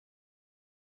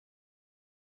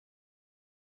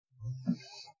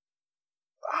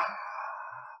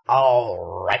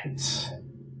Alright.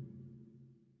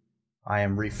 I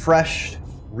am refreshed,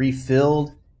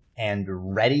 refilled,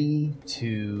 and ready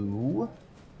to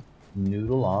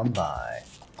noodle on by.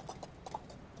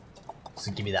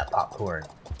 So give me that popcorn.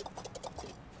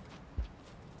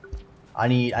 I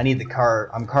need the carb.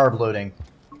 I'm carb loading.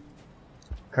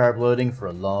 Carb loading for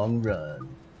a long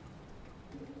run.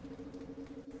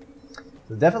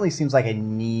 So it definitely seems like I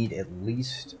need at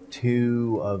least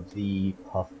 2 of the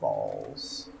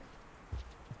puffballs.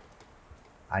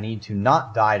 I need to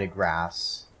not die to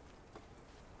grass.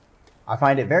 I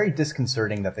find it very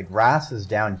disconcerting that the grass is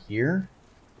down here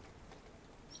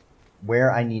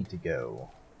where I need to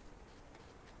go.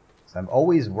 So I'm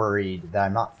always worried that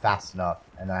I'm not fast enough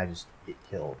and then I just get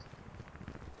killed.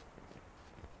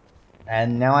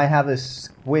 And now I have a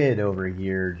squid over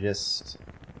here just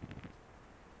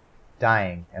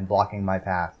dying and blocking my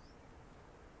path.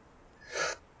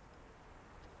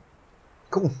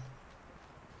 Cool.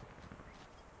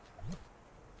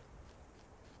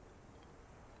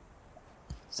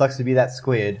 Sucks to be that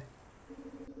squid,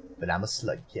 but I'm a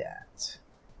slug cat.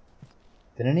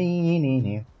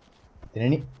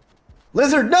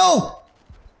 Lizard, no!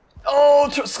 Oh,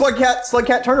 slug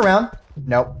cat, turn around.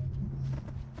 Nope.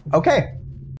 Okay.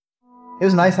 It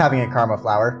was nice having a karma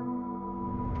flower.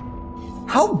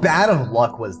 How bad of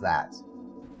luck was that?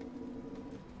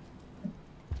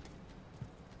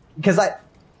 Because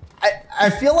I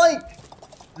feel like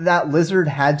that lizard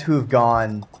had to have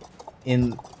gone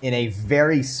in a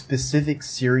very specific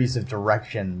series of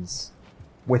directions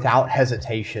without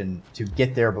hesitation to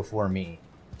get there before me.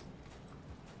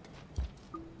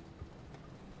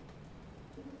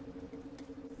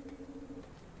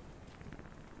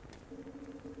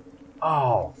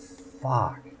 Oh,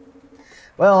 fuck.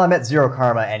 Well, I'm at 0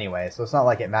 karma anyway, so it's not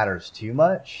like it matters too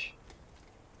much.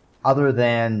 Other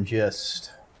than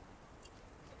just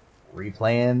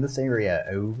replaying this area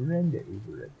over and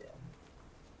over again.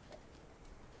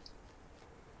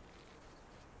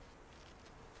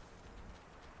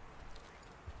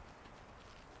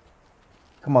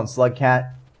 Come on, slug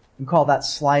cat. You call that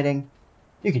sliding?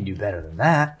 You can do better than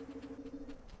that.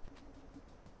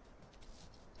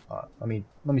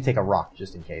 Let me take a rock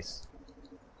just in case.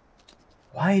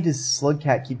 Why does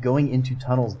Slugcat keep going into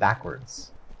tunnels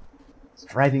backwards? It's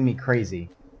driving me crazy.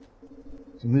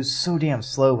 He moves so damn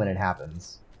slow when it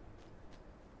happens.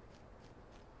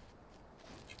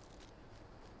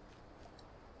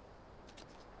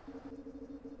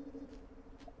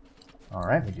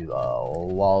 Alright, we do the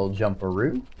wall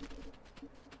jumperoo.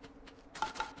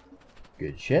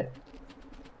 Good shit.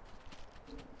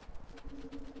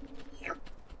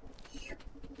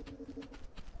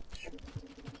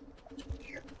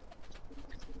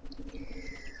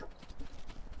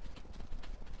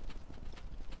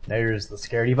 There's the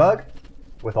scaredy bug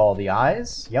with all the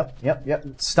eyes. Yep.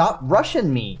 Stop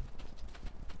rushing me.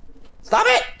 Stop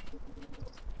it!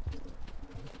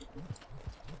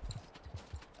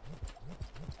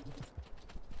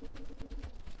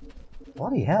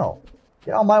 Bloody hell.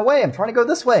 Get out of my way. I'm trying to go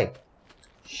this way.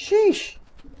 Sheesh.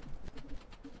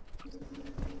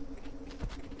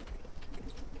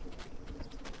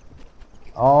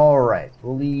 Alright.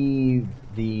 We'll leave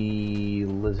the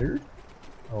lizard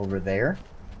over there.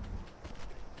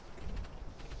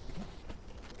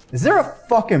 Is there a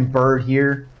fucking bird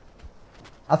here?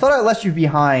 I thought I left you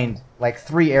behind like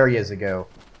 3 areas ago.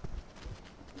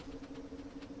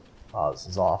 Oh, this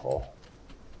is awful.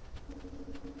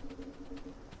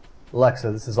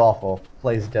 Alexa, this is awful.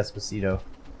 Plays Despacito.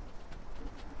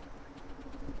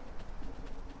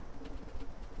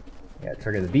 Yeah,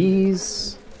 trigger the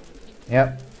bees.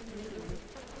 Yep.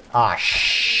 Ah,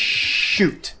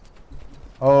 shoot.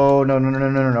 Oh, no.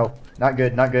 Not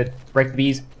good, not good. Break the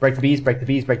bees, break the bees, break the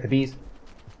bees, break the bees.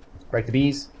 Break the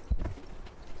bees.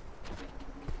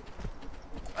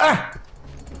 Ah!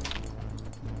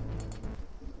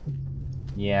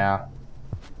 Yeah.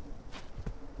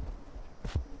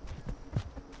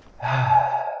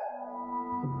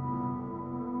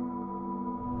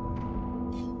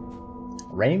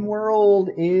 Rain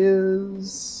World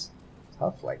is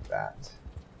tough like that.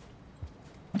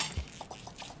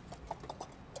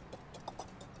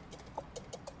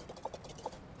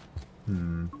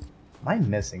 Am I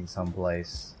missing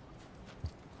someplace?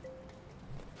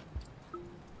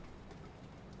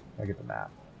 Look at the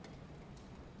map.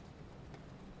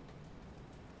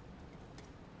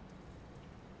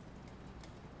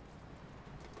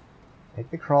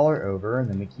 Take the crawler over, and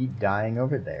then we keep dying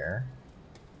over there.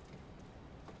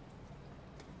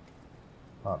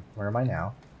 Oh, where am I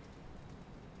now?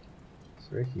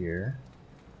 It's right here.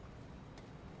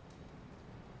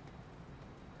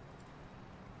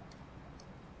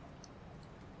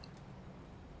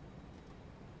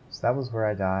 So that was where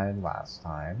I died last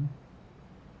time.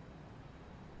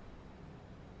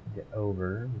 Get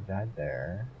over. We died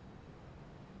there.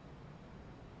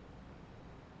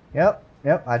 Yep.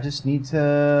 I just need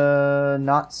to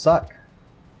not suck.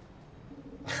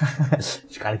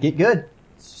 Just gotta get good.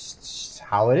 It's just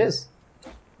how it is.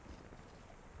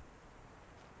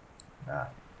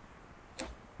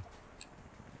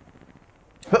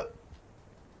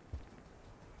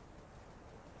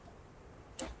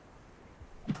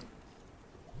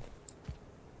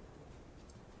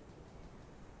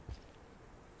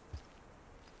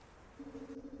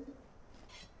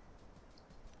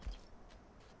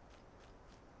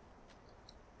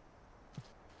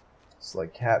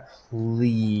 Like, cat,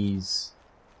 please.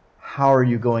 How are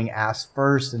you going ass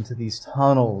first into these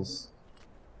tunnels?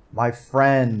 My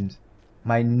friend.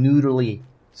 My noodly,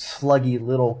 sluggy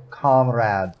little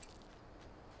comrade.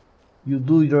 You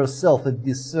do yourself a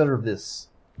disservice.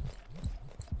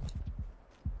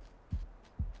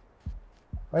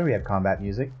 Why do we have combat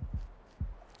music?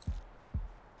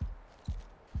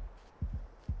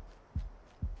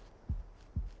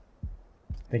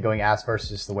 I think going ass first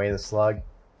is just the way of the slug.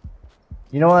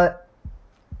 You know what?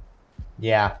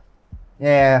 Yeah,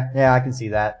 I can see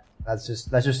that. That's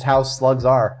just how slugs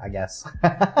are, I guess.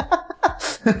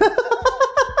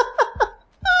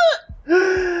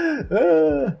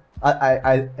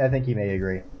 I think he may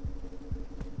agree.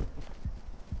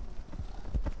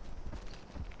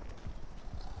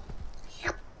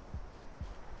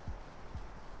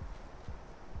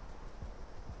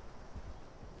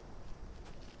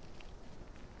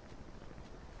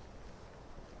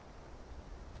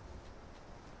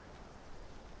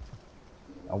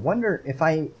 I wonder if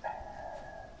I...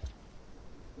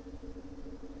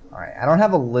 Alright, I don't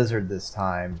have a lizard this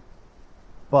time.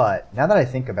 But, now that I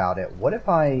think about it, what if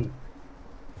I...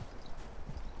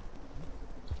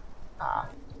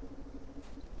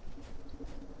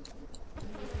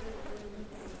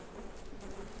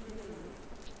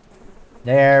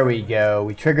 There we go.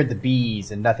 We triggered the bees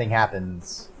and nothing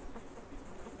happens.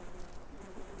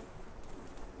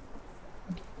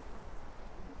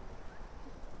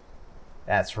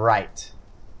 That's right.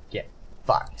 Get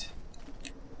fucked.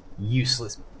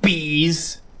 Useless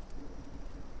bees!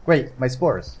 Wait, my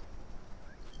spores.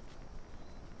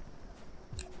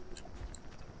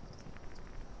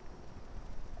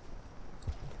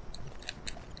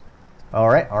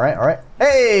 Alright.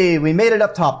 Hey, we made it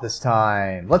up top this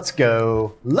time. Let's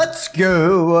go. Let's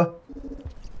go!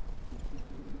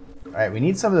 Alright, we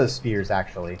need some of those spears,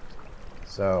 actually.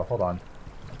 So, hold on.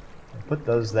 Put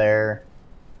those there.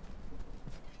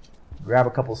 Grab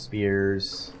a couple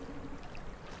spears.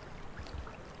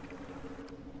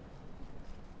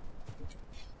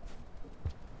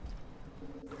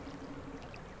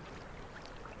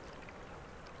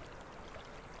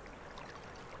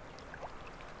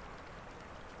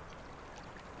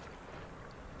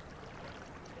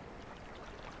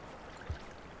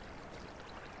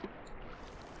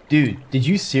 Dude, did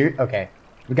you see? Okay,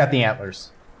 we got the antlers.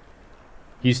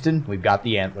 Houston, we've got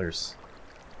the antlers.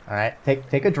 All right,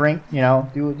 take a drink. You know,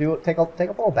 take a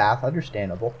little bath.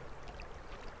 Understandable.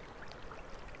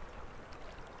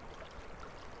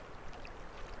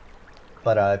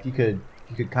 But if you could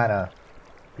kind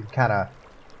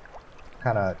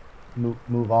of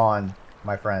move on,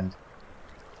 my friend,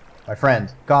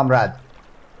 comrade,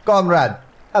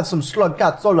 have some slug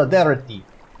cat solidarity.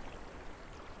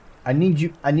 I need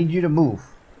you to move.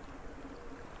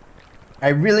 I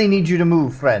really need you to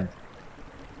move, friend.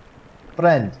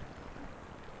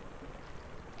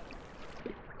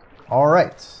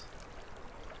 Alright.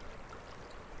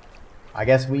 I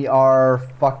guess we are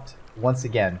fucked once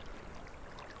again.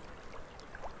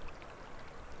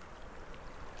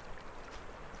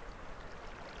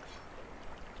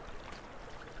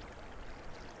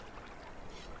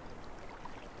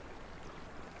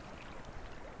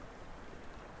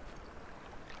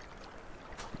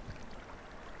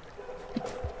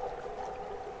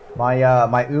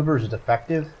 My Uber is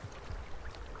defective.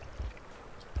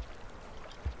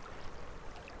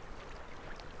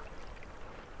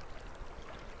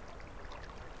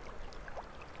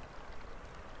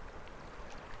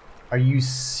 Are you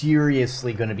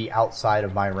seriously going to be outside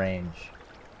of my range?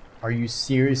 Are you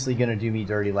seriously going to do me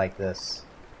dirty like this?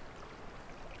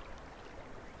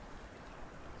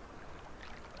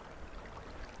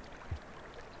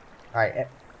 Alright,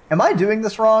 am I doing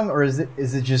this wrong, or is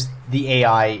it just the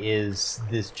AI is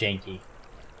this janky?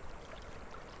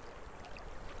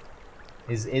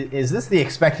 Is this the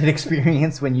expected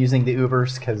experience when using the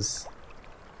Ubers? Because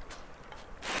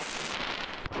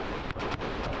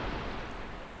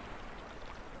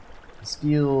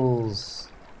skills,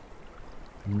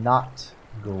 not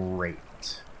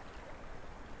great.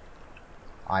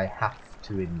 I have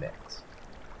to admit.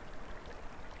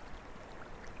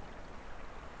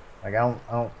 Like I'm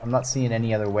not seeing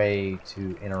any other way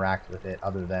to interact with it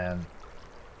other than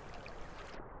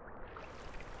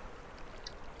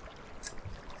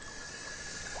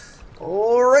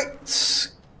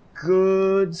alright.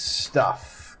 Good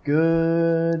stuff.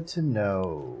 Good to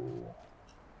know.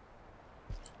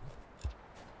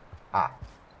 Ah.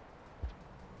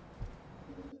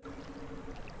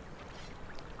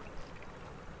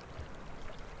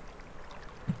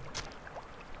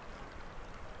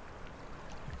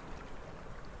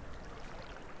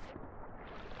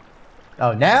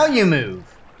 Oh, now you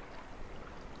move!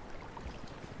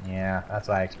 Yeah, that's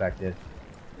what I expected.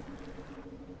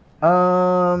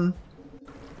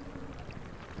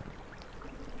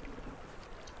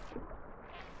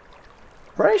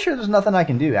 Pretty sure there's nothing I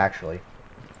can do, actually.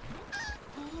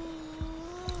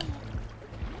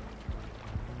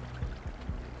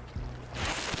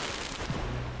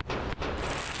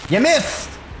 You missed!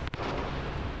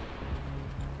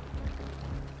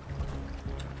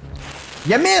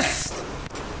 You missed!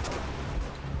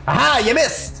 Aha! You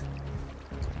missed!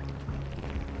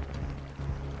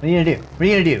 What are you gonna do? What are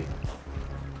you gonna do?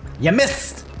 You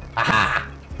missed! Aha!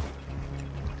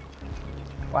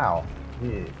 Wow.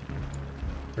 Dude.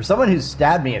 For someone who's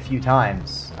stabbed me a few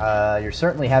times, you're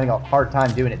certainly having a hard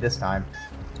time doing it this time.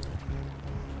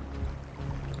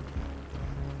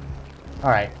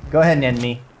 Alright, go ahead and end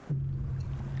me.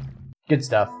 Good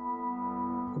stuff.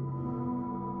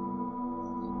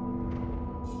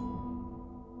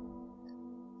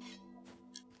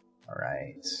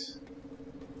 Alright.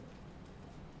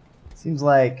 Seems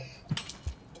like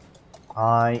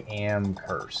I am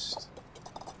cursed.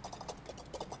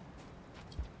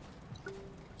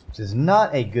 Which is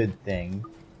not a good thing.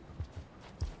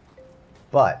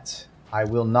 But I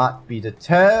will not be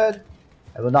deterred.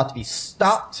 I will not be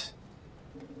stopped.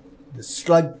 The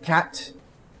slug cat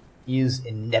is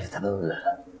inevitable.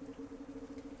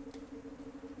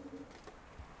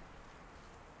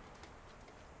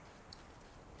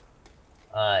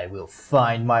 I will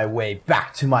find my way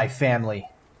back to my family.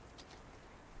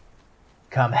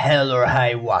 Come hell or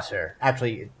high water.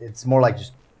 Actually, it's more like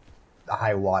just the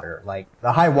high water. Like,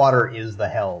 the high water is the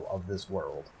hell of this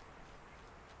world.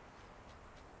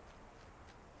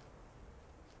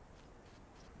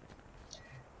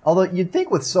 Although, you'd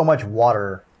think with so much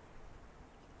water,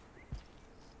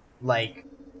 like,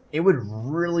 it would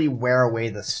really wear away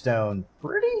the stone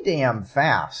pretty damn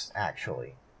fast,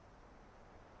 actually.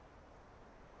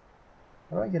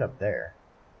 How do I get up there?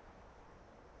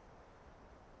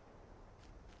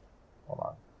 Hold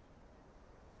on.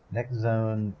 Next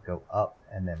zone, go up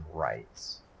and then right.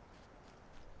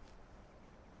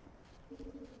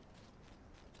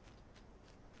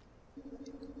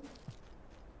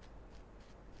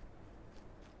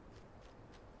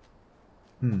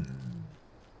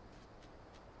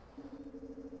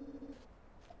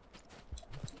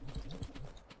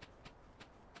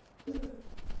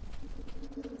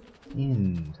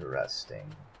 Interesting.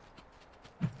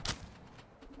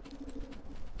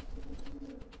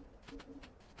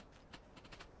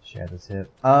 Share the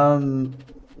tip.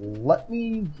 Let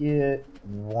me get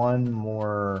one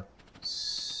more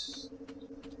stab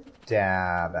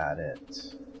at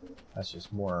it. That's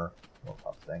just more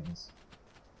puff things.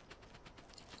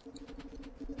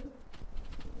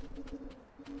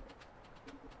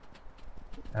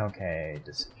 Okay,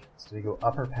 decisions. Do we go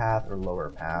upper path or lower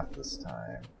path this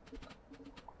time?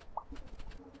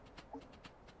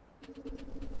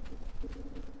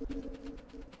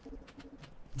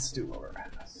 Let's do lower path.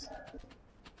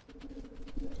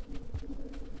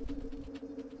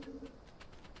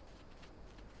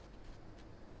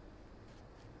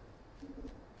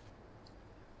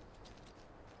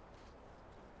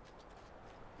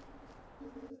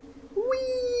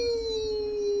 Whee!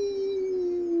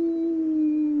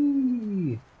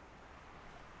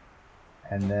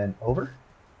 And then over,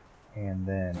 and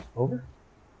then over,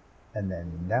 and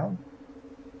then down.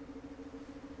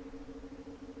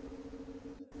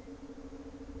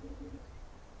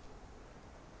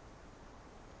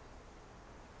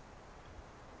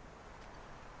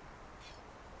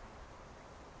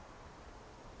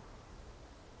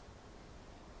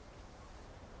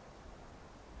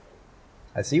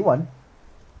 I see one.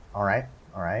 Alright,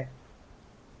 alright.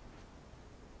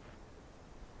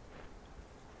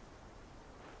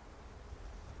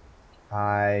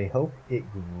 I hope it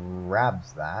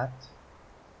grabs that,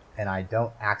 and I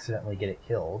don't accidentally get it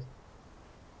killed.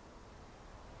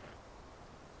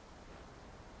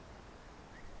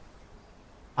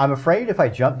 I'm afraid if I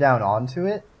jump down onto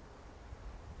it,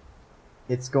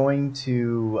 it's going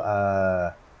to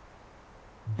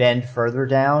bend further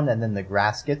down, and then the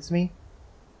grass gets me.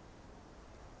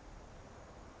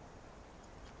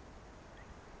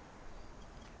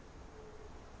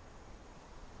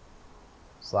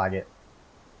 Slag it.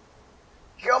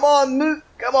 Come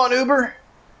on, Uber.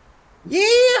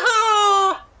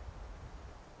 Yeehaw!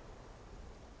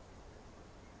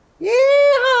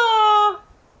 Yeehaw!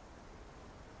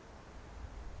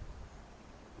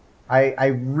 I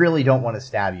really don't want to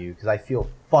stab you because I feel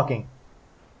fucking...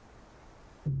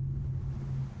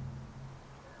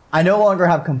 I no longer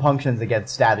have compunctions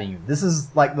against stabbing you. This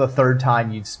is like the third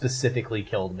time you've specifically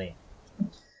killed me.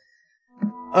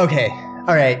 Okay,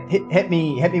 all right. Hit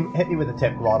me with a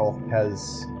tip, Waddle,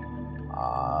 because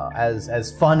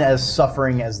as fun as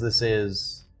suffering as this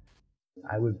is,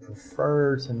 I would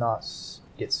prefer to not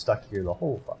get stuck here the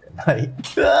whole fucking night.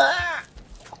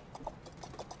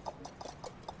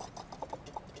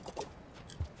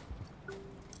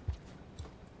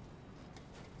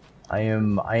 I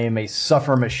am a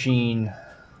suffer machine.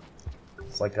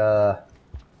 It's like a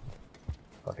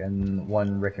fucking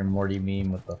one Rick and Morty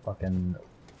meme with the fucking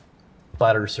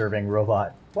butter serving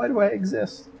robot. Why do I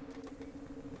exist?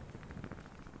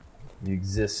 You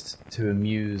exist to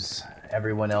amuse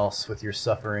everyone else with your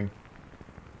suffering.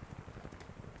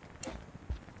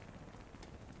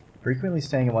 Frequently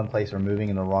staying in one place or moving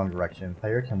in the wrong direction,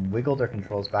 player can wiggle their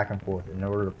controls back and forth in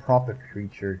order to prompt the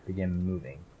creature to begin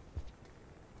moving.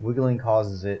 Wiggling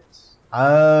causes it...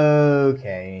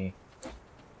 Okay.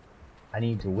 I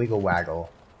need to wiggle waggle.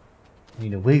 I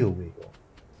need to wiggle wiggle.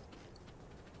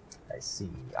 I see.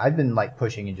 I've been like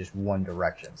pushing in just one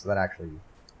direction, so that actually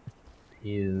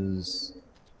is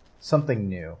something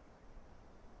new.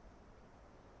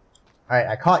 Alright,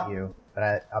 I caught you,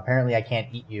 but apparently I can't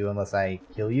eat you unless I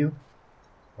kill you.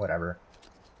 Whatever.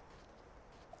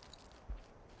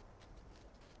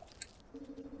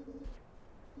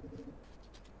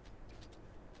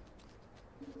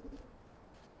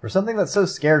 For something that's so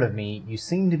scared of me, you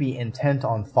seem to be intent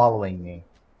on following me.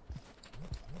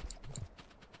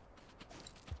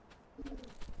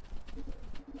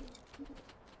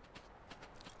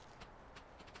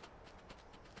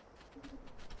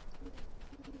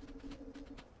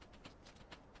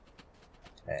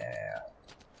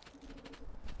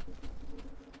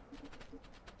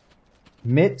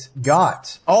 Mit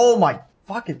got. Oh my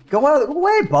fucking. Go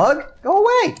away, bug! Go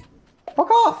away! Fuck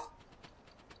off!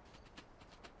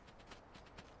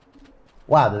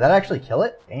 Wow, did that actually kill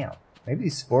it? Damn. Maybe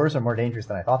these spores are more dangerous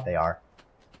than I thought they are.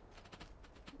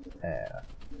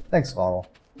 Thanks, Vaddle.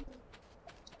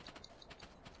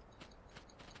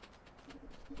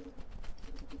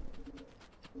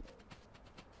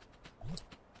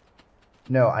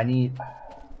 No, I need...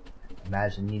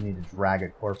 Imagine you need to drag a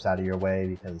corpse out of your way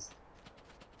because...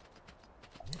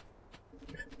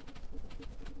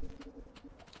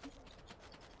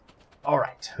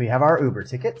 Alright, we have our Uber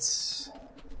tickets.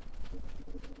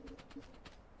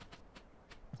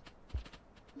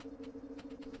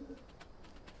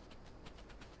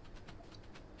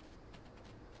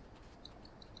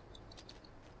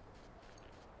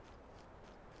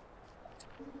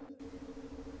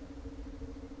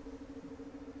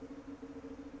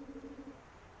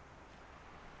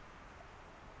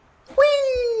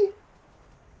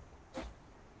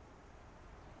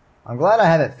 I'm glad I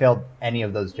haven't failed any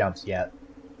of those jumps yet.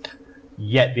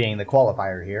 Yet being the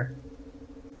qualifier here.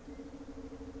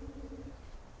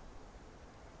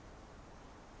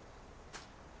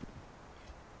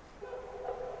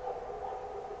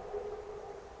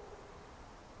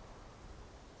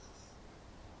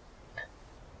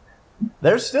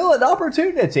 There's still an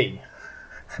opportunity.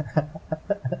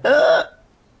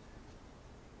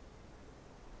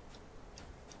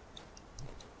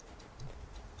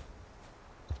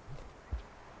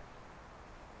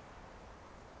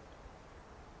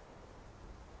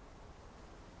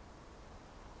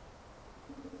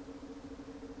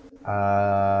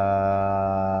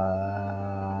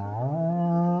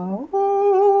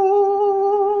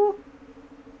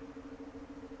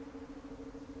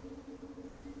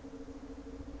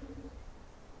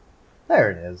 There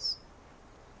it is.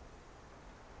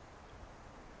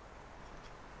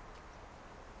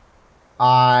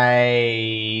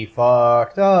 I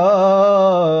fucked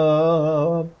up.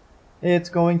 It's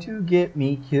going to get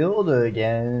me killed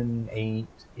again, ain't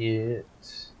it?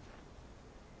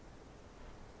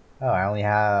 Oh,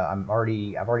 I've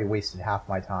already wasted half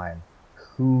my time.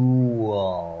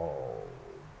 Cool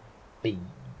beans.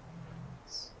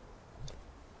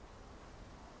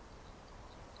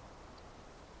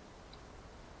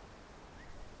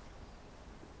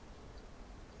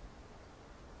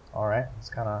 Alright. It's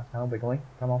kinda wiggling.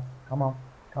 Come on. Come on.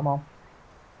 Come on.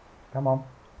 Come on.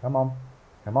 Come on.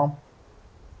 Come on.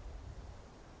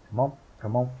 Come on.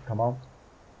 Come on. Come on.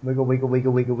 Wiggle, wiggle,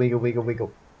 wiggle, wiggle, wiggle, wiggle,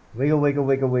 wiggle. Wiggle, wiggle,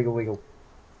 wiggle, wiggle, wiggle.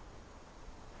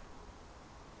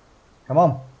 Come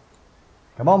on.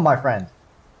 Come on, my friend.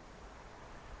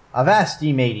 Avast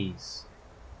ye mateys.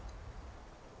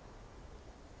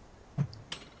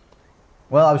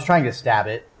 Well, I was trying to stab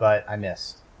it, but I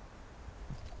missed.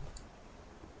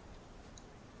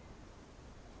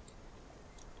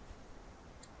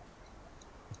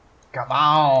 Come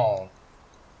on.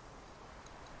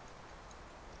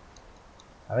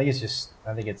 I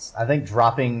think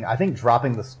dropping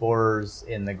the spores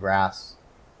in the grass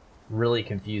really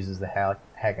confuses the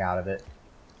heck out of it.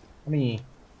 Let me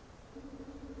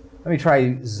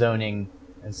try zoning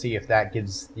and see if that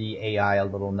gives the AI a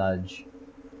little nudge.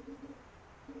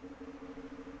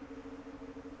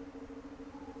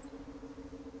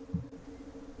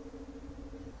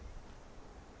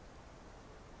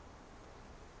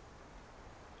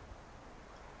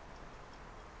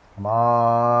 Come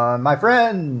on, my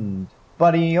friend!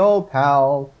 Buddy, old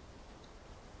pal!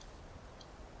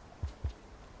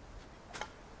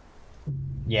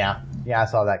 Yeah, I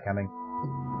saw that coming.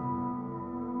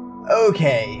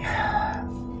 Okay.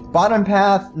 Bottom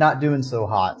path, not doing so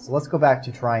hot. So let's go back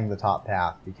to trying the top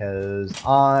path, because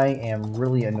I am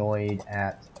really annoyed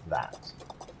at that.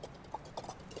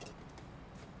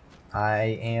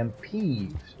 I am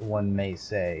peeved, one may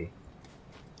say.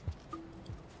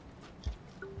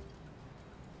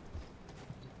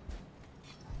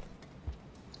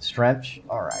 Stretch.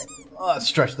 Alright. Let's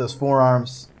stretch those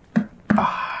forearms.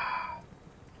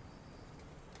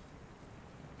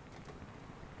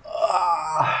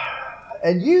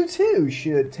 And you too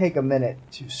should take a minute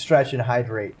to stretch and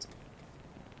hydrate.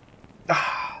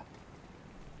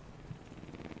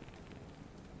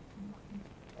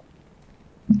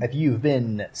 If you've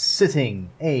been sitting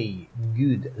a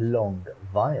good long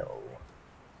while.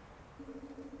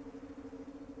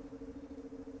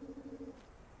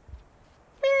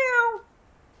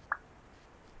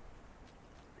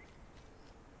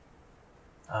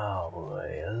 Oh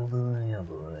boy, oh boy, oh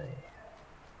boy.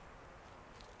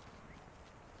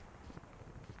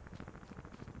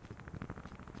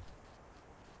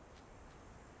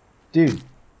 Dude,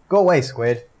 go away,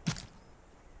 squid.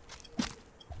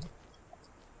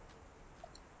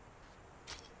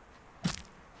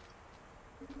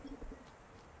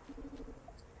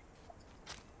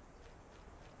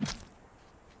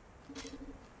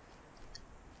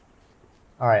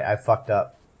 Alright, I fucked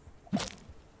up.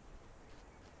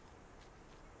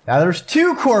 Now there's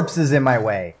 2 corpses in my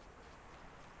way.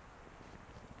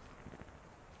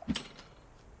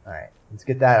 Alright, let's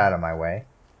get that out of my way.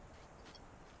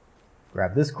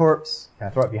 Grab this corpse. Can I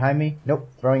throw it behind me? Nope,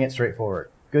 throwing it straight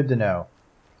forward. Good to know.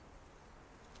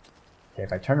 Okay,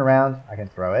 if I turn around, I can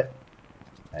throw it.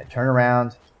 I turn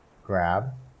around,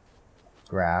 grab,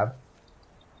 grab,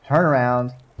 turn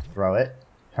around, throw it,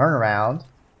 turn around.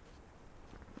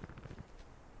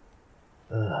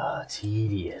 Ugh,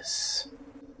 tedious.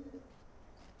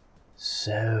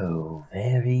 So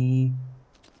very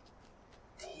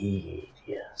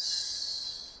tedious.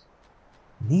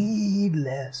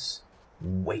 Needless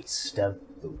waste of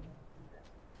food.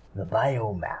 The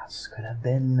biomass could have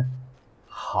been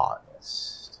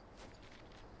harnessed.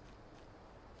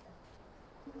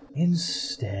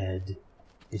 Instead,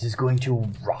 it is going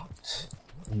to rot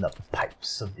in the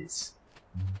pipes of this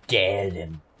dead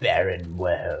and barren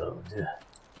world.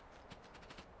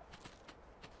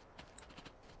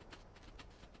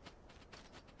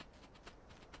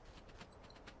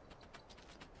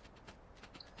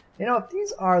 You know, if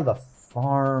these are the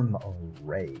farm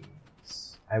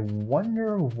arrays, I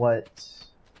wonder what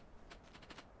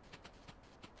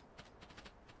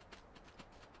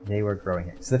they were growing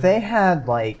here. So if they had,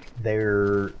 like,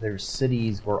 their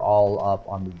cities were all up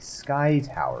on these sky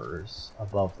towers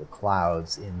above the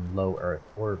clouds in low Earth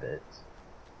orbit,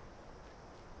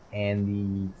 and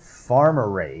the farm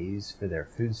arrays for their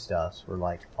foodstuffs were,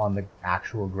 like, on the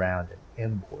actual ground and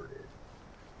imported.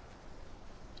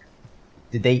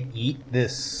 Did they eat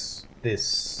this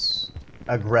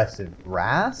aggressive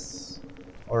grass?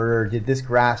 Or did this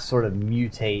grass sort of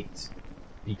mutate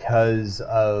because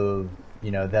of,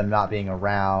 you know, them not being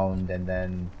around and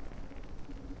then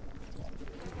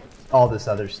all this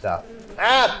other stuff?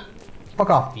 Ah! Fuck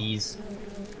off, bees.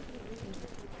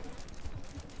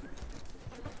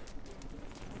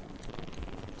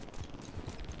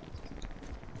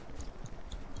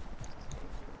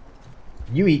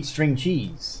 You eat string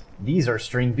cheese. These are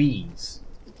string bees.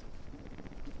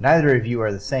 Neither of you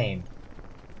are the same.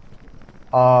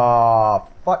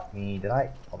 Fuck me. Did I...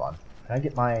 Hold on. Can I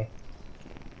get my...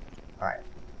 Alright.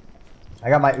 I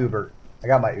got my Uber. I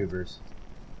got my Ubers.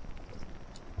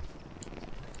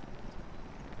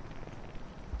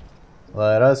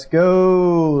 Let us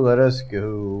go. Let us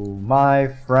go. My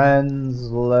friends,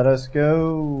 let us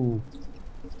go.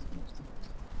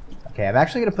 Okay, I'm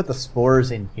actually going to put the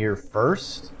spores in here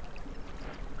first.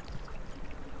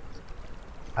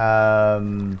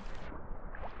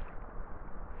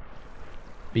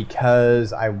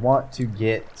 Because I want to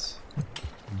get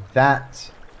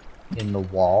that in the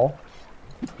wall.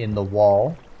 In the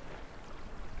wall.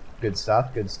 Good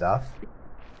stuff, good stuff.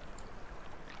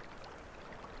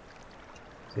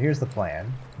 So here's the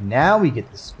plan. Now we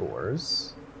get the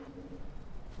spores.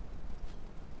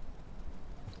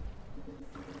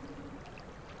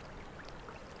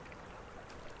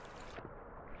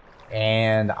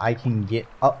 And I can get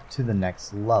up to the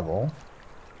next level.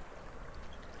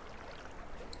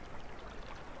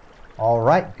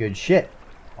 Alright, good shit.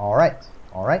 Alright,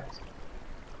 alright.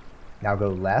 Now go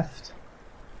left.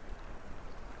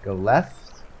 Go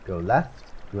left. Go left.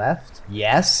 Left.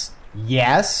 Yes.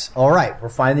 Yes. Alright, we're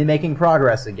finally making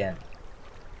progress again.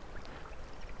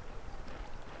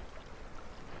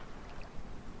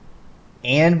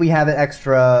 And we have an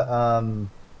extra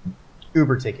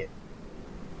Uber ticket.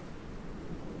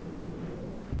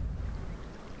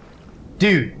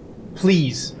 Dude,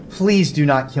 please, please do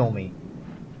not kill me.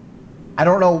 I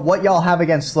don't know what y'all have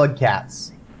against slug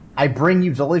cats. I bring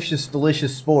you delicious,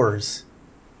 delicious spores.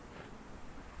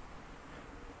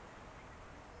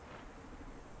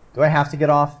 Do I have to get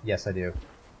off? Yes, I do.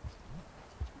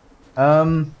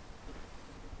 I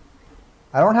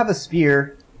don't have a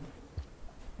spear.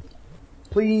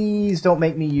 Please don't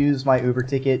make me use my Uber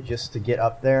ticket just to get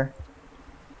up there.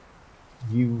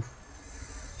 You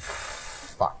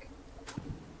fuck.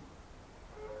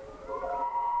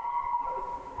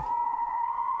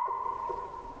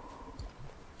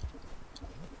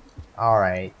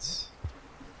 Alright.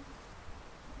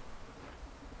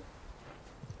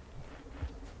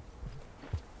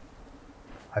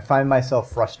 I find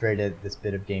myself frustrated at this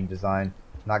bit of game design.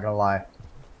 Not gonna lie.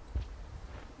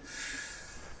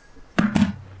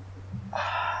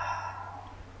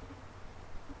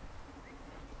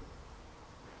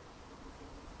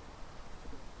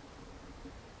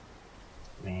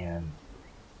 Man.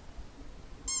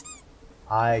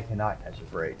 I cannot catch a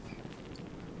break.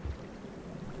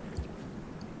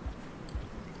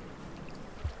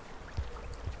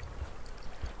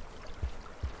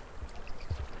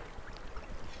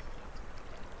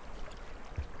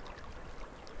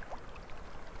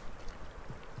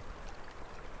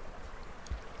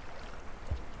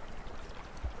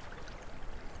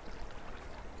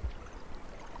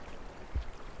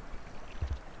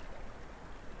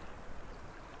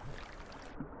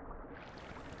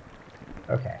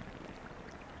 Okay.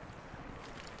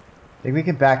 I think we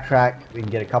can backtrack. We can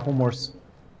get a couple more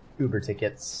Uber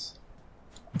tickets.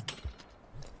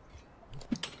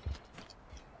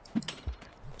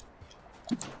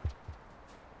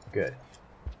 Good.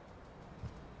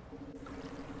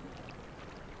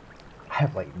 I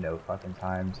have like no fucking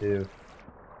time too.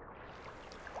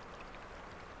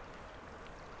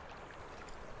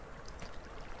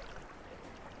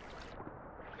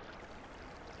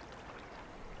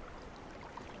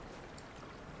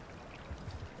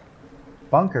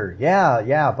 Bunker,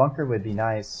 yeah, bunker would be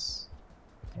nice.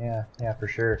 Yeah, for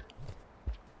sure.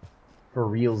 For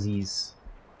realsies.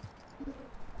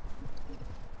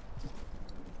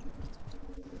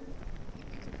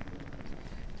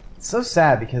 It's so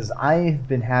sad because I've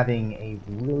been having a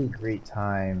really great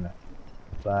time,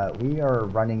 but we are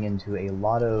running into a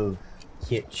lot of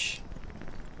kitsch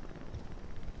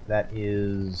that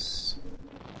is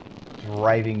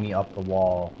driving me up the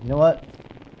wall. You know what?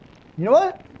 You know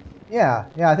what? Yeah,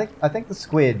 I think the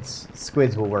squids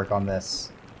will work on this.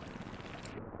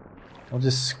 We'll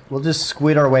just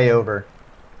squid our way over.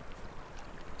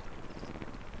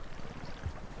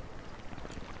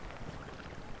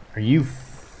 Are you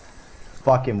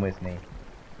fucking with me?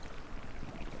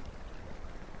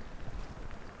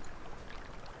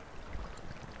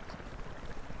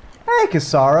 Hey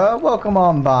Kasara, welcome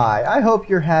on by. I hope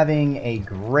you're having a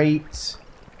great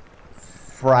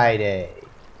Friday.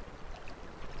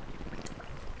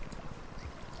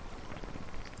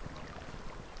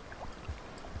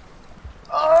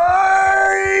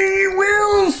 I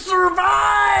will survive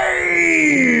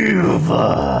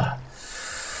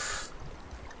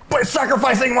by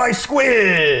sacrificing my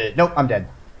squid. Nope, I'm dead.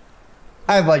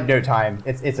 I have like no time.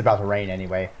 It's about to rain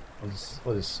anyway.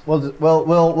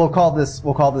 We'll call this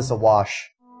a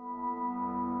wash.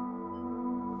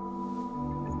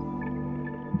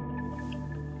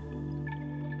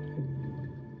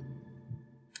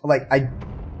 like, I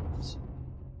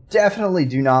definitely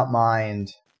do not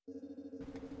mind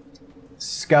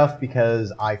scuff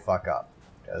because I fuck up.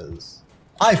 Because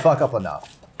I fuck up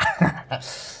enough.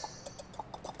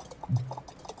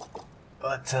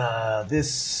 But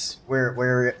this,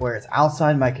 where it's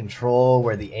outside my control,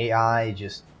 where the AI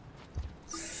just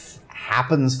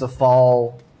happens to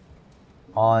fall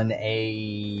on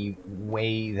a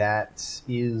way that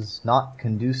is not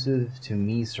conducive to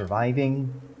me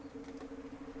surviving,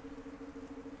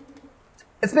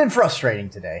 it's been frustrating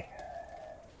today.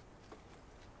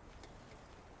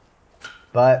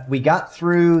 But we got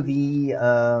through the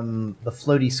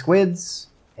floaty squids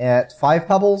at 5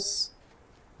 pebbles.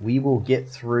 We will get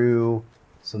through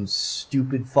some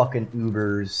stupid fucking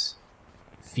Ubers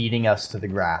feeding us to the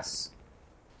grass.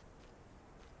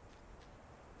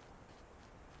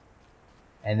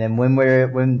 And then when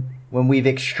we've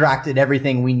extracted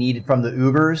everything we needed from the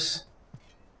Ubers,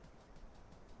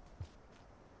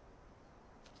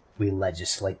 we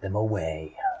legislate them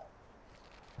away.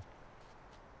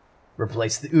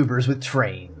 Replace the Ubers with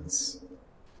trains.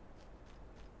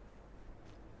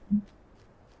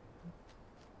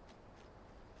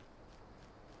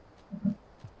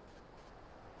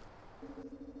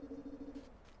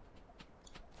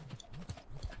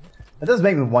 That does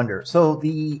make me wonder. So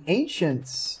the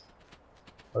ancients,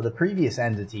 or the previous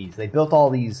entities, they built all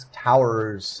these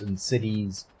towers and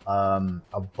cities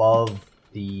above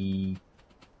the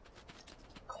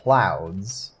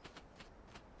clouds.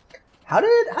 How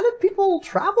did people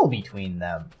travel between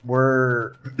them?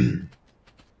 Were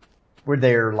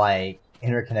there like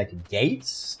interconnected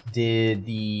gates? Did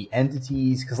the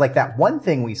entities, because like that one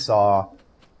thing we saw,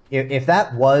 if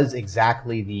that was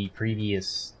exactly the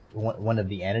previous one of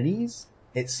the entities,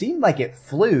 it seemed like it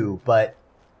flew, but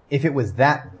if it was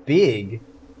that big,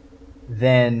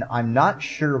 then I'm not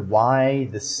sure why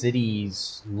the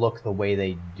cities look the way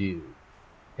they do,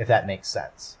 if that makes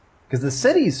sense. Because the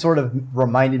cities sort of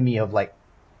reminded me of like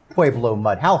Pueblo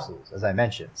mud houses, as I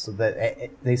mentioned, so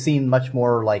that they seem much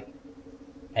more like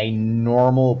a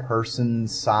normal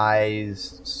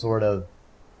person-sized sort of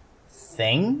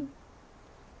thing.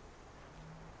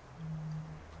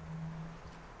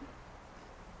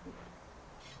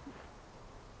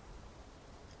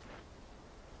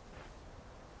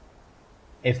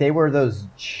 If they were those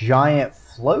giant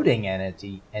floating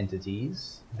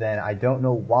entities, then I don't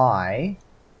know why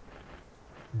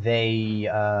they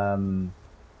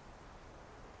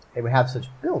would have such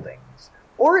buildings.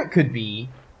 Or it could be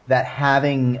that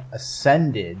having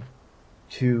ascended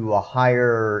to a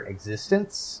higher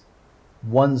existence,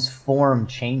 one's form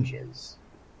changes.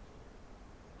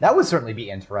 That would certainly be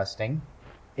interesting.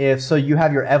 If so, you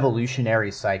have your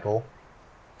evolutionary cycle,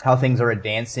 how things are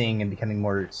advancing and becoming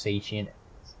more sapient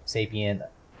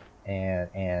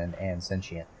and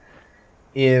sentient.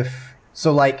 If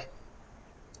so, like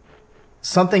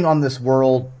something on this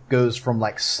world goes from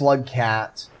like slug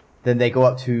cat, then they go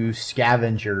up to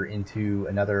scavenger into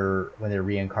another when they're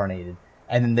reincarnated,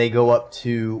 and then they go up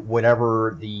to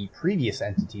whatever the previous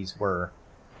entities were.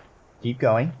 Keep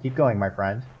going, my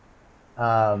friend.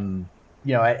 You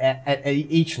know, at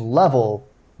each level,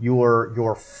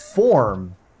 your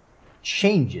form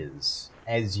changes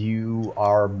as you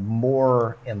are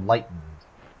more enlightened.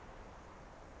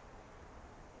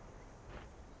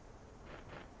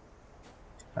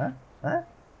 Huh?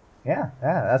 Yeah,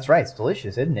 that's right. It's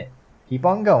delicious, isn't it? Keep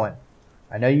on going.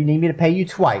 I know you need me to pay you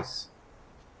twice.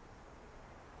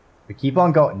 But keep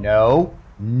on going. No.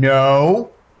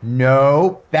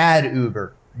 Bad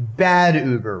Uber.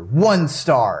 1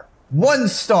 star. 1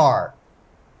 star.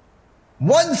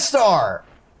 1 star.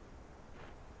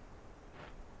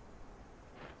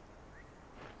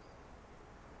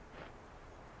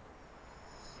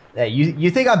 Hey, you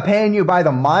think I'm paying you by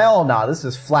the mile? Nah, this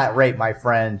is flat rate, my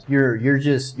friend. You're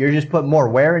just putting more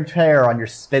wear and tear on your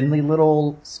spindly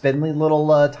little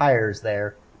tires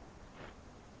there.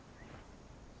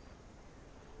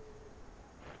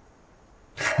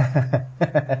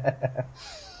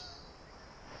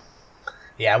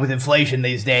 Yeah, with inflation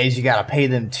these days, you gotta pay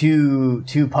them two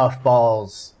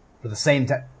puffballs for the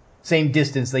same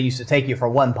distance they used to take you for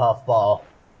 1 puffball.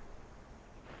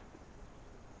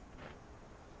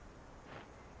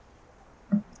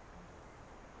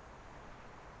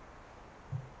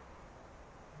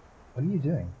 What are you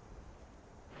doing?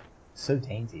 So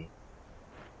dainty.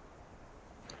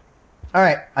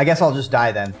 Alright, I guess I'll just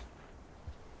die then.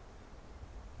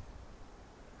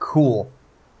 Cool.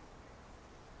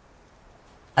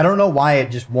 I don't know why it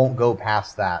just won't go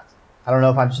past that. I don't know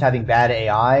if I'm just having bad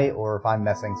AI or if I'm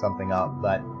messing something up,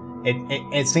 but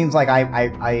It seems like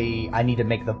I need to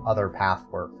make the other path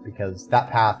work, because that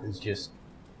path is just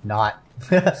not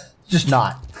just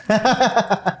not.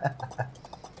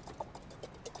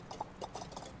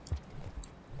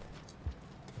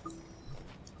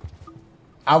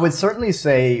 I would certainly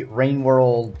say Rain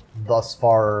World, thus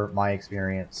far, my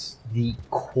experience, the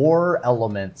core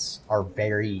elements are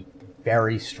very,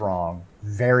 very strong,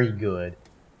 very good,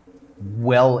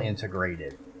 well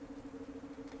integrated.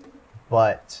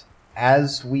 But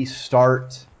as we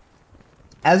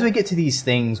get to these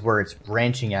things where it's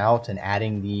branching out and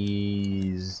adding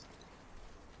these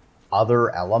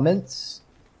other elements,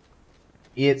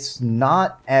 it's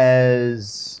not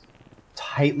as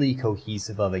tightly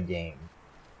cohesive of a game.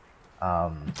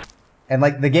 And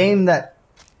like the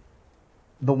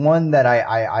one that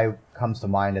I comes to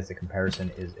mind as a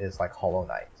comparison is like Hollow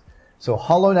Knight. So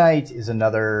Hollow Knight is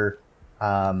another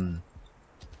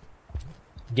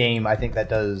game I think that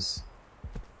does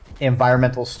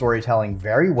environmental storytelling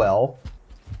very well,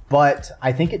 but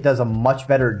I think it does a much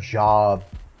better job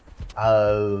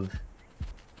of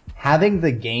having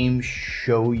the game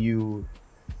show you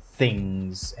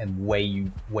things and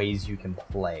ways you can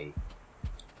play.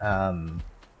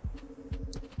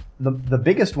 The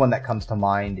biggest one that comes to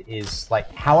mind is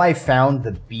like how I found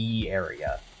the bee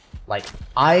area. Like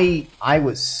I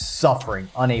was suffering,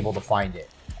 unable to find it.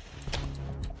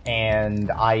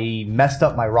 And I messed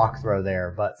up my rock throw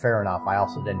there, but fair enough. I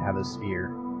also didn't have a spear.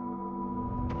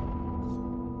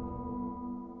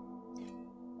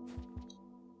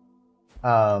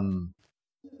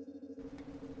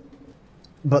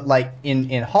 But like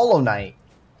in Hollow Knight,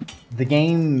 the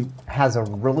game has a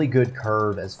really good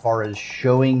curve as far as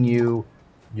showing you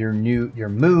your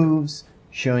moves,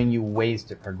 showing you ways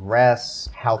to progress,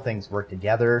 how things work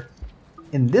together.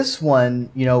 In this one,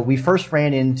 you know, we first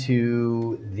ran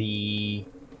into the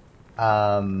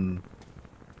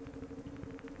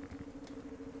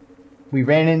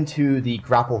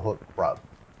grapple hook grub,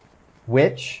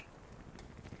 which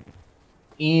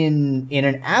in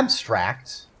an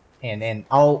abstract, and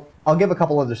I'll give a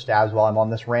couple other stabs while I'm on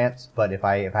this rant, but if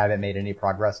I haven't made any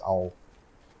progress, I'll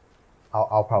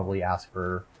probably ask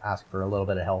for a little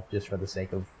bit of help just for the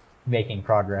sake of making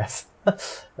progress. I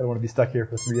don't want to be stuck here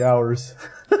for 3 hours.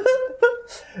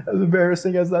 As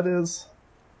embarrassing as that is.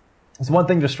 It's one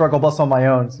thing to struggle bus on my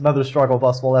own. It's another struggle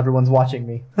bus while everyone's watching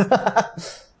me.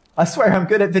 I swear I'm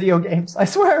good at video games. I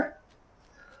swear.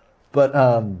 But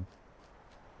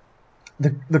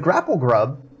the grapple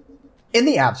grub, in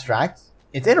the abstract,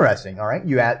 it's interesting. All right,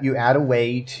 you add a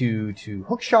way to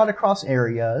hookshot across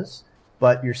areas,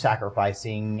 but you're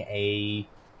sacrificing a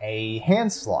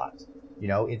hand slot. You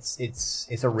know, it's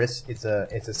a risk. It's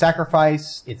a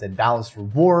sacrifice. It's a balanced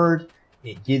reward.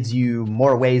 It gives you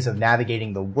more ways of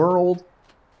navigating the world.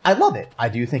 I love it. I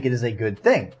do think it is a good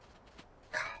thing.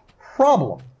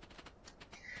 Problem.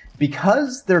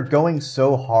 Because they're going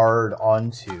so hard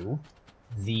onto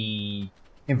the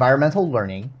environmental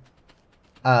learning,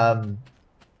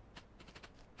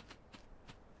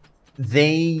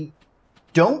 they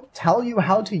don't tell you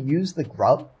how to use the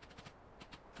grub.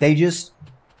 They just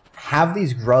have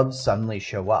these grubs suddenly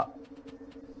show up.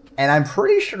 And I'm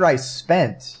pretty sure I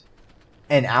spent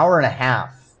an hour and a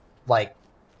half, like,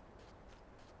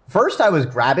 first I was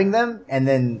grabbing them, and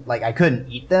then, like, I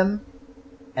couldn't eat them,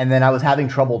 and then I was having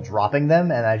trouble dropping them,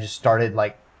 and I just started,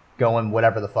 like, going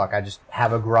whatever the fuck. I just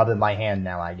have a grub in my hand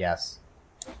now, I guess.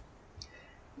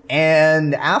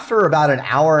 And after about an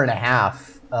hour and a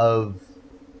half of,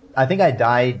 I think I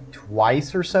died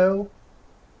twice or so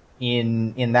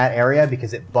in that area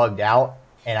because it bugged out,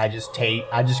 and I just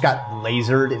got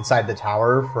lasered inside the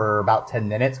tower for about 10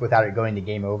 minutes without it going to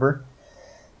game over.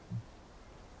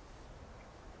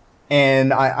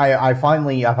 And I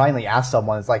finally asked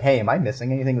someone, it's like, hey, am I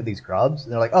missing anything with these grubs?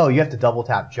 And they're like, oh, you have to double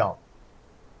tap jump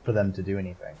for them to do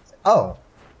anything. It's like, oh,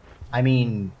 I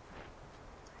mean,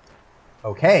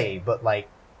 okay, but like,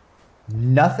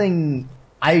 nothing,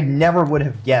 I never would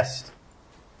have guessed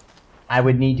I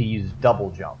would need to use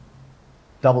double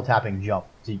tapping jump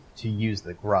to use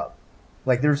the grub.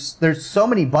 Like, there's so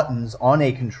many buttons on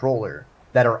a controller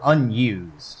that are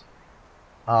unused.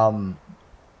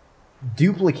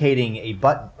 Duplicating a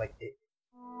button, like,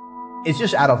 it's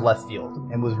just out of left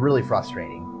field and was really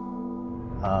frustrating.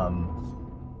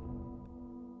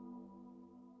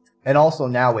 And also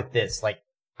now with this, like,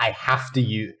 I have to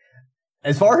use,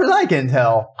 as far as I can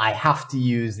tell, I have to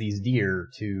use these deer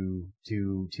to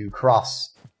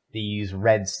cross these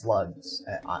red slugs.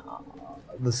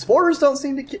 The spores don't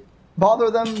seem to bother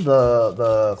them.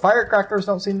 The firecrackers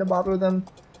don't seem to bother them.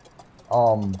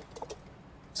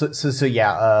 So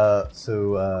yeah.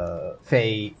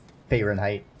 Faye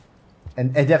Fahrenheit.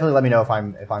 And definitely let me know if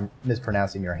I'm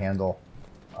mispronouncing your handle.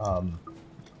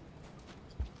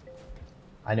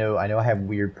 I know I have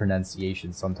weird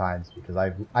pronunciation sometimes because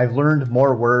I've learned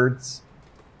more words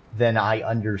than I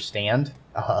understand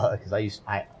because I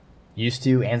used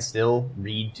to and still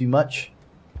read too much.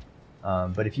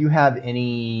 But if you have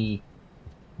any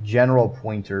general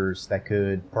pointers that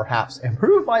could perhaps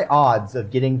improve my odds of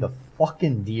getting the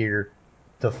fucking deer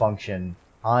to function,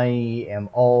 I am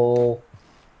all...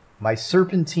 My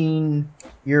serpentine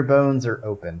ear bones are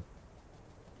open.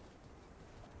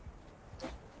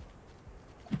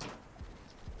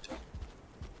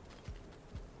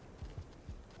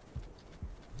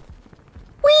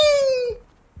 Whee!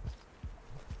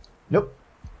 Nope.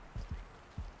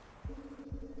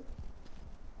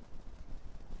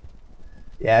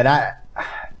 Yeah,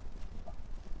 and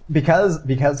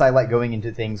because I like going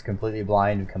into things completely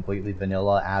blind and completely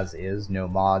vanilla as is, no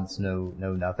mods, no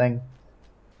nothing.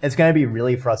 It's gonna be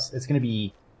really it's gonna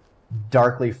be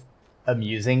darkly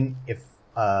amusing if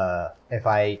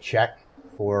I check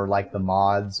for like the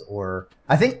mods, or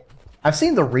I think I've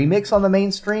seen the remix on the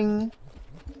main screen.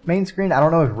 I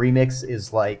don't know if remix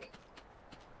is like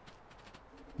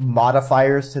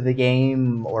modifiers to the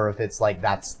game or if it's like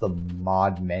that's the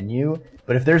mod menu.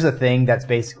 But if there's a thing that's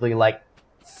basically like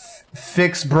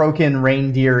fix broken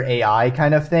reindeer AI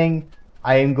kind of thing,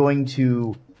 I am going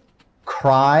to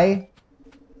cry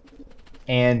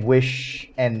and wish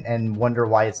and wonder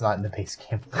why it's not in the base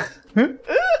game.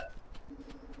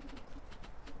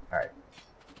 Alright.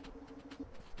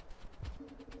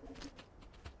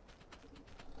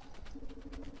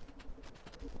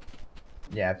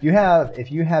 Yeah, if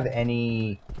you have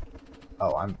any...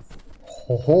 Oh,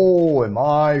 am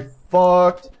I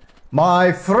fucked?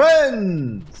 My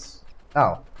friends!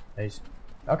 Oh.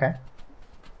 Okay.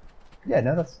 Yeah,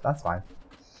 no, that's fine.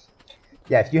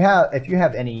 Yeah, if you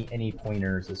have any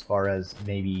pointers as far as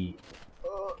maybe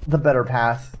the better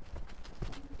path,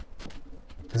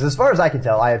 because as far as I can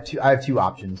tell, I have two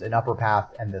options: an upper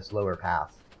path and this lower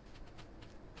path.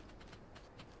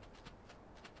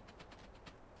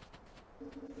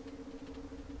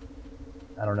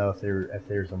 I don't know if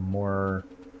there's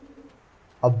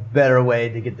a better way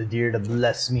to get the deer to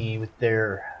bless me with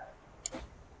their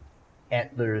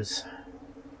antlers.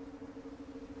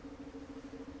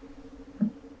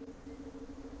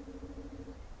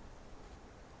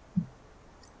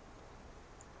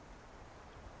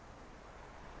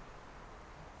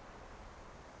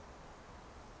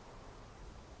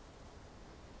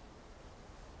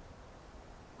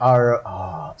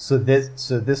 So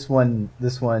this one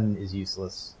is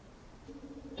useless.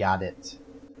 Got it.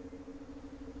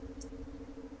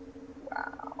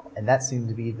 Wow, and that seemed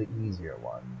to be the easier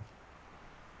one.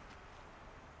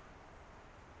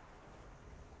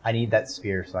 I need that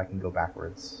spear so I can go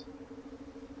backwards.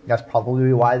 That's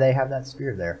probably why they have that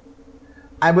spear there.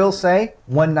 I will say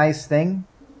one nice thing,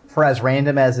 for as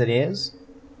random as it is,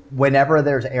 whenever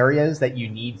there's areas that you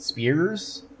need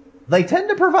spears, they tend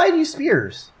to provide you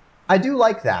spears. I do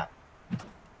like that.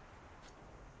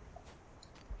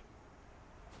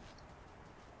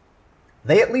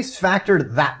 They at least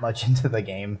factored that much into the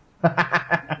game.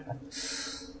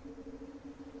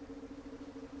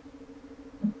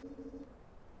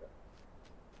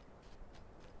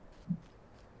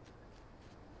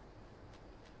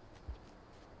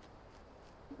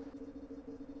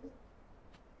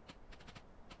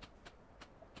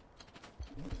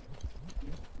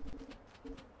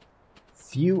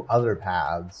 Few other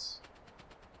paths.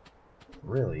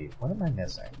 Really? What am I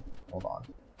missing? Hold on.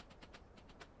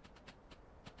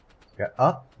 Got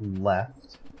up,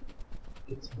 left.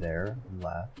 Get to there,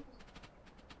 left.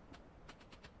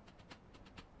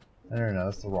 No,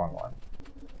 that's the wrong one.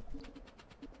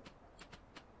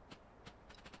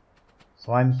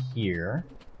 So I'm here.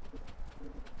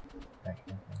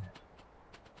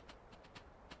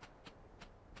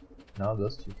 No,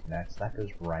 those two connects. That goes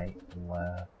right,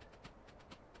 left.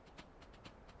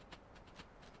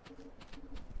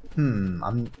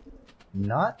 I'm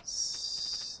not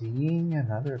seeing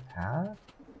another path.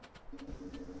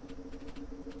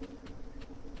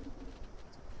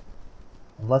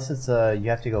 Unless it's a you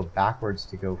have to go backwards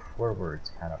to go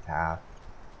forwards kind of path.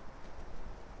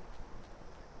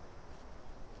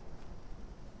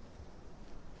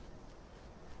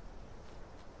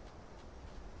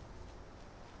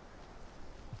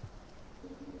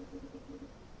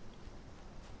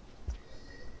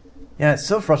 Yeah, it's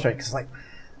so frustrating because, like,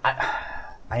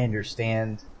 I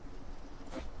understand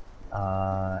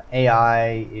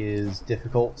AI is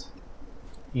difficult.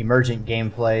 Emergent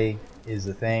gameplay is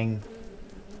a thing.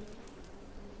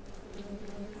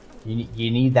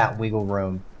 You need that wiggle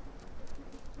room.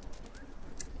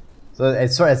 So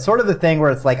it's sort of the thing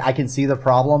where it's like I can see the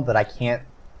problem, but I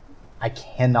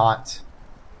cannot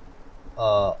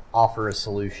offer a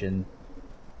solution.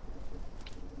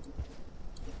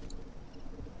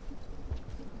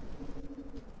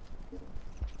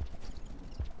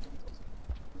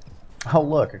 Oh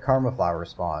look, a karma flower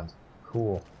spawned.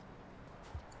 Cool.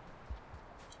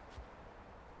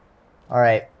 All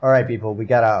right, people. We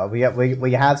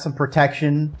have some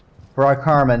protection for our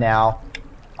karma now.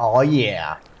 Oh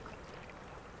yeah.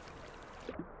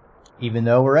 Even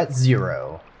though we're at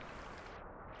 0.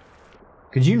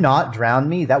 Could you not drown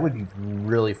me? That would be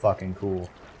really fucking cool.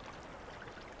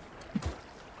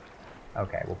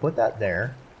 Okay, we'll put that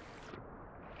there.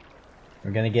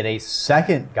 We're gonna get a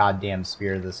second goddamn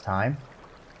spear this time.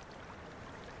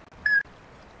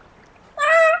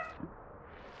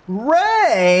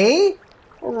 Ray!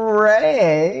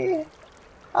 Ray!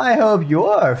 I hope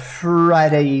your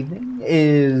Friday evening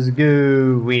is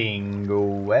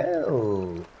going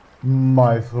well,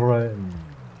 my friend.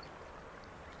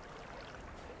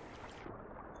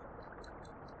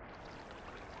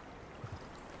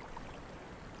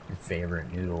 Your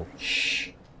favorite noodle. Shh.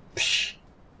 Psh.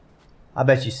 I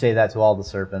bet you say that to all the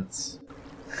serpents.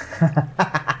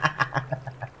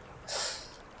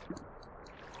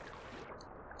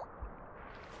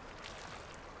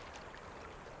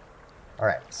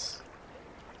 Alright.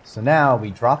 So now we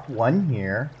drop one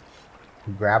here.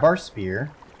 We grab our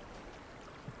spear.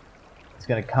 It's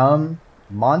gonna come,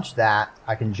 launch that.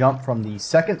 I can jump from the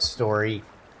second story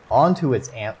onto its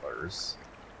antlers.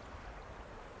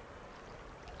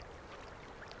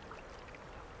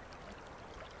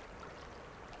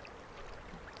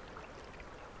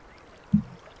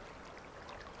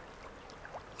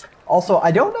 Also,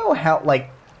 I don't know how,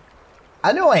 like,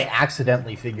 I know I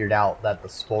accidentally figured out that the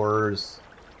spores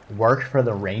work for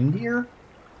the reindeer,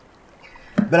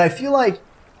 but I feel like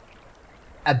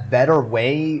a better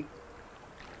way,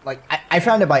 like, I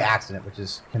found it by accident, which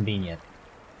is convenient.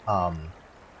 I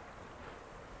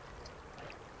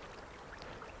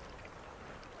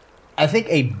think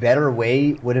a better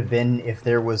way would have been if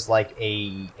there was, like,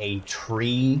 a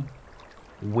tree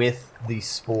with the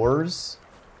spores,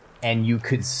 and you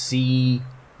could see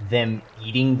them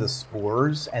eating the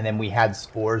spores, and then we had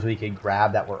spores we could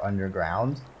grab that were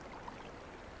underground.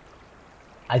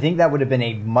 I think that would have been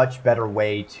a much better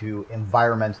way to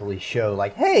environmentally show,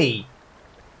 like, hey,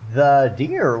 the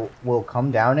deer will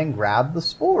come down and grab the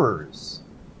spores.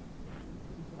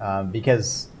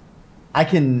 Because I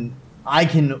can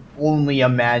only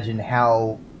imagine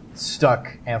how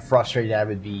stuck and frustrated I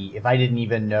would be if I didn't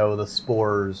even know the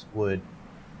spores would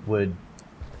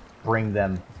bring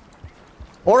them.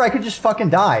 Or I could just fucking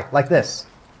die, like this.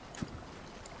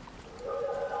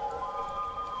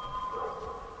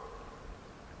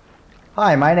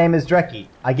 Hi, my name is Dreki.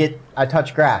 I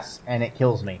touch grass, and it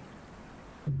kills me.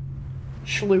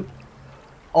 Shloop.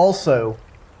 Also,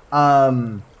 Ray,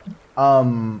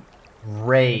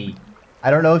 I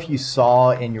don't know if you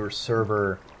saw in your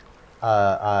server,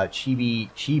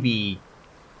 Chibi,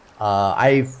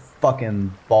 I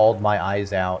fucking bawled my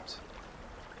eyes out.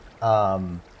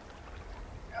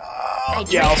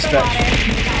 Yeah, I'll stretch.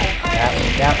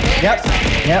 Yep.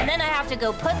 And then I have to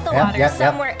go put the water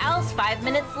somewhere else 5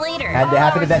 minutes later. Had to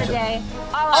happen eventually.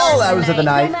 All hours of the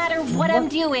night. No matter what I'm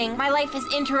doing, my life is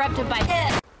interrupted by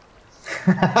this.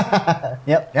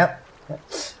 Yep.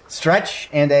 Stretch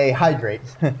and a hydrate.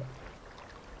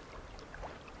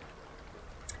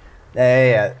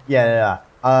 Yeah.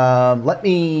 Let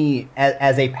me,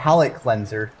 as a palate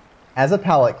cleanser. As a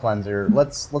palate cleanser,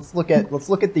 let's look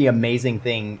at the amazing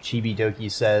thing Chibi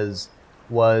Doki says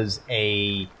was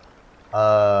a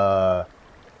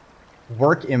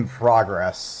work in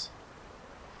progress.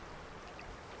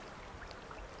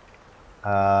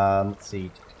 Let's see.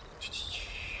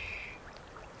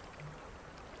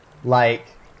 Like,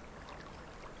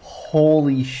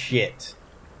 holy shit.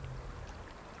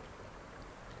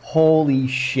 Holy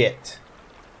shit.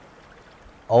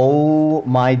 Oh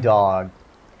my dog.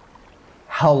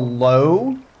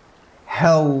 Hello?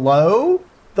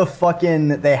 The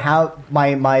fucking, they have,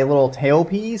 my little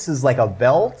tailpiece is like a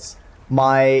belt.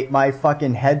 My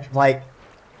fucking head, like,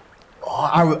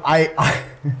 I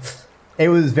it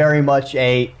was very much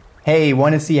a, hey,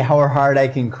 want to see how hard I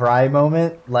can cry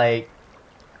moment? Like,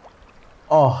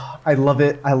 oh, I love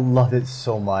it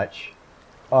so much.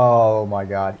 Oh my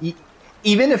god.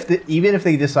 Even if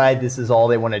they decide this is all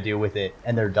they want to do with it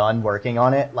and they're done working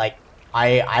on it, like,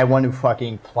 I want to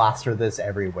fucking plaster this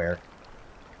everywhere.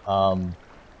 God.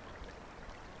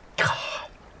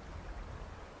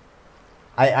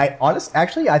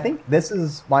 Actually, I think this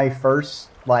is my first,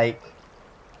 like,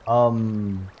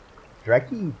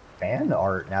 Dreki fan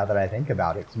art, now that I think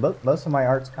about it. Most of my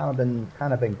art's kind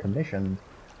of been commissioned.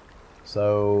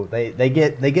 So they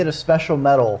get a special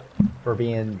medal for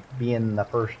being the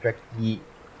first Dreki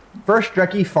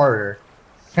farter.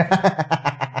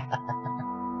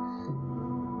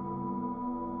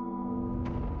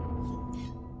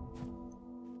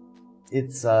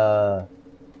 It's I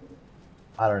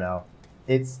don't know.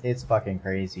 It's fucking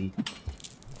crazy.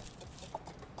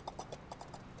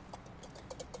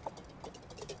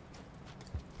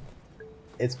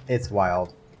 It's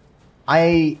wild.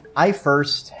 I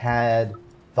first had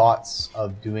thoughts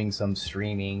of doing some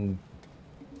streaming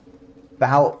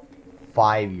about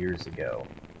 5 years ago.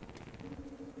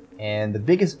 And the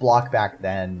biggest block back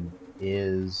then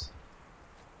is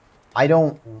I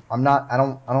don't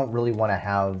really want to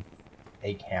have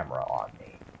a camera on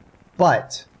me.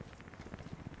 But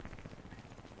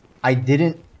I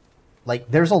didn't, like,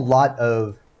 there's a lot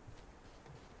of,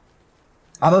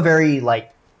 I'm a very,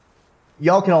 like,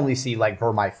 y'all can only see, like,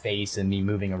 for my face and me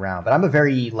moving around, but I'm a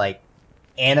very, like,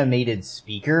 animated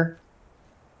speaker.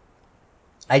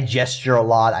 I gesture a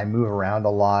lot, I move around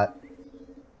a lot.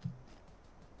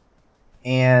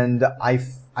 And I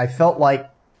felt like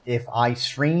if I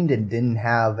streamed and didn't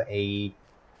have a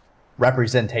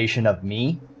representation of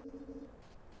me,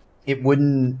 it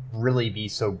wouldn't really be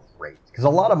so great. Because a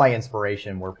lot of my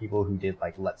inspiration were people who did,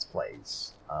 like, Let's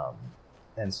Plays,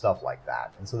 and stuff like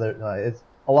that. And so there,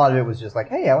 a lot of it was just like,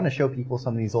 hey, I want to show people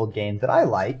some of these old games that I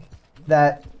like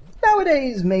that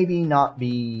nowadays maybe not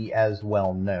be as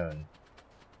well known.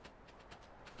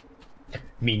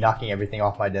 Me knocking everything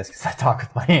off my desk because I talk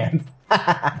with my hands.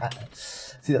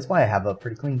 See, that's why I have a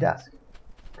pretty clean desk.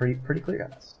 Pretty clear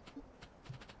desk.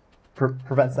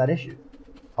 Prevents that issue.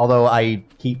 Although I'll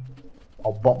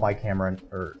bump my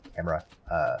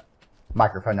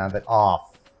microphone down a bit. Oh,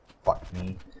 fuck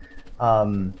me.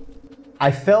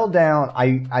 I fell down.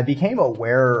 I became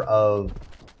aware of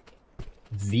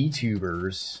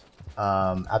VTubers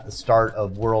at the start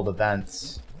of world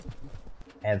events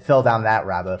and fell down that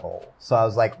rabbit hole. So I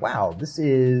was like, wow, this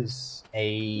is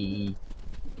a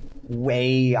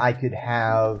way I could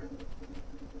have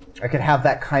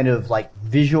that kind of, like,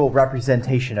 visual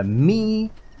representation of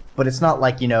me, but it's not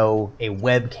like, you know, a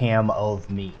webcam of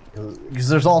me. Because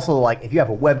there's also, like, if you have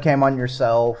a webcam on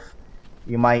yourself,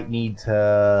 you might need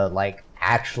to, like,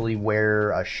 actually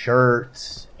wear a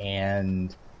shirt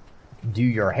and do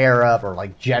your hair up, or,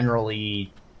 like,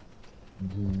 generally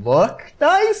look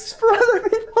nice for other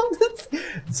people.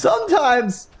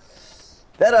 Sometimes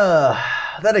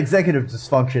that executive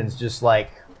dysfunction is just like,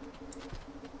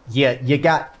 yeah, you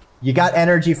got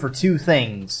energy for 2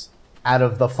 things out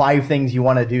of the 5 things you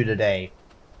want to do today.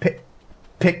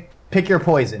 Pick your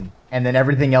poison, and then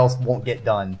everything else won't get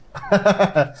done.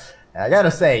 I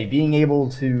gotta say, being able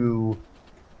to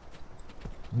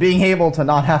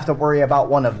not have to worry about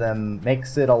one of them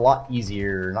makes it a lot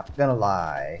easier, not gonna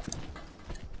lie.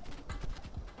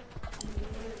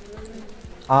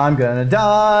 I'm gonna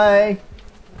die!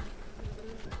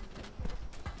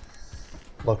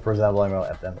 Look for example,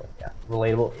 yeah.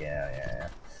 Relatable? Yeah.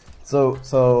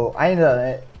 So I ended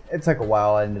up, it took a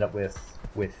while, I ended up with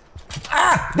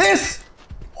this!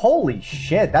 Holy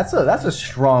shit, that's a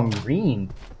strong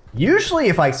green. Usually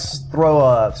if I throw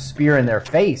a spear in their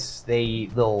face,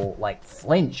 they'll, like,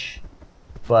 flinch.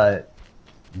 But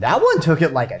that one took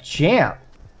it like a champ.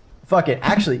 Fuck it.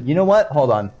 Actually, you know what?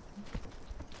 Hold on.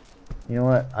 You know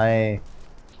what? I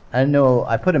know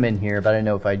I put him in here, but I didn't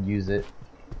know if I'd use it.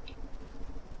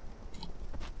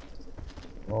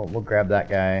 Well, we'll grab that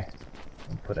guy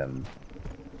and put him.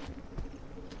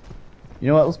 You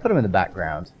know what? Let's put him in the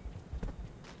background.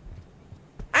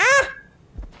 Ah!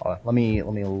 Hold on, let me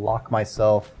lock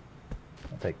myself.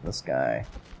 I'll take this guy.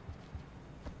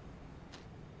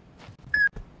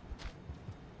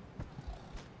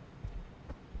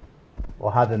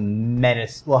 We'll have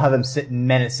him sit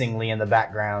menacingly in the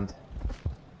background.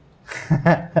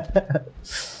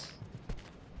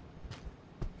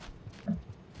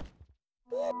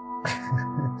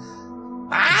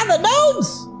 Ah, the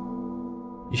gnomes!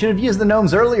 You should have used the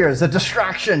gnomes earlier as a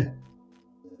distraction.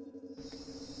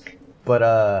 But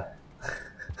I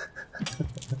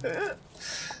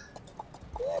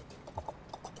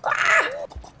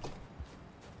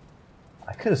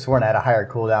could have sworn I had a higher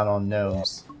cooldown on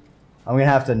gnomes. I'm gonna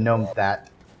have to gnome that.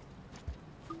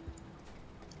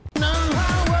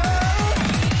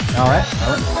 Alright.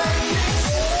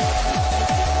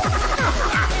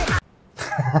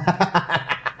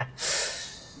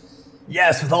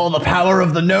 Yes, with all the power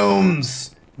of the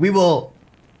gnomes, we will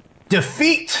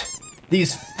defeat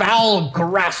these foul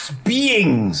grass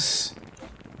beings.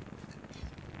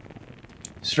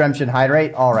 Strength and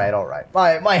hydrate. All right, all right.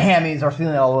 My hammies are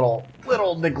feeling a little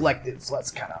neglected, so let's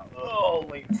kind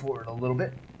of lean forward a little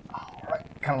bit. All right,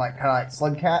 kind of like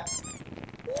Slug Cat.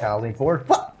 Kind of lean forward.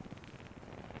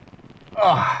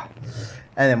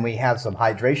 And then we have some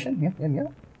hydration. Yeah.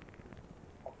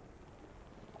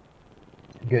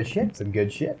 Good shit. Some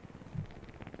good shit.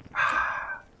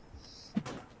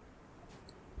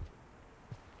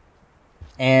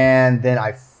 And then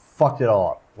I fucked it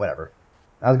all up. Whatever.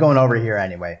 I was going over here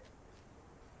anyway.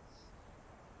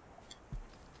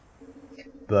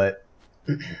 But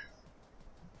I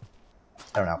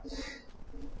don't know.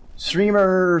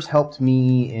 Streamers helped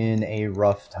me in a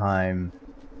rough time,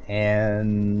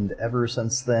 and ever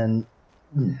since then,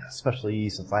 especially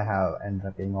since I have ended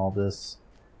up getting all this,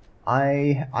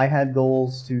 I had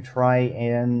goals to try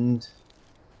and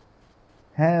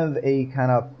have a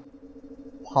kind of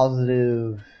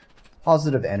positive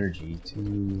energy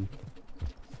to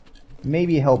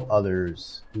maybe help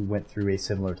others who went through a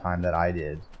similar time that I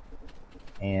did.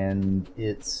 And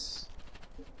it's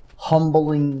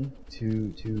humbling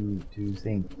to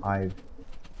think I've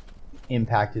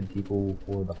impacted people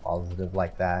for the positive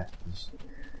like that.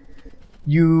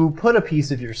 You put a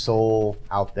piece of your soul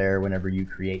out there whenever you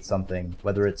create something,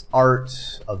 whether it's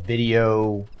art, a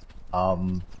video,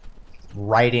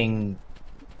 writing.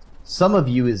 Some of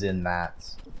you is in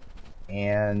that,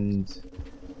 and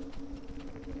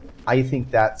I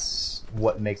think that's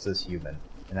what makes us human,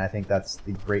 and I think that's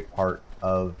the great part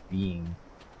of being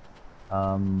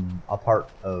a part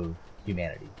of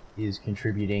humanity, is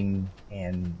contributing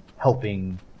and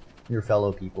helping your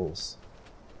fellow peoples.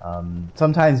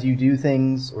 Sometimes you do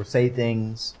things or say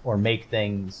things or make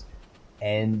things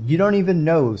and you don't even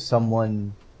know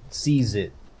someone sees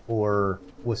it or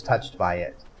was touched by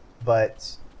it,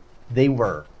 but they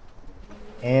were,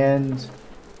 and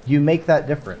you make that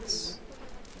difference,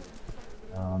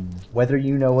 whether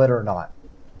you know it or not.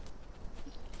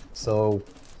 So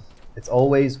it's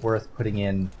always worth putting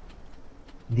in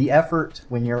the effort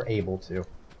when you're able to,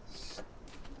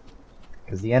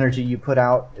 because the energy you put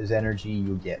out is energy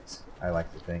you get, I like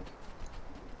to think.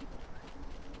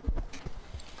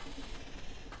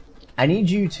 I need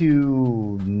you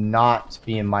to not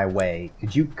be in my way.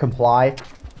 Could you comply?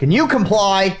 Can you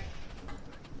comply?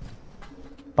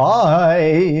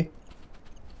 Bye.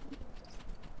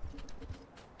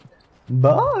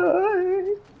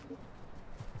 Bye.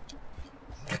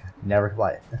 Never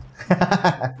quiet.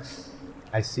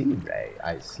 I see, Ray.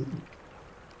 I see.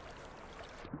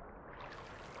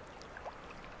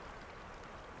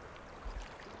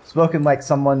 Spoken like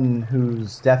someone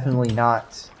who's definitely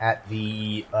not at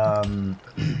the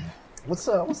what's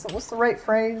the right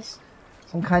phrase?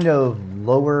 Some kind of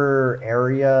lower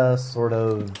area sort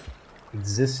of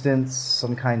existence,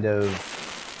 some kind of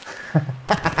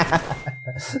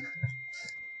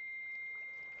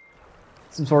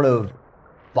some sort of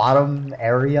bottom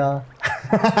area.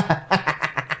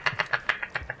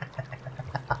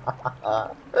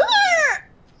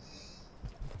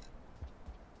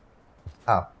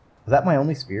 Oh, was that my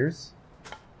only spears?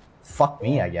 Fuck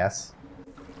me, I guess.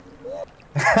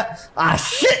 Ah,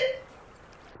 shit!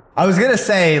 I was gonna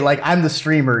say, like, I'm the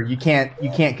streamer, you can't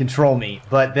control me,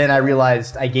 but then I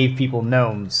realized I gave people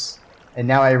gnomes, and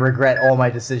now I regret all my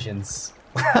decisions.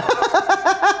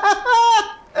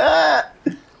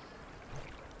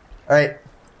 Alright.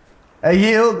 I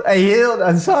healed,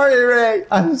 I'm sorry, Ray,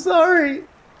 I'm sorry.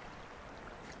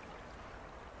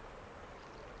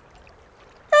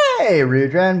 Hey,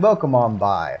 Rudran, welcome on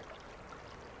by.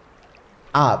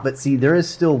 Ah, but see, there is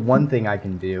still one thing I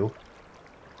can do.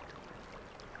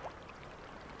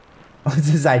 What's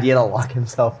his idea to lock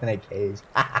himself in a cage?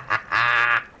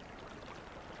 I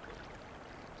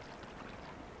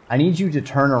need you to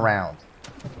turn around.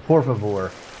 Por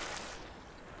favor.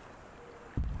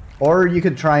 Or you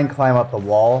could try and climb up the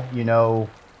wall, you know.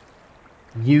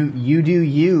 You do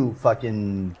you,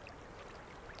 fucking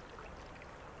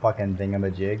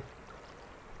thingamajig.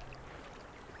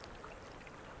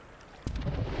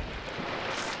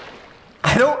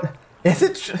 I don't... Is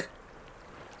it...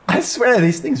 I swear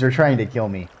these things are trying to kill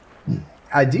me.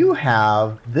 I do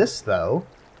have this, though.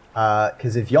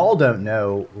 Because if y'all don't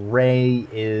know, Ray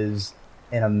is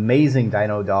an amazing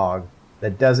dino dog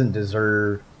that doesn't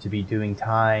deserve to be doing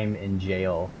time in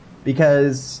jail.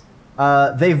 Because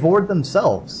they vored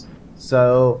themselves.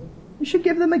 So you should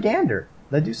give them a gander.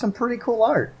 They do some pretty cool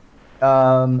art.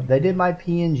 They did my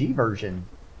PNG version.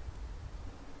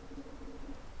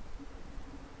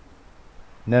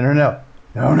 No.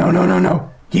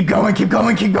 No. Keep going.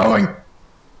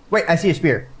 Wait, I see a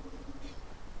spear.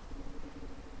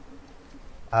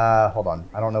 Hold on.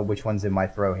 I don't know which one's in my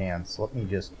throw hand, so let me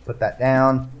just put that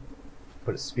down.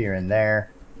 Put a spear in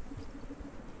there.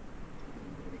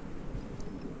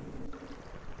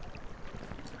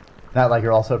 Not like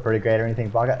you're also pretty great or anything,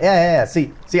 Baga. Yeah.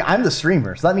 See, I'm the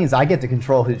streamer, so that means I get to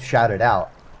control who's shouted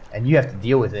out, and you have to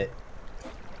deal with it.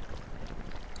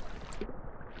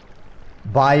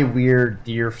 Buy weird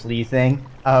deer flea thing.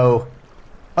 Oh,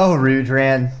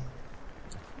 Rudran.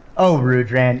 Oh,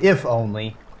 Rudran. If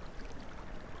only.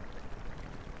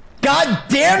 God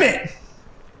damn it!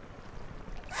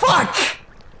 Fuck!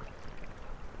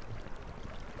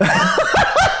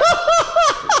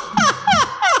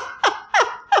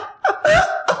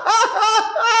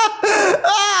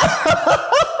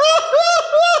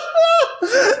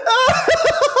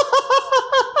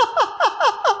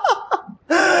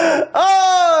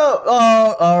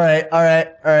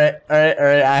 Alright.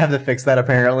 I have to fix that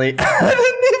apparently. I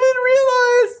didn't even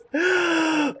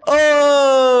realize.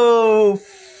 Oh,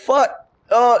 fuck.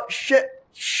 Oh, shit.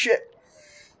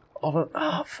 Hold on.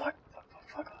 Oh, fuck.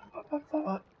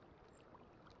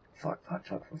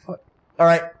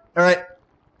 Alright.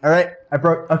 I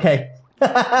broke. Okay.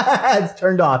 It's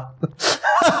turned off.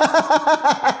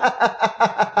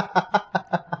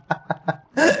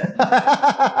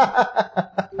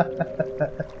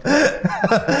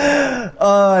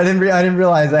 Oh, I didn't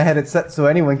realize I had it set so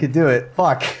anyone could do it.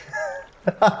 Fuck.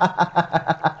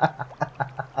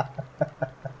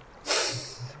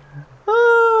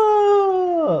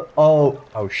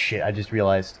 Oh shit, I just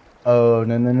realized. Oh,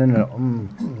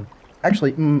 no.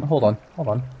 Actually, hold on.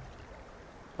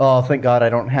 Oh, thank God I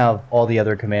don't have all the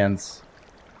other commands.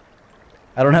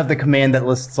 I don't have the command that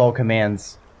lists all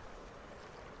commands.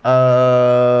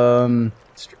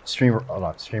 Streamer, hold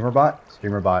on, streamer bot.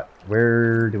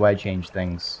 Where do I change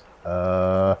things?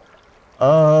 No,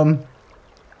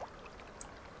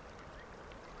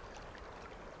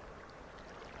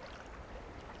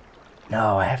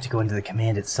 I have to go into the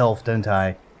command itself, don't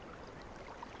I?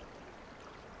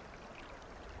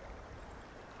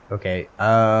 Okay,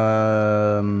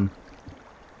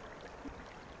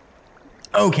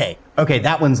 okay,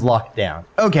 that one's locked down.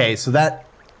 Okay, so that...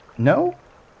 No?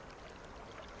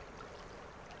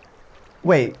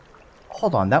 Wait,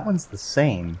 hold on, that one's the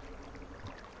same.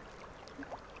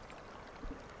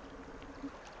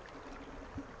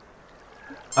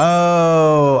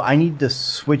 Oh, I need to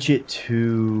switch it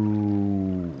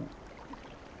to...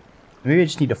 Maybe I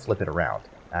just need to flip it around,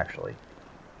 actually.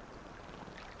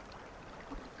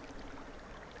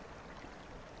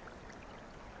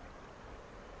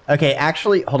 Okay,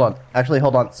 actually, hold on.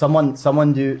 Someone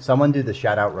do the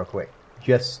shout out real quick.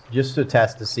 Just to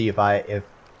test to see if I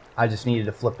just needed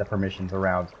to flip the permissions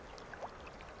around.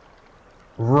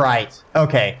 Right.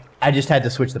 Okay. I just had to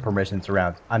switch the permissions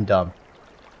around. I'm dumb.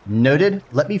 Noted.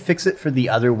 Let me fix it for the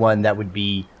other one that would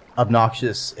be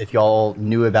obnoxious if y'all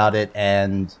knew about it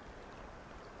and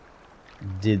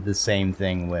did the same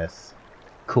thing with.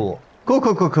 Cool.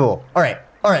 Alright,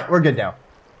 we're good now.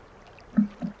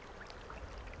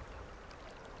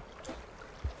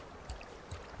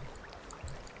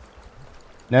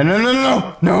 No. I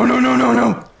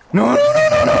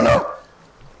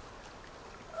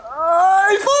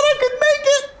thought I could make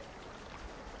it!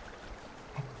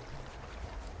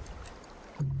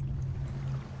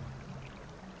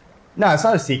 No, it's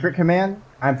not a secret command.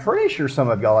 I'm pretty sure some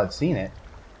of y'all have seen it.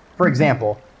 For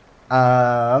example,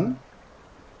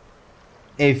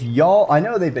 if y'all... I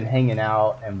know they've been hanging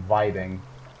out and vibing.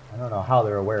 I don't know how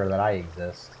they're aware that I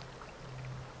exist.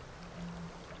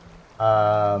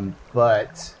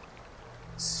 But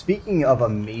speaking of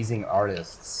amazing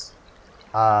artists,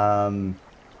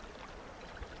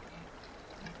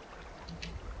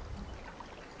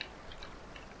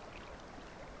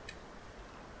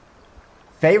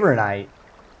 Favor Night,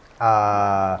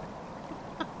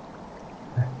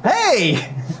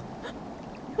 hey!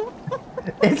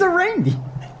 It's a reindeer!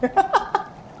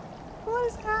 What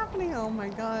is happening? Oh my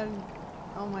god.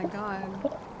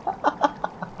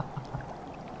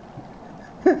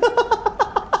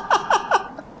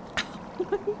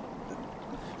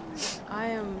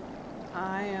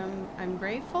 I'm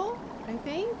grateful, I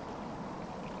think.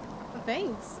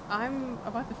 Thanks. I'm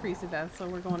about to freeze to death, so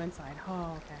we're going inside.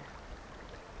 Oh, okay.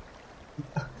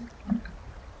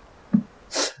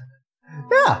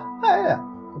 Yeah.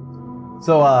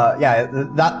 So, yeah,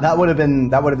 that would have been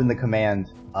the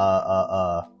command.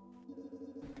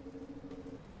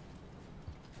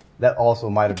 That also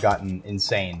might have gotten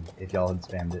insane if y'all had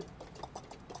spammed it.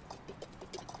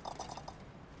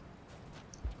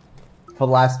 For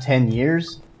the last 10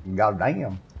 years? God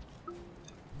damn.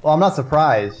 Well, I'm not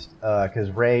surprised, because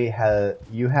Ray,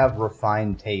 you have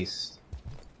refined taste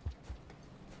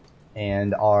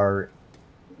and are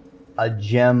a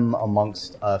gem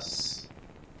amongst us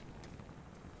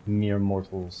mere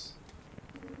mortals.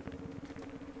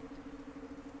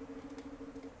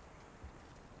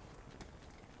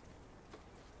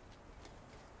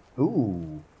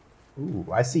 Ooh. Ooh,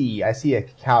 I see a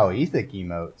Cacao Ethic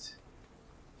emote.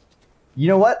 You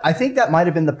know what? I think that might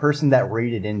have been the person that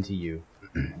raided into you.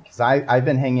 Because I've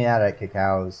been hanging out at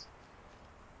Cacao's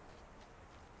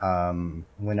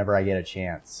whenever I get a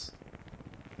chance.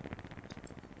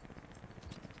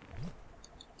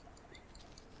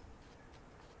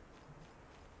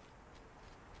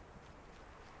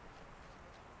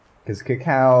 Because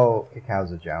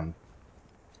Cacao's a gem.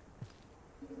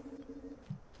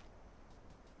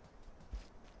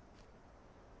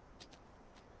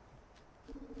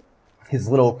 His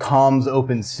little comms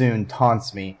open soon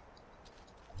taunts me.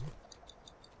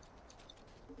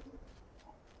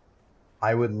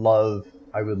 I would love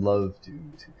to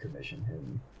commission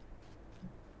him.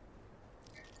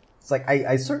 It's like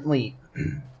I certainly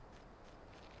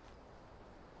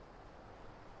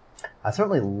I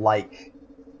certainly like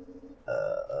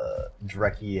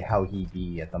Dreki how he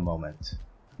be at the moment.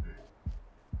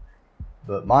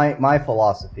 But my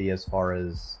philosophy as far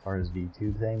as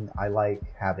VTube thing, I like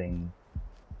having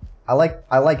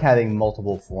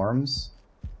multiple forms.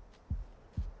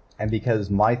 And because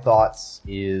my thoughts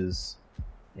is,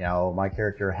 you know, my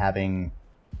character having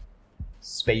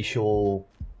spatial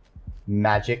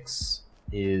magics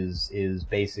is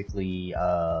basically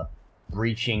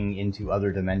reaching into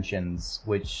other dimensions,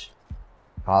 which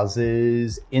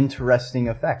causes interesting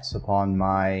effects upon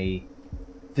my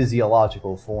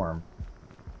physiological form.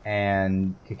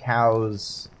 And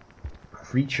Cacao's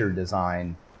creature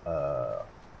design, I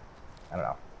don't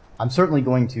know. I'm certainly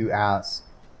going to ask.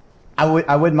 I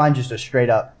wouldn't mind just a straight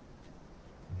up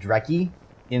Dreki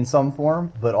in some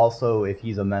form, but also if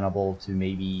he's amenable to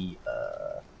maybe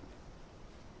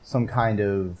some kind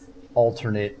of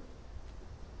alternate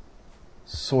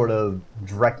sort of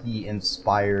Dreki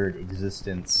inspired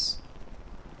existence.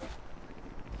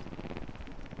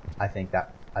 I think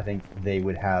they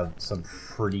would have some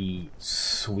pretty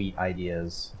sweet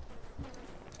ideas.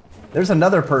 There's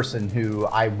another person who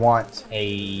I want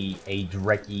a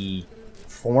Dreki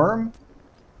form,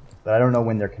 but I don't know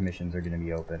when their commissions are going to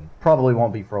be open. Probably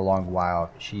won't be for a long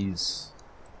while. She's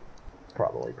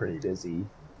probably pretty busy.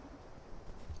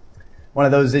 One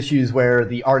of those issues where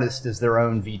the artist is their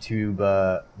own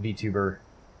VTuber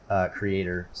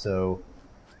creator. So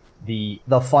the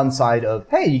fun side of,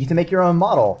 hey, you get to make your own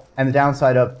model, and the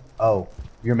downside of, oh,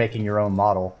 you're making your own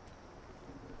model.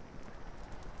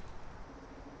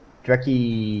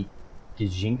 Dreki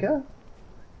Gajinka?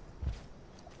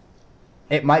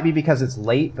 It might be because it's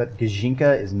late, but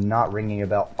Gajinka is not ringing a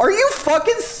bell. Are you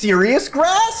fucking serious,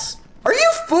 Grass? Are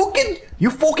you fucking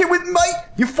with me, mate?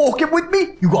 You fucking with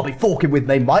me? You gotta be fucking with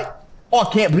me, mate. I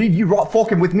can't believe you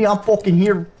fucking with me. I'm fucking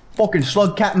here, fucking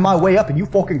slug catting my way up, and you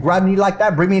fucking grab me like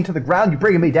that, bring me into the ground. You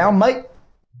bringing me down, mate?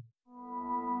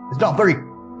 It's not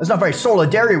very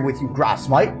solidarity with you, Grass,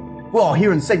 mate. We're all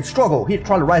here in the same struggle, here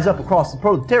trying to rise up across the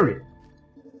proletariat.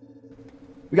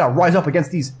 We gotta rise up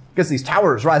against these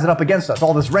towers rising up against us.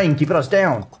 All this rain keeping us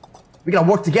down. We gotta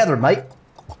work together, mate.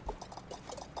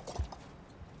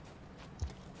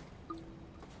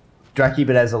 Do I keep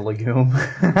it as a legume?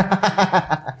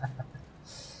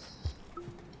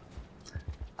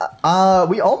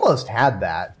 We almost had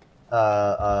that.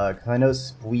 Cause I know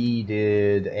Spwee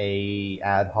did a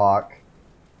ad hoc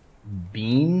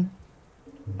bean,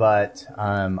 but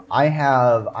I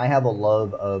have a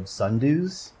love of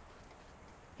sundews,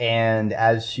 and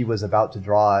as she was about to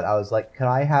draw it, I was like, could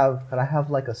I have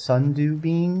like a sundew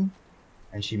bean?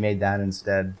 And she made that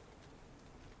instead.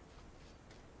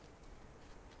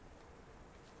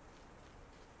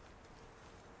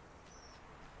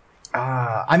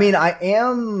 I mean, I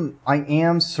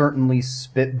am certainly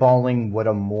spitballing what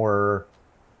a more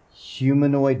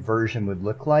humanoid version would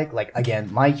look like. Like,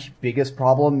 again, my biggest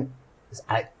problem is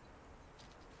I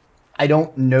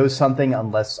don't know something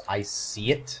unless I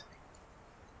see it.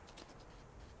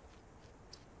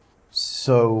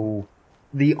 So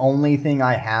the only thing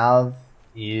I have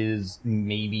is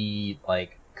maybe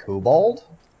like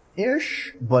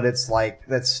kobold-ish, but it's like,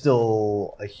 that's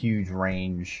still a huge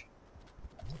range.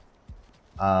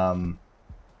 I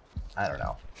don't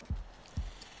know.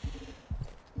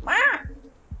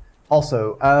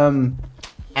 Also,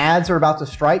 ads are about to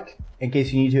strike, in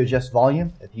case you need to adjust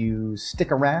volume. If you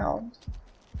stick around,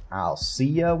 I'll see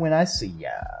ya when I see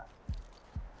ya.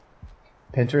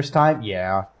 Pinterest time?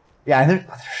 Yeah. Yeah, there's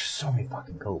so many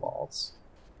fucking kobolds.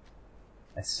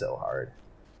 That's so hard.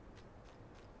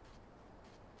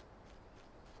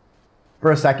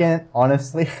 For a second,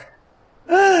 honestly,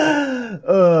 I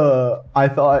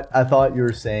thought you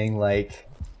were saying like,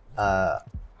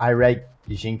 I read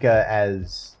Yashinka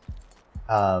as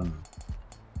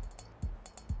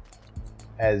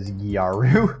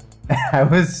Gyaru. I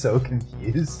was so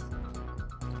confused.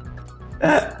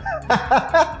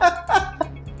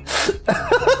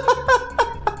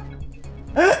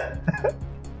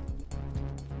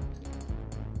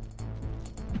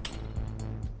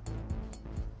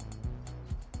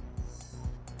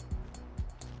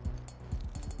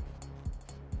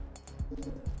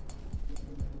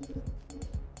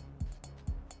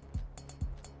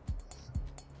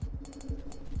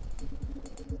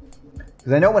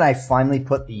 Because I know when I finally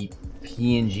put the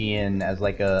PNG in as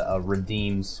like a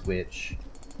redeem switch,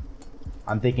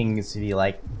 I'm thinking it's to be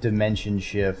like dimension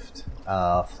shift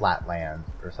flatland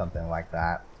or something like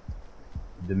that.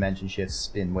 Dimension shift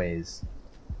spinways.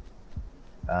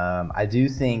 I do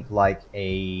think like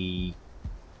the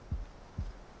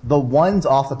ones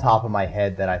off the top of my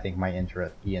head that I think might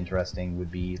be interesting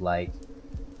would be like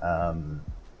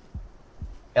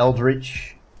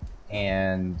Eldritch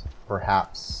and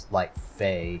perhaps like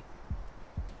Fae.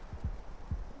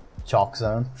 Chalk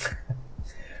Zone.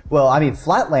 Well, I mean,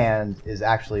 Flatland is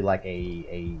actually like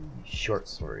a short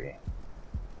story.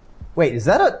 Wait, is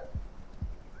that a...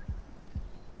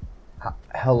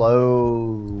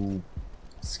 Hello...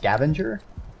 Scavenger?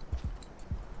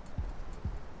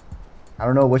 I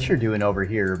don't know what you're doing over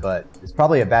here, but it's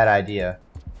probably a bad idea.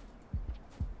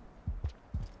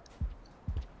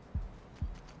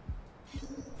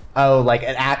 Oh, like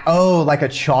like a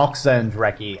Chalk Zone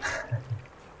Dreki.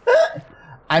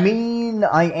 I mean,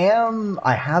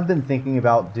 I have been thinking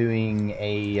about doing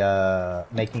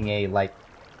making a, like,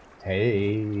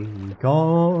 take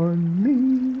on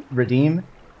me redeem,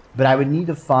 but I would need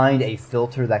to find a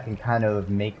filter that can kind of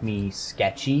make me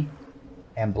sketchy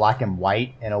and black and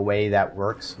white in a way that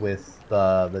works with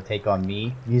the Take On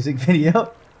Me music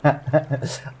video.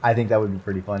 I think that would be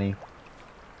pretty funny.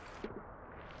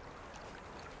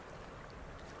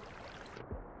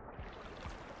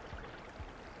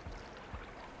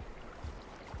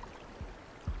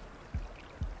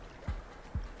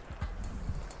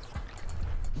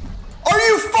 Are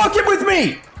you fucking with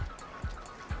me?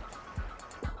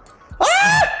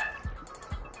 Ah!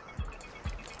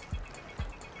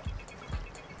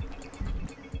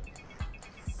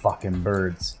 Fucking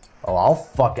birds. Oh, I'll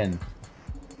fucking...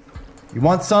 You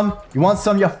want some? You want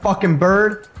some, you fucking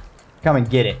bird? Come and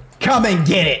get it. Come and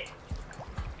get it!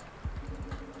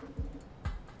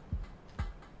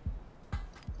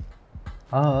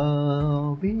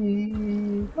 I'll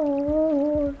be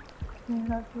gone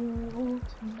when I grow to...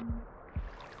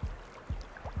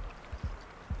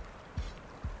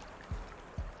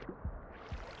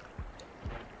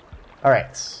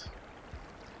 Alright.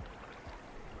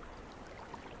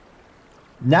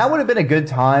 Now would have been a good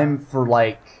time for,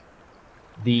 like,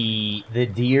 the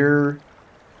deer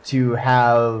to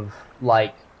have,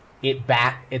 like, its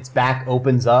back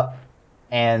opens up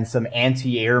and some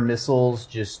anti-air missiles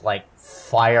just, like,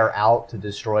 fire out to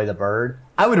destroy the bird.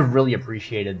 I would have really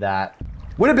appreciated that.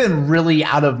 Would have been really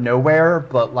out of nowhere,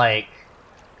 but, like,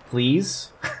 please?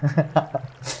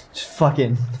 Just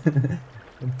fucking...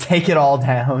 take it all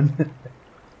down.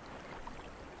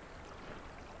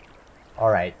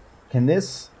 Alright. Can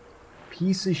this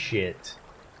piece of shit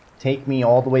take me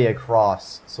all the way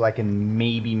across so I can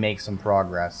maybe make some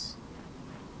progress?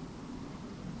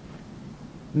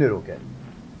 Noodlekin.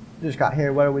 Just got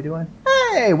here. What are we doing?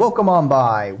 Hey, welcome on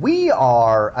by. We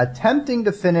are attempting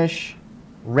to finish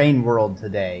Rain World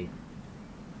today.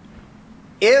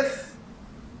 If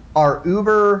our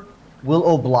Uber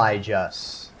will oblige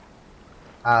us.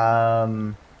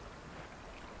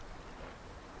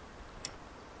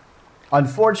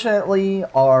 Unfortunately,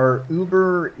 our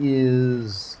Uber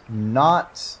is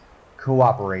not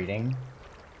cooperating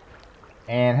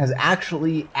and has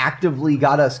actually actively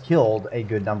got us killed a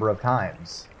good number of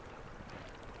times.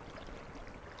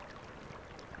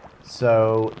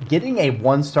 So, getting a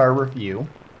 1-star review,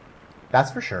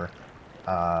 that's for sure.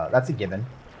 That's a given.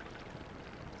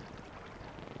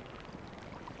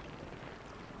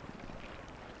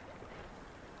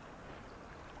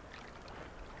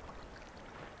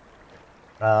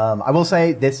 I will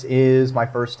say this is my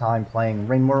first time playing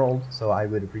Rain World, so I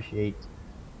would appreciate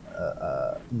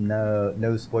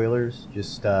no spoilers.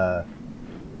 Just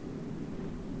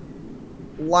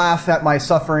laugh at my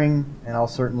suffering, and I'll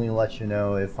certainly let you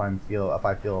know if I feel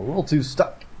a little too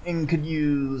stuck and could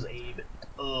use a bit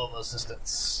of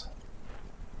assistance.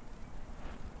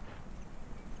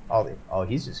 Oh,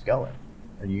 he's just going.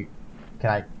 Are you?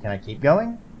 Can I keep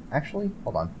going? Actually,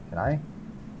 hold on. Can I?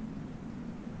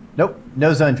 Nope.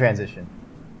 No zone transition.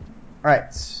 All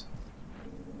right.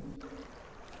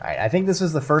 All right. I think this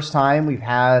is the first time we've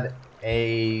had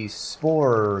a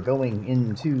spore going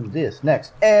into this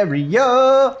next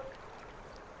area.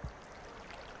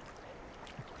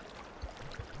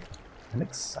 I'm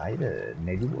excited.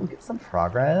 Maybe we'll get some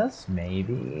progress.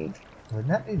 Maybe. Wouldn't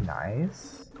that be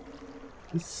nice?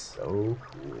 It's so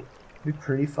cool. It'd be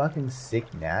pretty fucking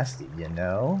sick nasty, you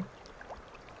know?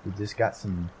 We just got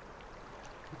some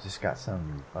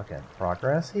fucking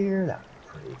progress here. That'd be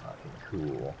pretty fucking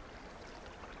cool.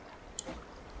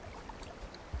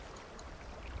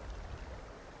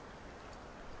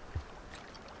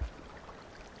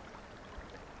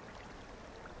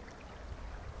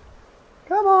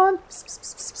 Come on.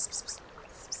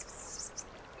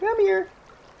 Come here.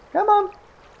 Come on.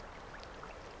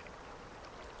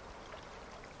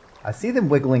 I see them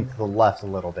wiggling to the left a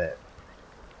little bit.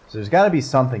 So there's got to be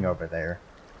something over there.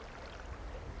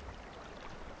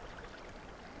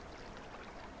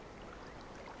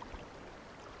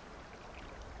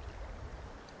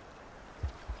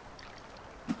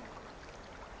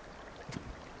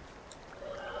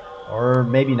 Or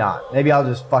maybe not. Maybe I'll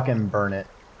just fucking burn it.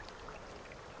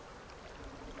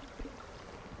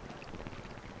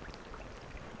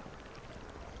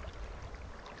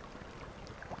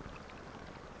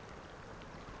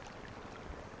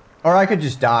 Or I could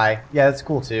just die. Yeah, that's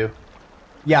cool too.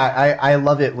 Yeah, I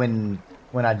love it when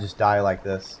I just die like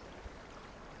this.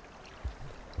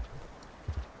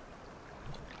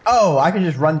 Oh, I can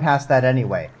just run past that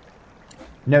anyway.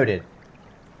 Noted.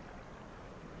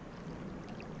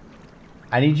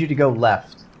 I need you to go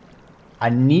left. I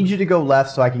need you to go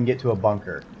left so I can get to a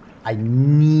bunker. I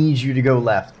need you to go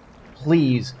left.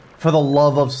 Please, for the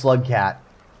love of Slugcat.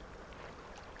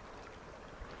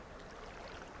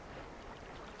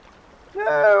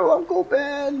 No, Uncle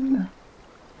Ben.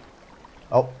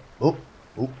 Oh,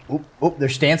 they're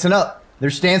stancing up. They're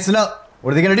stancing up.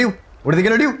 What are they gonna do? What are they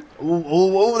gonna do?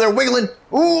 Oh, they're wiggling.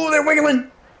 Oh, they're wiggling.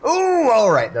 Oh,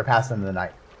 all right, they're passing the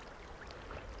night.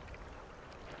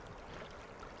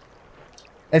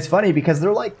 It's funny because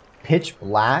they're like pitch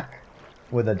black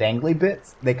with the dangly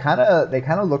bits. They kind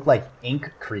of look like ink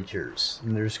creatures,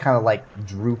 and they're just kind of like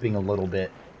drooping a little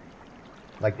bit,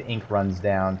 like the ink runs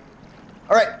down.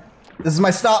 All right. This is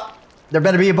my stop. There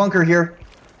better be a bunker here.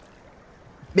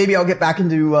 Maybe I'll get back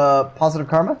into positive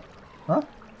karma? Huh?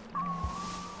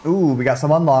 Ooh, we got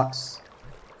some unlocks.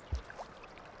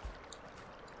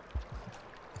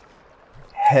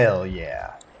 Hell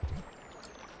yeah.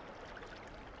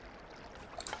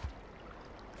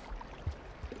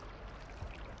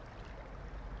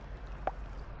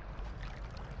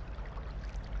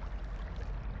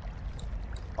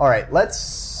 Alright,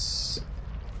 let's...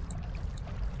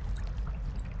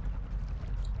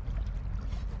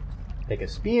 take a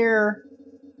spear.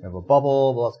 We have a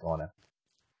bubble. Well, let's go on in.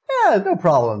 Yeah, no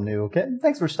problem, new kid.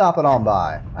 Thanks for stopping on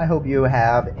by. I hope you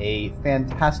have a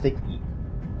fantastic eat.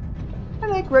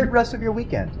 And a great rest of your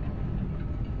weekend.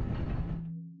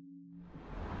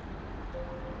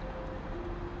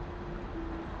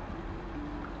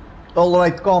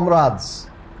 Alright, comrades.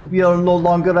 We are no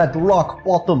longer at rock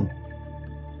bottom.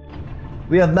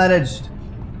 We have managed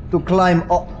to climb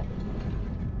up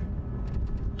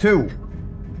to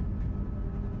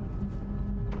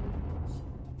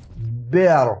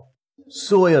bare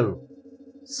soil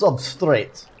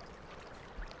substrate.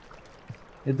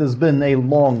 It has been a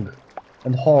long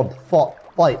and hard-fought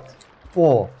fight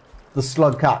for the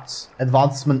Slugcat's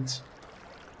advancement,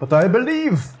 but I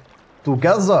believe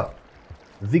together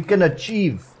we can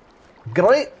achieve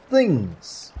great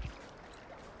things.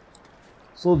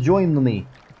 So join me.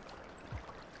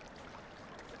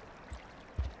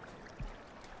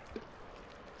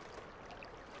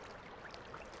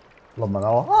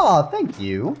 Ah, thank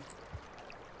you.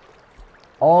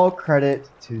 All credit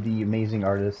to the amazing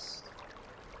artists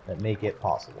that make it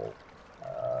possible.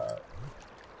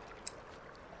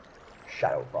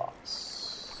 Shadow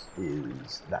Fox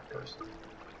is that person.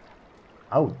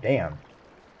 Oh, damn.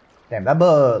 Damn, that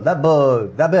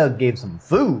bug gave some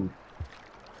food.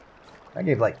 That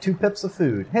gave like 2 pips of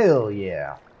food. Hell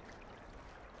yeah.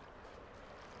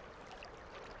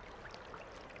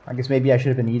 I guess maybe I should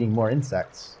have been eating more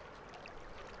insects.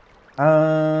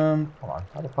 Hold on.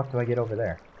 How the fuck do I get over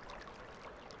there?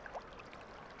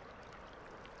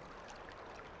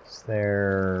 Is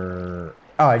there...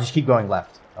 Oh, I just keep going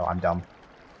left. Oh, I'm dumb.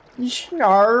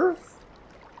 Snarf.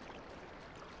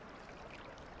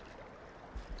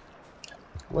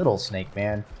 Little snake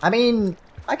man. I mean,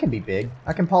 I can be big.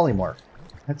 I can polymorph.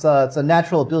 It's a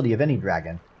natural ability of any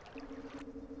dragon.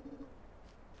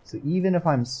 So even if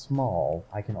I'm small,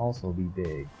 I can also be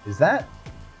big. Is that?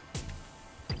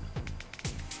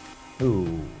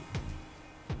 Ooh.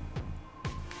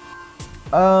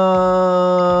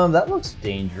 That looks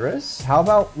dangerous. How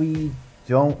about we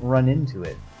don't run into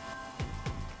it?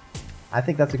 I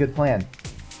think that's a good plan.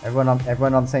 Everyone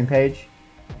on the same page?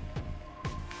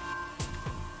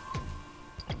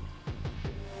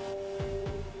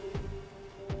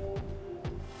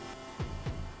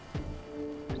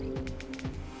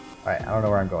 Alright, I don't know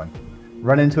where I'm going.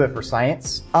 Run into it for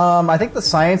science? I think the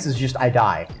science is just I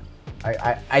die.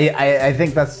 I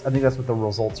think that's what the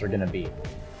results are gonna be.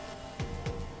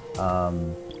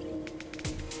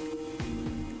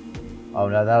 Oh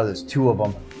no, now there's two of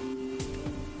them.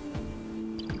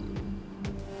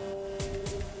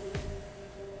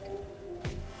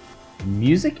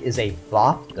 Music is a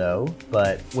bop though,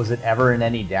 but was it ever in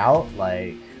any doubt?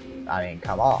 Like, I mean,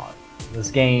 come on.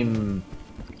 This game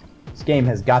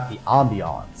has got the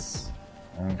ambiance.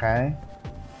 Okay?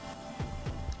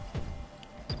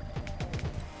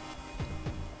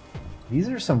 These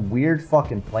are some weird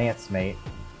fucking plants, mate.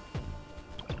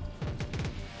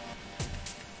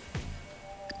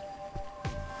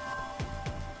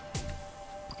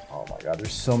 Oh my god,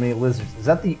 there's so many lizards. Is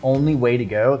that the only way to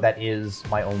go? That is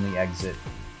my only exit.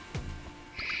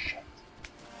 Shit.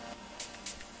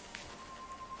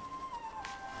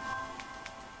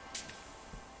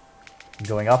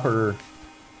 Going up or...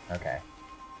 Okay.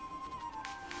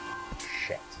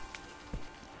 Shit.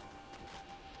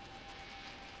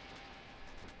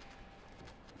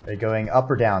 Are you going up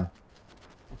or down?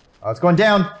 Oh, it's going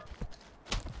down!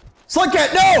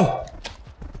 Slugcat, no!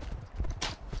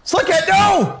 Slugcat,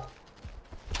 no!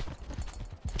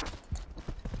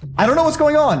 I don't know what's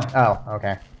going on. Oh,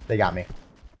 okay. They got me.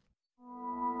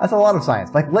 That's a lot of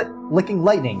science. Like licking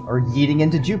lightning or yeeting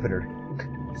into Jupiter.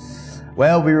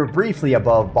 Well, we were briefly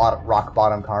above rock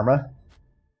bottom karma.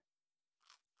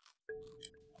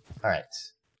 Alright.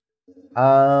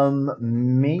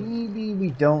 Maybe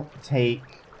we don't take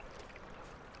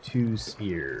 2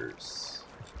 spheres.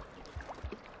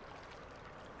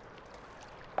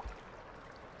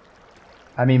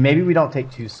 I mean, maybe we don't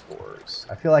take 2 spores.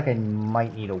 I feel like I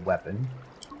might need a weapon.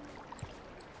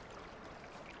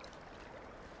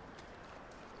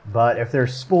 But if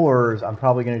there's spores, I'm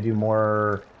probably going to do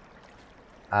more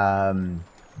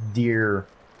deer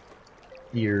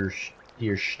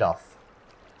stuff.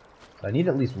 So I need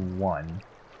at least 1.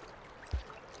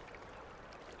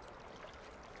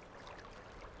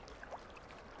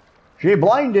 She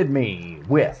blinded me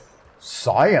with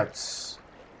science.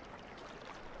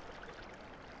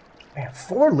 Man,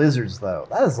 4 lizards though.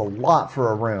 That is a lot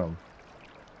for a room.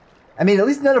 I mean, at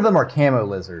least none of them are camo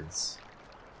lizards.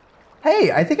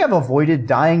 Hey, I think I've avoided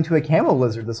dying to a camo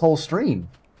lizard this whole stream.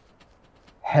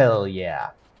 Hell yeah.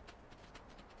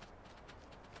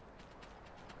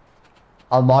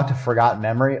 Unlocked a forgotten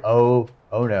memory? Oh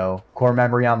no. Core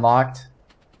memory unlocked?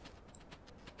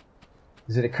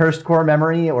 Is it a cursed core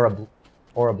memory or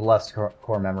a blessed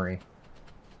core memory?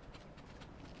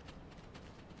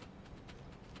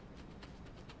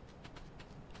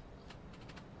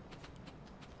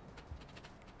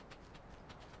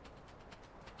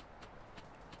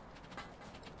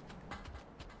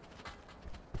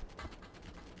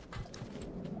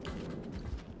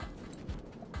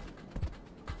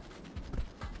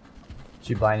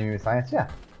 She blinded me with science? Yeah.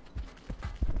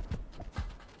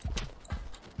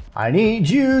 I need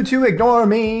you to ignore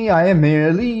me. I am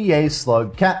merely a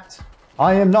slug cat.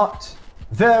 I am not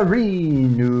very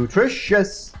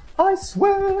nutritious, I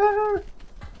swear.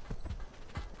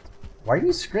 Why are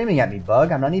you screaming at me,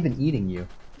 Bug? I'm not even eating you.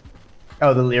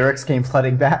 Oh, the lyrics came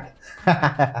flooding back. We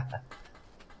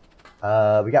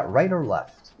got right or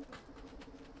left?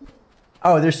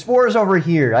 Oh, there's spores over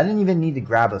here. I didn't even need to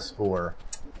grab a spore.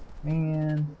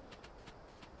 Man.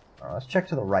 Alright, let's check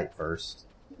to the right first.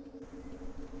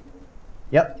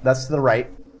 Yep, that's to the right.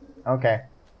 Okay.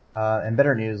 And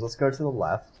better news, let's go to the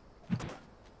left.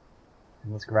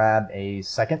 And let's grab a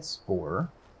second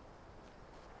spore.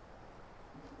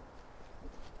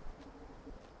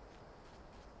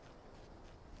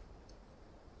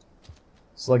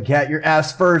 Slugcat, your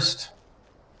ass first.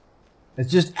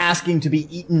 It's just asking to be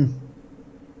eaten.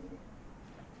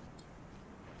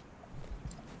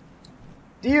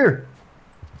 Deer!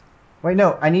 Wait,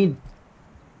 no, I need...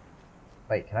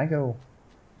 Wait, can I go...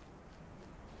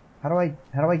 How do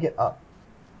I get up?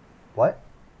 What?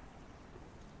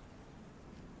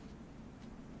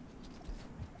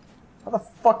 How the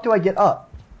fuck do I get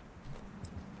up?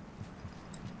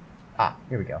 Ah,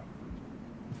 here we go.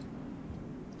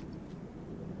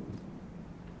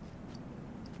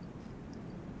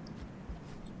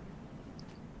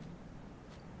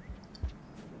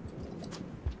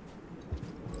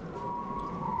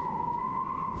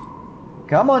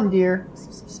 Come on, dear.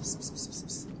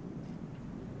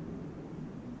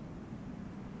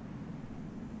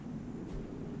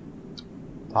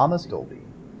 Thomas Dolby.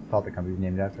 Thought the company was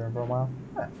named after him for a while.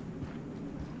 Huh.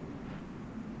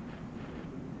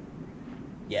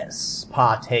 Yes,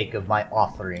 partake of my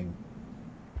offering.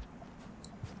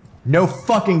 No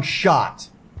fucking shot.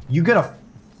 You gonna...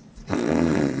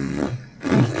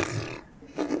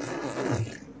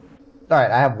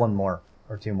 Alright, I have one more.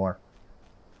 Or two more.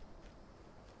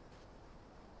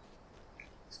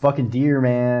 It's fucking deer,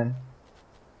 man.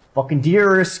 Fucking deer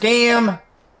are a scam!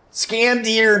 Scam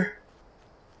deer!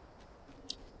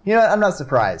 You know what? I'm not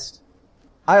surprised.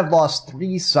 I have lost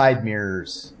 3 side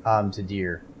mirrors to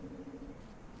deer.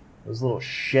 Those little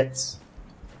shits.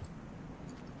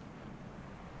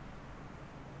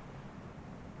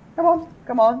 Come on,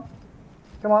 come on,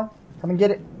 come on, come and get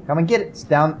it, come and get it. It's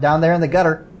down there in the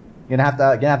gutter. You're gonna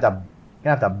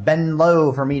have to bend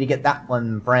low for me to get that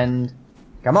one, friend.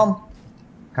 Come on,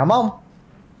 come on,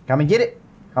 come and get it,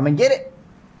 come and get it.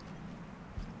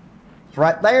 It's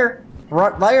right there, it's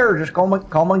right there. Just come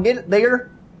and get it, dear.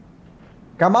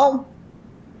 Come on.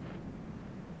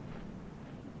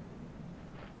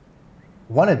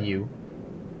 One of you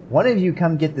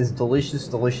come get this delicious,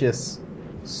 delicious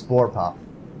spore puff.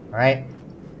 Alright?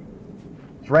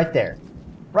 It's right there.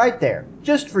 Right there.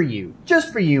 Just for you.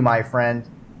 Just for you, my friend.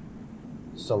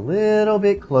 Just a little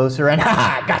bit closer and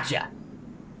haha, gotcha!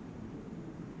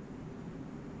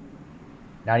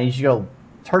 Now I need you to go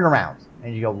turn around. I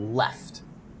need you to go left.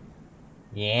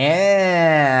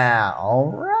 Yeah!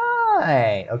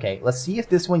 Alright! Okay, let's see if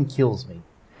this one kills me.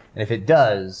 And if it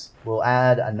does, we'll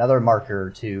add another marker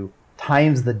to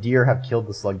times the deer have killed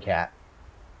the slug cat.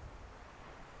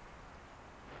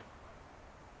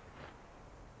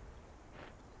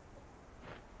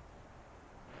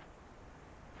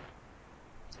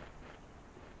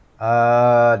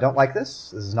 Don't like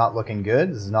this. This is not looking good.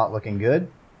 This is not looking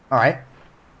good. Alright.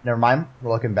 Never mind.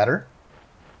 We're looking better.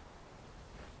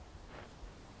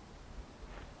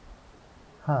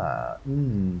 Huh.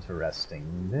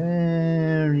 Interesting.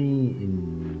 Very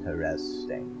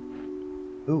interesting.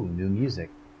 Ooh, new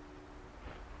music.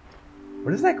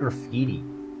 What is that graffiti?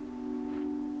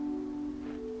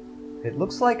 It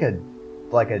looks like a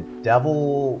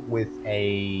devil with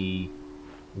a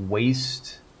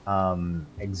waste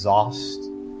exhaust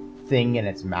thing in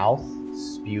its mouth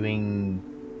spewing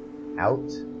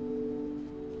out.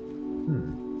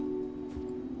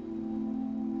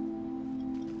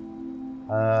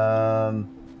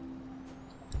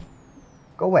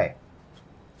 Go away.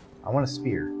 I want a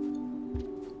spear.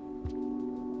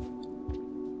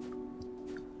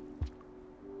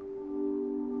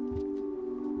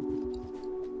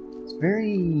 It's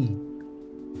very...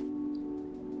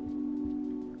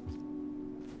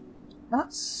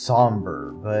 not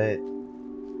somber, but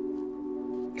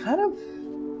kind of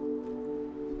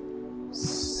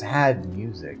sad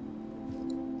music.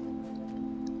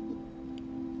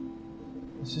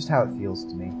 It's just how it feels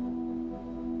to me.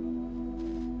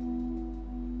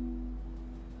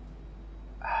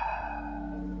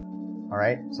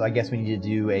 Alright, so I guess we need to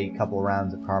do a couple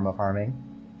rounds of karma farming.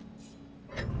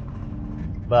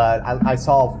 But I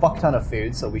saw a fuck ton of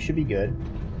food, so we should be good.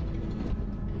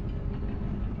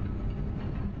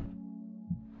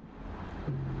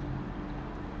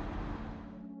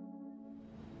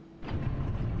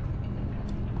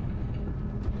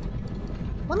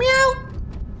 Let me out!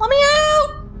 Let me out!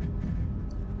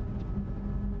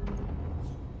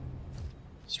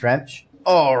 Stretch.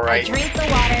 Alright. I drink the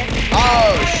water.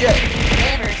 Oh, shit.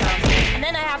 And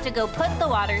then I have to go put the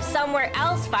water somewhere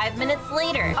else 5 minutes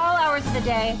later. All hours of the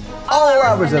day. All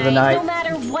hours of the night. No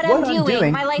matter what I'm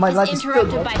doing, my life is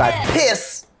interrupted by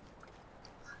piss.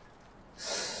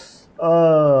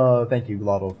 Oh, thank you,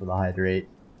 Glottal, for the hydrate.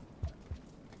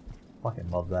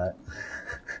 Fucking love that.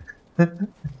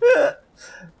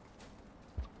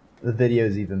 The video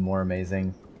is even more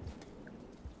amazing.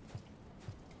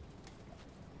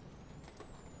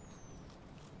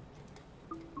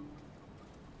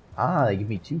 Ah, they give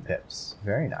me 2 pips.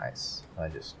 Very nice. I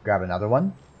just grab another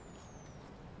one.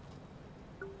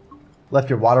 Left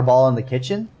your water ball in the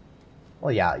kitchen?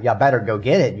 Well, yeah, you better go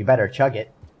get it. You better chug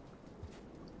it.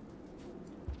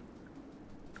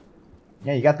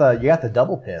 Yeah, you got the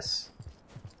double piss.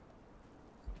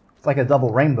 It's like a double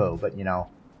rainbow, but you know,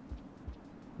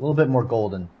 a little bit more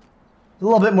golden, a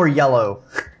little bit more yellow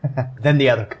than the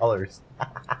other colors.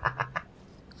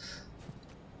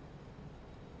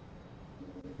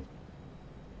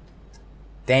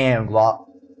 Damn, Glop.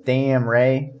 Damn,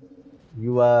 Ray.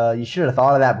 You should have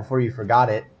thought of that before you forgot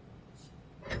it.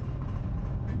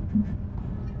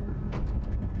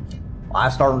 I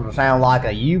starting to sound like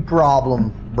a you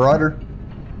problem, brother.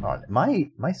 Oh, am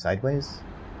I sideways?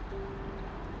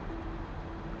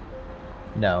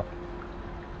 No.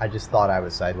 I just thought I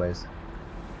was sideways.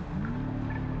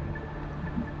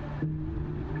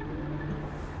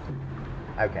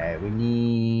 Okay, we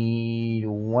need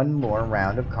one more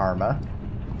round of karma.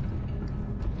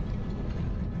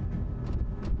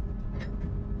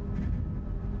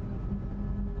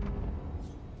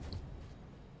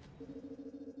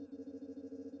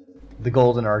 The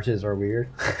golden arches are weird.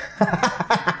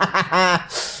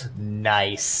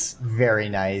 Nice. Very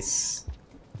nice.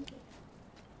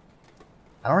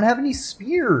 I don't have any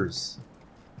spears.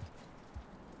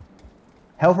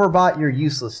 Helper bot, you're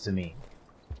useless to me.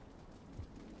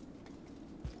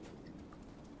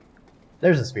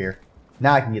 There's a spear.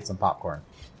 Now I can get some popcorn.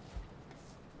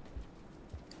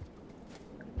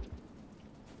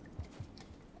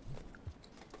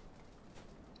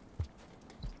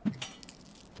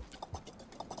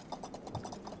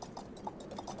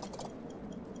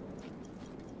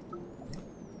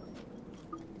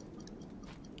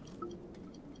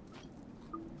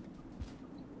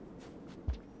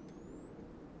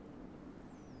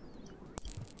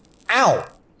 Ow!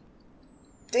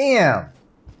 Damn!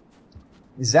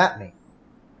 Is that me?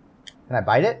 Can I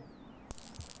bite it?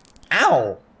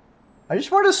 Ow! I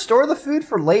just want to store the food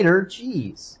for later.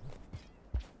 Jeez.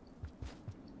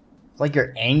 It's like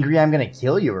you're angry I'm gonna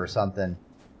kill you or something.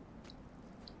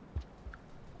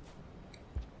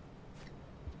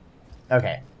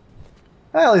 Okay.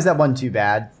 Well, at least that wasn't too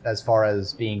bad as far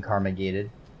as being karma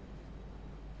gated.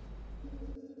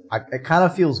 It kind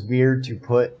of feels weird to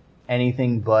put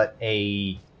anything but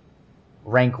a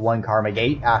rank 1 karma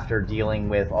gate after dealing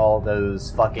with all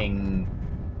those fucking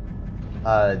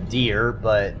deer,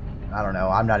 but I don't know.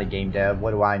 I'm not a game dev.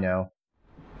 What do I know?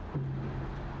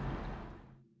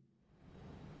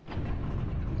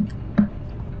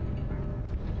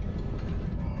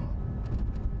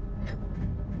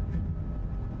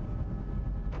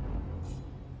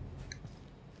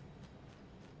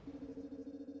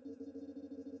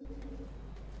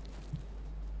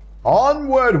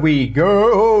 Onward we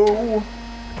go!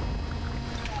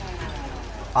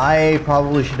 I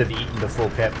probably should have eaten the full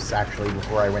pips, actually,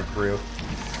 before I went through.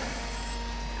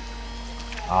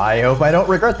 I hope I don't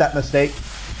regret that mistake.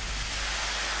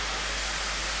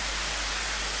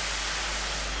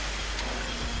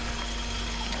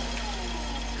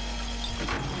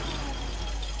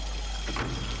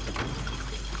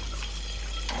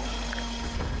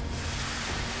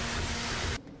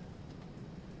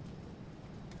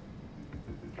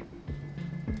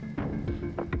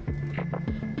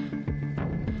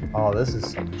 Oh, this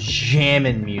is some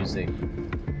jammin' music.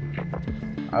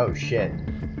 Oh, shit.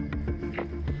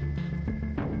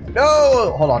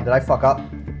 No! Hold on, did I fuck up?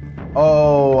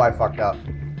 Oh, I fucked up.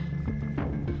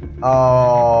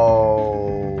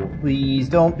 Oh, please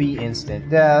don't be instant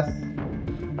death.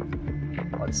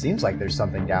 Well, it seems like there's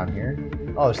something down here.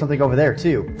 Oh, there's something over there,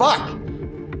 too. Fuck!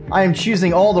 I am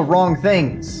choosing all the wrong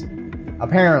things.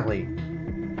 Apparently.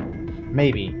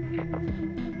 Maybe.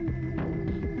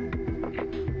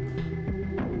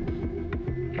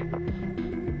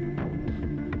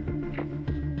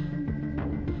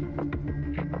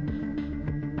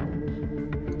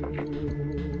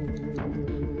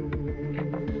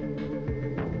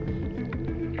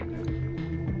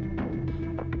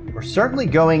 We're certainly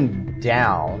going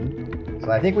down, so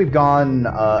I think we've gone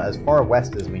as far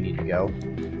west as we need to go.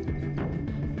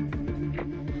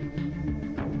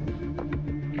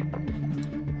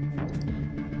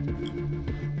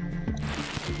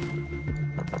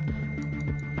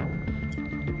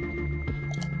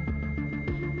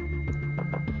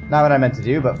 Not what I meant to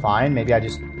do, but fine. Maybe I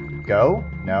just go?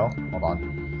 No? Hold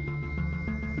on.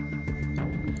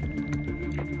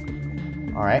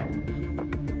 Alright.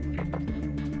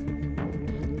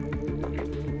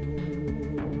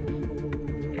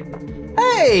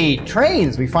 Hey!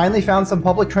 Trains! We finally found some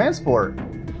public transport.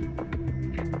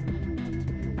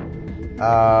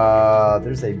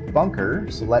 There's a bunker,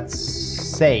 so let's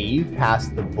save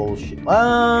past the bullshit.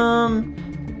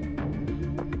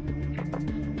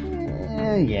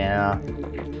 Yeah.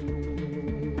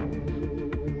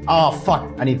 Oh,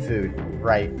 fuck. I need food.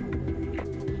 Right.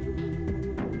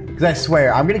 Because I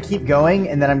swear, I'm going to keep going,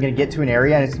 and then I'm going to get to an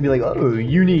area, and it's going to be like, oh,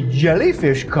 you need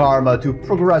jellyfish karma to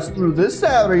progress through this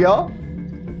area.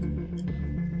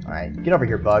 Alright, get over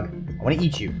here, bug. I want to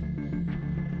eat you.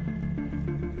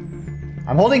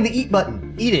 I'm holding the eat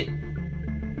button. Eat it.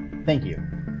 Thank you.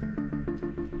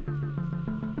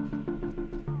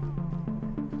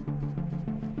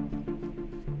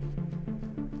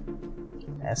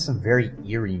 That's some very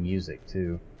eerie music,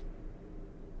 too.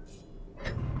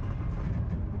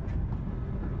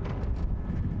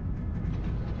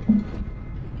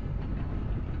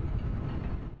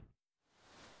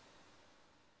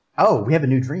 Oh, we have a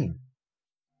new dream.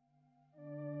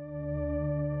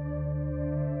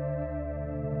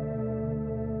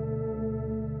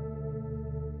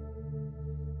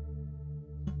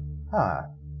 Huh.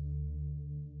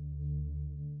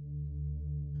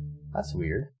 That's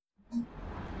weird.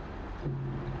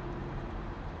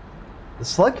 The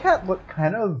slug cat looked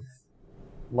kind of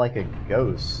like a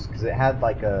ghost, because it had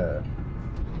like a...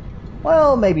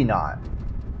 Well, maybe not.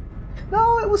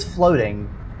 No, it was floating.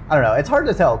 I don't know, it's hard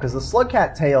to tell, because the slug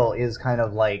cat tail is kind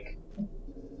of like,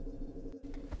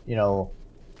 you know,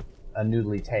 a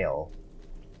noodly tail.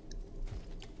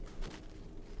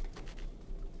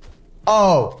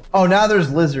 Oh! Oh, now there's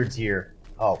lizards here.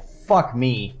 Oh, fuck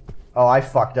me. Oh, I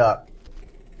fucked up.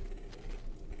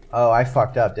 Oh, I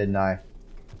fucked up, didn't I?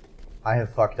 I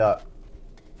have fucked up.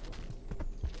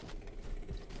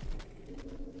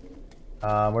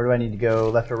 Where do I need to go?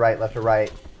 Left or right? Left or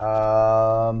right?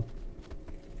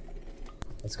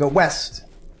 Let's go west.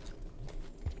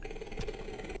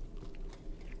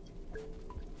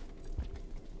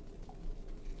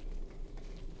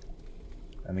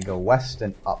 Let me go west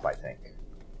and up, I think.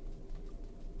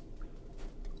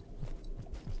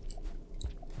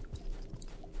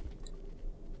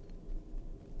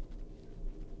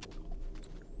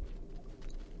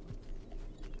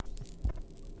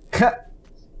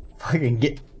 Fucking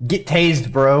get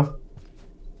tased, bro.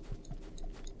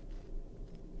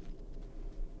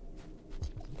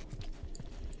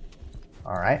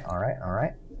 Alright, alright,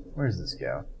 alright. Where does this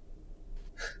go?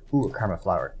 Ooh, a karma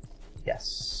flower.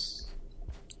 Yes.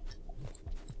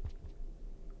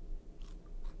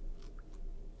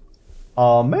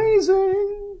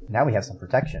 Amazing! Now we have some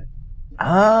protection.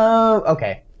 Oh,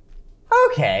 okay.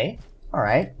 Okay.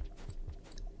 Alright.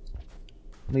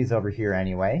 Leads over here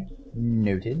anyway.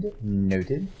 Noted.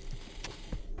 Noted.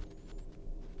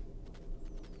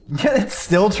 It's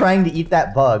still trying to eat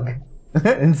that bug.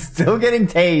 And still getting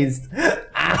tased.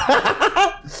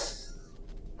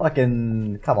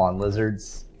 Fucking... Come on,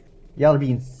 lizards. Y'all are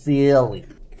being silly.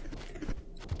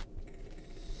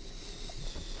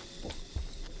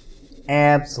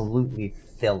 Absolutely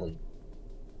silly.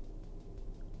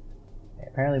 Okay,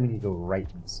 apparently we need to go right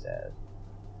instead.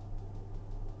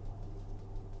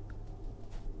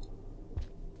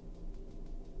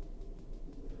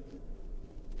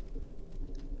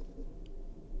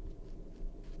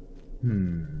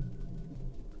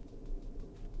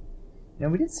 Now,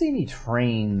 we didn't see any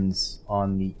trains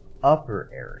on the upper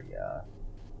area.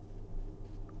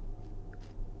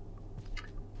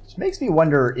 Which makes me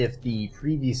wonder if the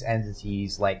previous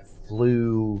entities, like,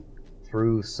 flew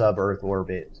through sub-Earth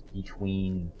orbit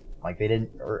between, like, they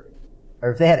didn't, or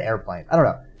if they had airplanes. I don't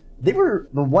know. They were,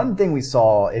 the one thing we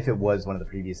saw, if it was one of the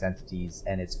previous entities,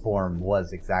 and its form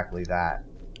was exactly that,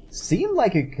 seemed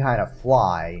like it could kind of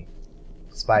fly,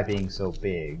 despite being so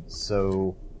big,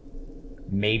 so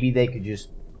maybe they could just,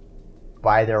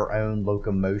 by their own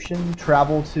locomotion,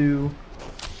 travel to...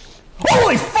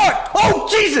 Holy fuck! Oh,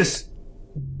 Jesus!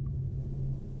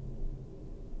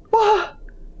 What?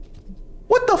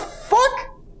 What the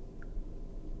fuck?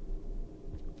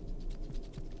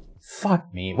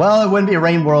 Fuck me. Well, it wouldn't be a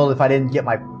rain world if I didn't get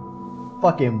my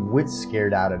fucking wits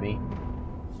scared out of me.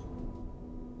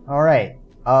 Alright.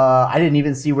 I didn't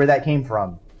even see where that came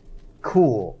from.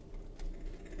 Cool.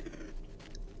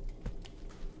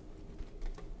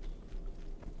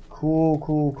 Cool,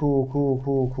 cool, cool, cool,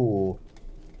 cool, cool.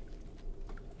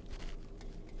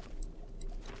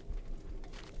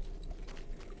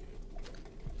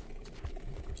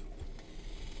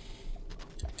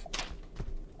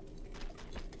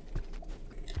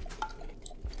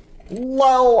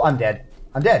 Whoa, I'm dead.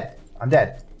 I'm dead. I'm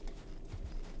dead.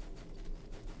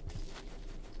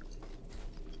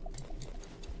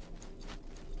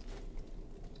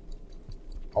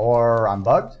 Or I'm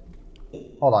bugged?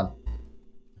 Hold on.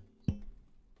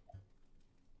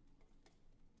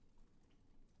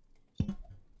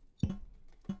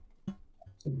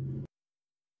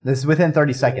 This is within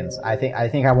 30 seconds. I think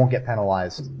I won't get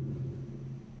penalized.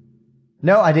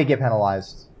 No, I did get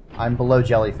penalized. I'm below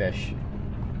jellyfish.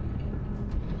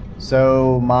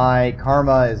 So my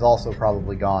karma is also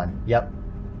probably gone. Yep.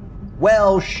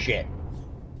 Well, shit.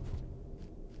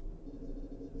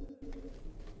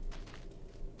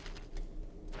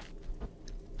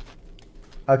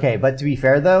 Okay, but to be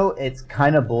fair though, it's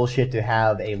kind of bullshit to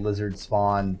have a lizard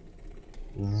spawn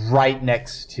right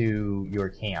next to your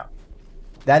camp.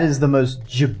 That is the most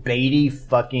jabaity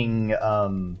fucking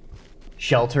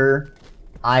shelter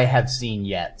I have seen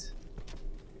yet.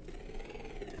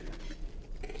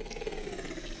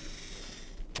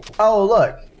 Oh,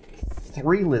 look.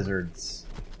 3 lizards.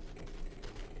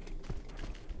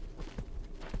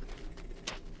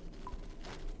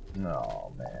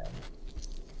 Oh, man.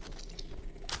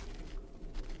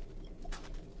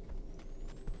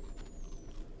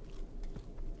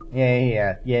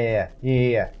 Yeah.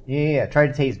 Try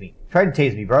to tase me. Try to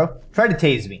tase me, bro. Try to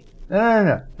tase me.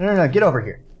 No. Get over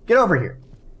here. Get over here.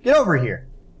 Get over here.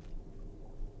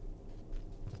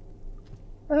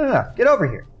 No. Get over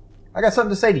here. I got something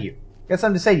to say to you. And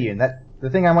the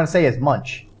thing I want to say is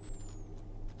munch.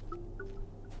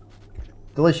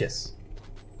 Delicious.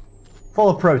 Full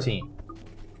of protein.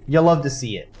 You'll love to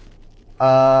see it.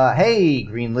 Hey,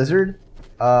 green lizard.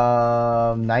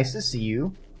 Nice to see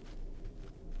you.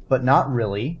 But not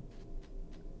really.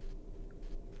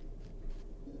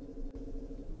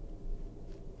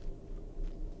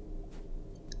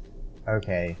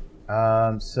 Okay.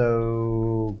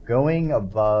 So going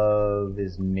above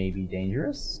is maybe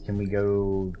dangerous. Can we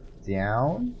go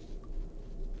down?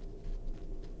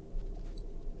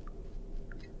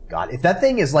 God, if that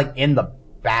thing is like in the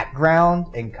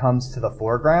background and comes to the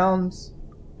foregrounds,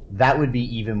 that would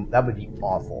be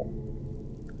awful.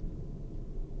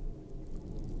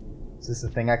 Is this the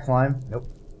thing I climb? Nope.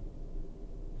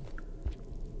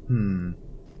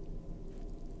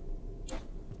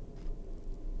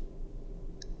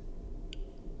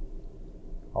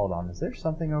 Hold on, is there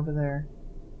something over there?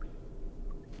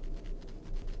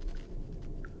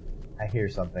 I hear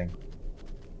something.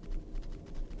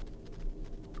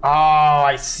 Oh,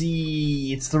 I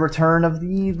see! It's the return of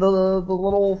the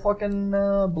little fucking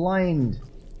blind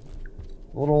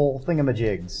little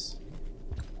thingamajigs.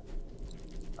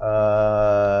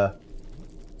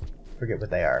 Forget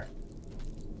what they are.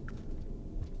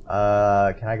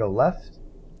 Can I go left?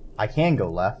 I can go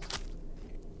left.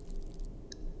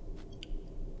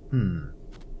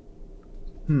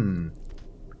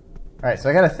 Alright, so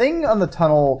I got a thing on the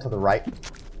tunnel to the right.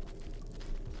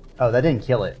 Oh, that didn't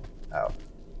kill it. Oh.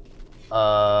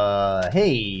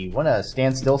 Hey, wanna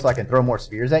stand still so I can throw more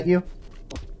spears at you?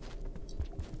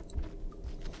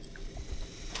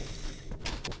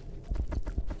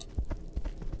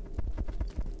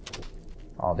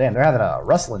 Oh, damn, they're having a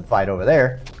wrestling fight over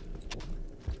there.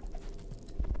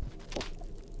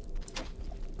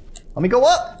 Let me go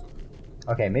up!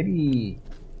 Okay, maybe...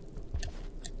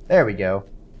 There we go.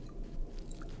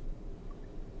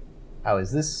 Oh,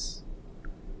 is this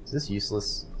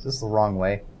useless? Is this the wrong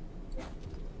way?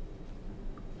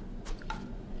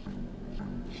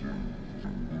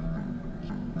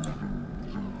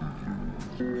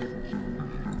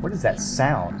 What is that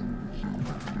sound?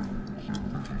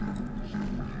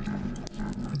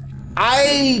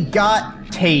 I got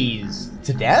tased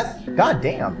to death? God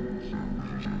damn.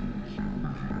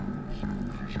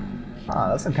 Ah,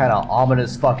 that's some kind of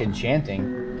ominous fucking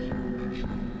chanting.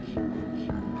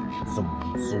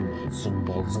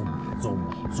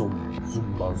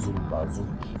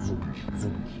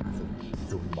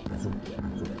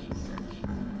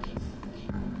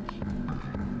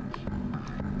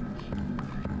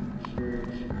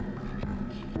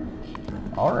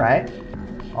 All right.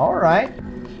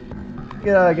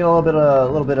 Get a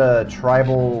little bit of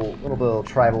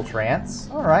tribal trance.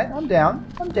 All right, I'm down.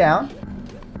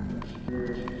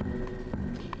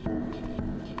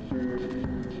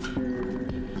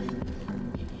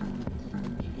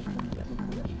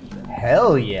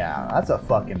 Hell yeah, that's a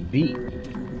fucking beat.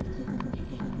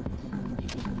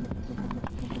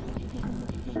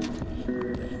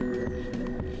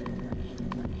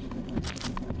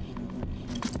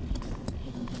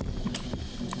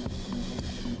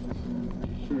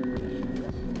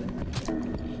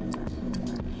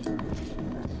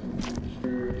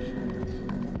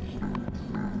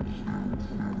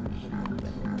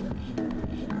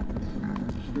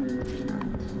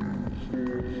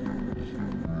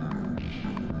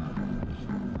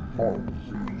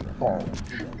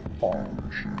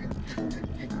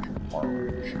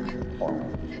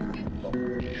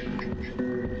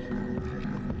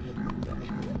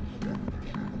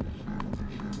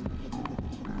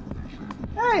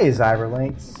 Hey,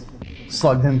 Zyberlinks.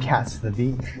 Slug them cats to the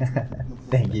beat.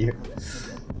 Thank you.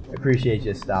 Appreciate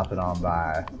you stopping on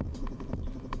by.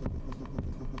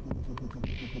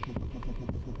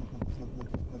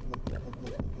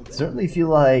 Certainly feel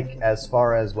like, as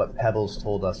far as what Pebbles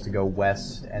told us, to go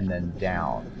west and then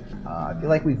down. I feel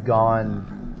like we've gone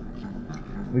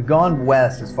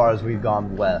west as far as we've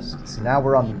gone west. So now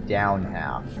we're on the down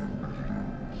half.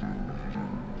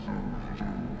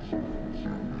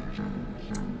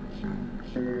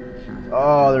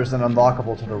 Oh, there's an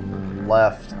unlockable to the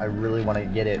left. I really want to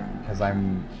get it because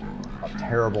I'm a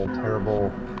terrible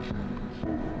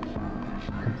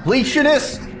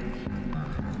completionist.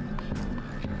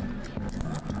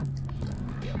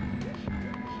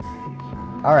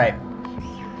 Alright.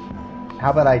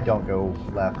 How about I don't go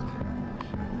left?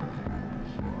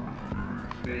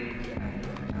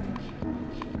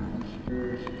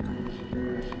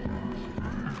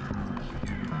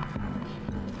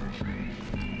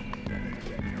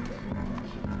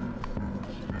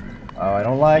 Oh, I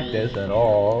don't like this at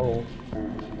all.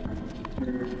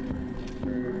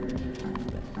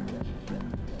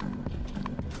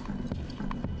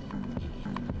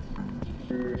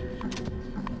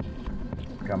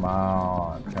 Come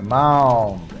on, come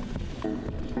on.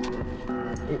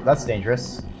 Ooh, that's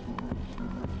dangerous.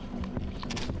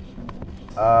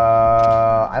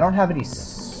 I don't have any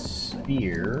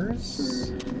spears.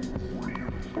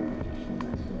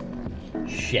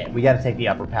 Shit, we gotta take the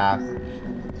upper path.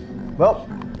 Well,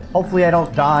 hopefully I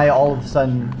don't die all of a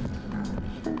sudden.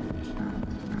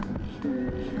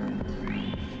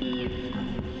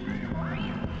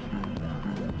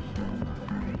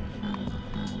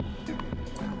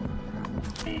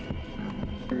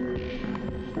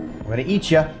 I'm gonna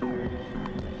eat ya.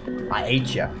 I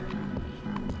ate ya.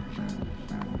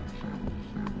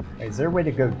 Wait, is there a way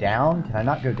to go down? Can I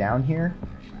not go down here?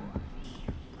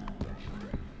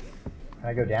 Can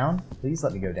I go down? Please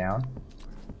let me go down.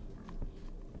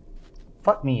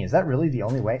 Fuck me, is that really the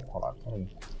only way? Hold on, let me...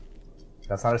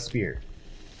 That's not a spear.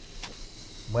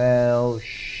 Well,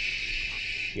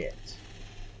 shit.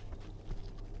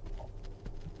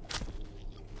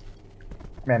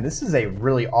 Man, this is a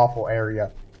really awful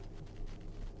area.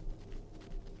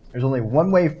 There's only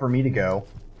one way for me to go.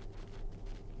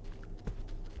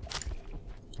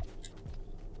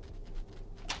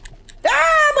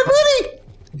 Ah, my booty!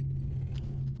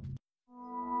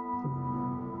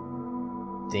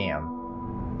 Damn.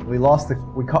 We lost the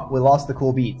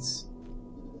cool beats.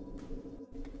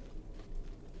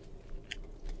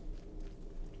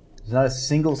 There's not a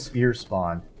single spear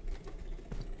spawned.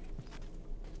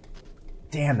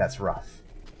 Damn, that's rough.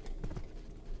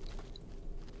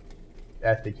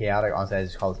 That's the chaotic. Honestly, I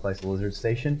just call this place a lizard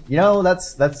station. You know,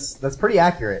 that's pretty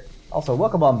accurate. Also,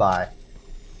 welcome on by.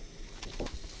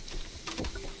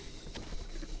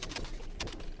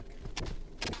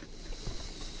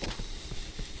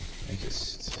 Let me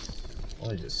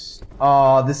just.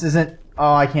 Oh, this isn't.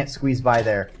 Oh, I can't squeeze by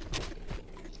there.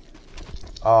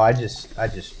 Oh, I just.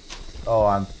 Oh,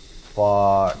 I'm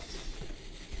fucked.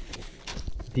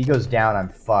 If he goes down, I'm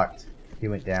fucked. He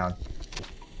went down.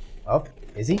 Oh,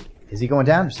 is he? Is he going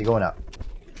down or is he going up?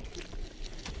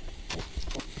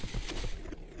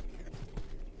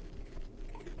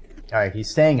 Alright, he's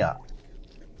staying up.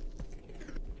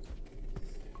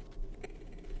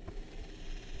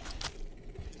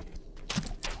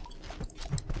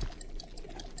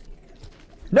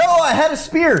 No, I had a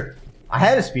spear! I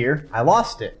had a spear. I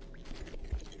lost it.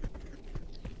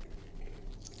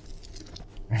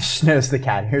 I just noticed the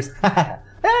cat ears.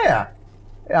 Yeah.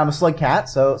 Yeah, I'm a slug cat,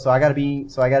 so I gotta be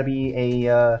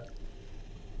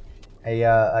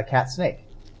a cat snake.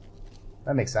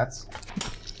 That makes sense.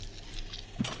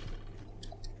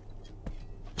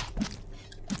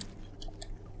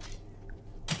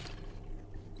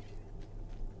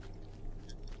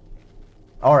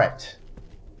 All right.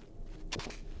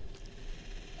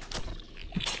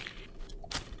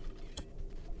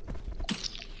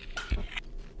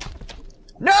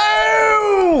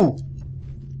 No!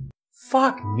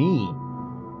 Fuck me.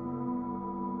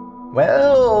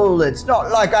 Well, it's not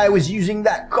like I was using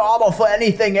that karma for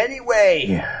anything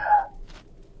anyway.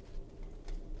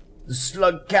 The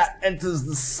slug cat enters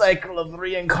the cycle of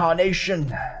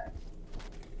reincarnation.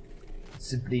 It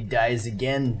simply dies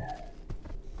again.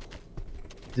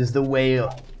 It is the way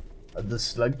of the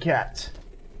slug cat.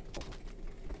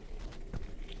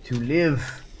 To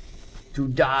live, to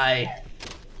die,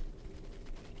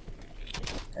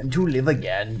 and to live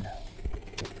again.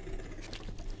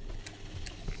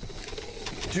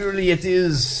 Truly it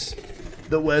is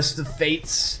the worst of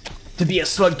fates to be a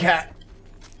slug cat.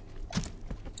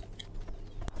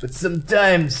 But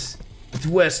sometimes it's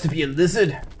worse to be a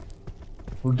lizard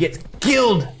who gets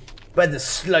killed by the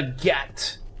slug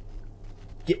cat.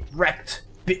 Get wrecked,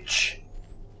 bitch.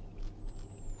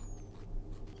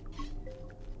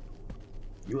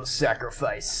 Your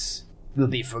sacrifice will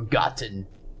be forgotten.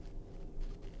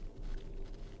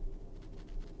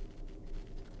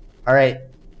 Alright.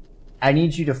 I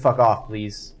need you to fuck off,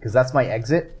 please, because that's my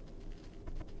exit.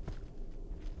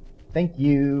 Thank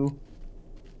you.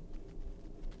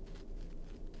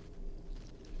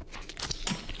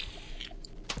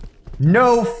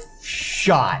 No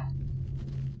shot.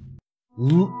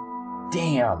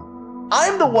 Damn.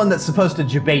 I'm the one that's supposed to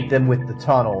debate them with the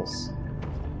tunnels.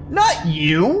 Not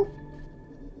you.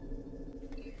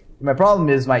 My problem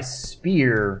is my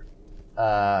spear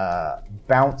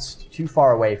bounced too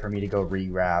far away for me to go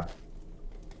re-grab.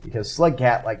 Because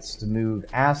Slugcat likes to move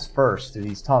ass first through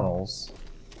these tunnels.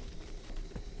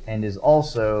 And is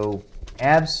also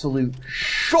absolute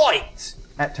shite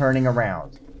at turning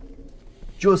around.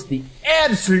 Just the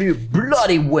absolute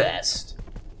bloody worst.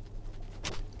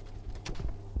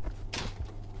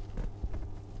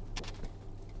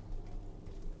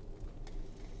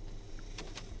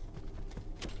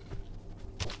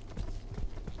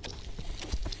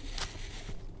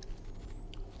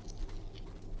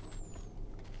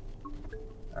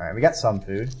 Alright, we got some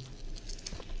food.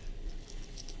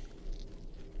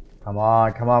 Come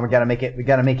on, come on, we gotta make it, we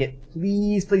gotta make it.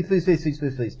 Please, please, please, please, please,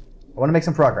 please, please. I wanna make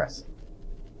some progress.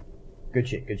 Good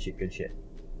shit, good shit, good shit.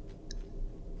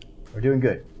 We're doing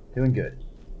good, doing good.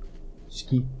 Just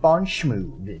keep on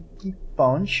schmoovin', keep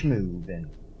on schmoovin'.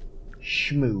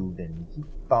 Schmoovin',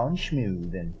 keep on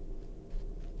schmoovin'.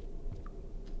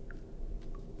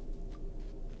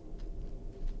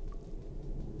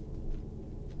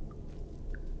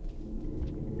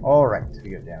 Alright,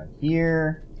 we go down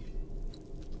here.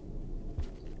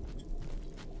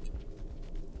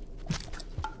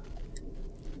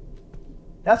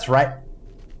 That's right.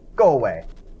 Go away.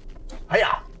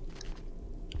 Hiya!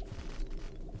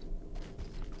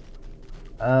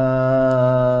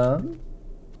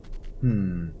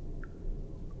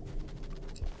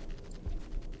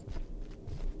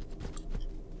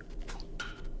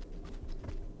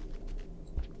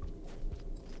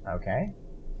 Okay.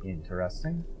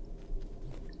 Interesting.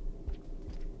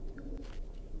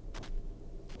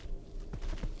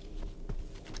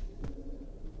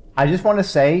 I just want to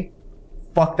say,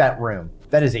 fuck that room.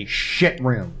 That is a shit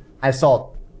room. I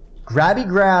saw grabby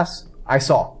grass. I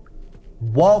saw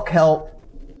wall kelp.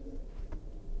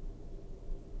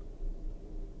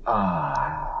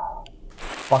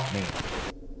 Fuck me.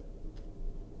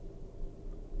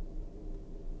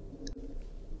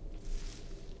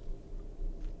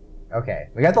 Okay,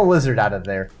 we got the lizard out of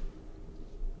there.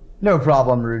 No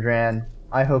problem, Rudran.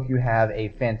 I hope you have a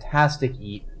fantastic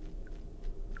eat.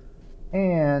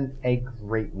 And a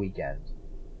great weekend.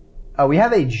 Oh, we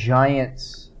have a giant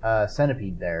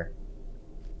centipede there.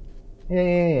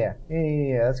 Yeah,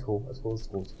 that's cool. That's cool, that's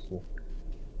cool, that's cool.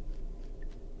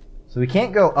 So we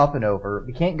can't go up and over.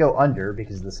 We can't go under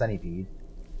because of the centipede.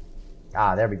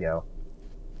 Ah, there we go.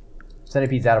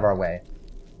 Centipede's out of our way.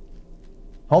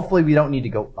 Hopefully we don't need to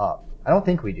go up. I don't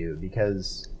think we do,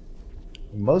 because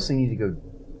we mostly need to go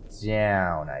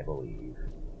down, I believe.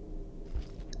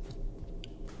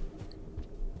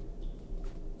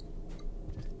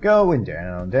 Going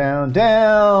down, down,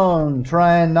 down,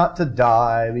 trying not to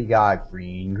die. We got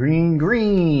green, green,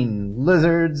 green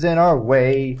lizards in our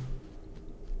way.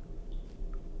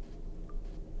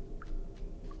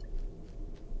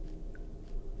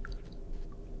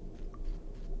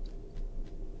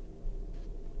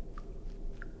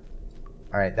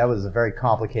 Alright, that was a very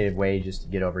complicated way just to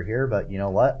get over here, but you know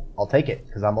what? I'll take it,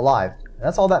 because I'm alive. And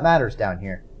that's all that matters down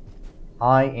here.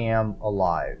 I am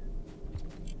alive.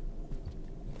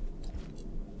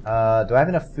 Do I have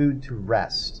enough food to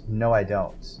rest? No, I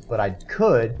don't. But I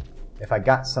could if I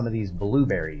got some of these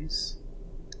blueberries.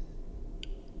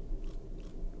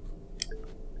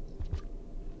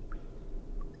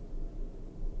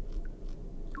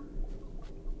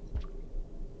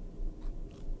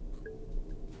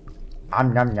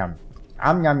 Yum yum.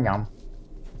 Yum yum.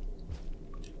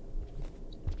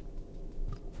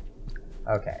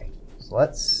 Okay, so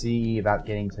let's see about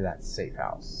getting to that safe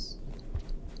house.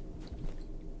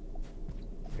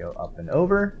 Go up and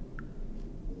over.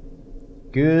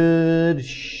 Good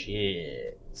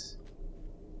shit.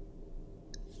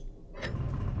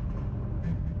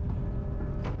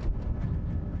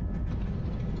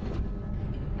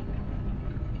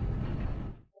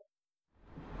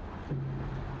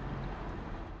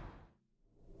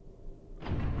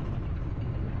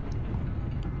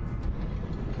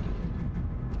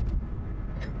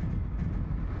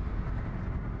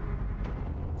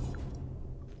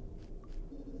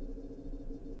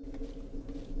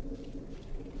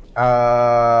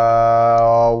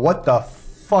 What the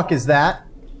fuck is that?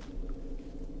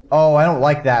 Oh, I don't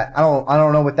like that. I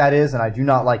don't know what that is, and I do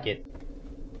not like it.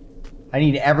 I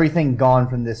need everything gone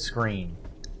from this screen.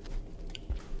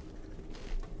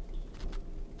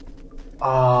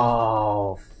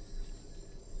 Oh,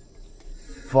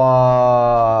 fuck.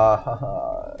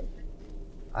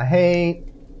 I hate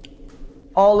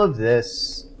all of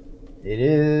this. It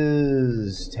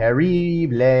is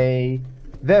terrible.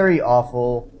 Very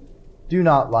awful. Do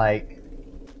not like.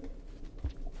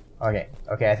 Okay,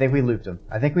 I think we looped him.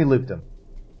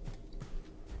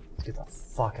 Let's get the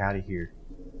fuck out of here.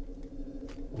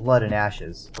 Blood and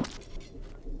ashes.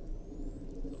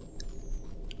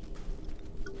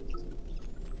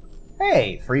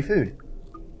 Hey, free food.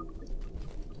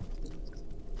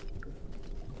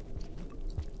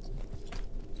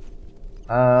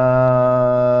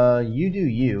 You do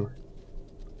you.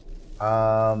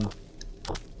 I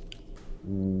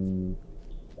don't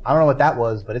know what that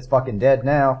was, but it's fucking dead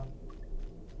now.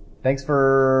 Thanks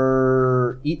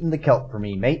for eating the kelp for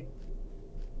me, mate.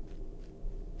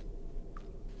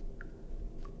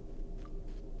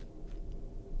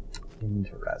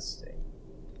 Interesting.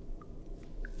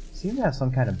 Seem to have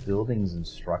some kind of buildings and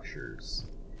structures.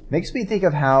 Makes me think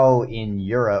of how in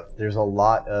Europe there's a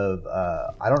lot of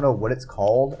I don't know what it's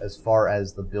called as far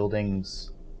as the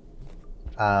buildings.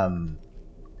 Oh,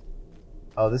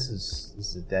 this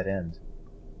is a dead end.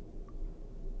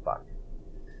 Fuck.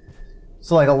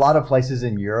 So like a lot of places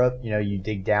in Europe, you know, you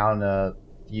dig down a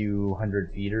few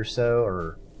hundred feet or so,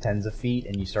 or tens of feet,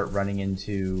 and you start running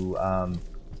into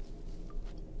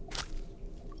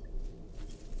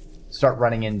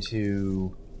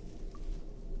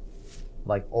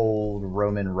like old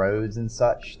Roman roads and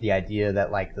such. The idea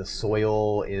that like the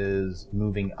soil is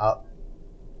moving up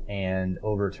and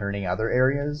overturning other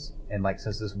areas, and like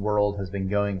since this world has been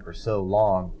going for so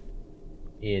long,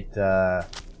 it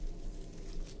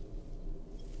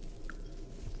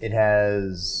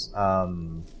has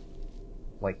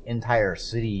like entire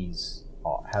cities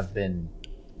have been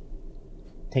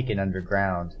taken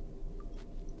underground.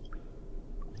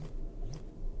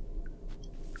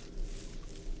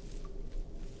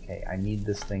 Okay, I need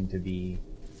this thing to be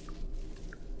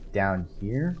down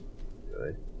here.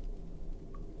 Good.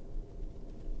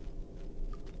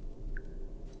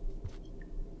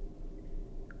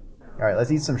 Alright,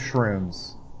 let's eat some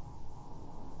shrooms.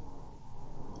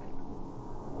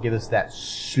 Give us that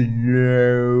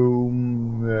slow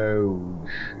motion.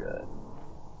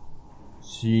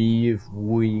 See if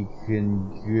we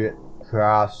can get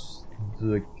past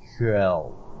the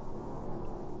kelp.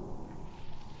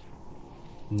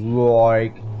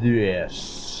 Like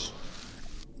this.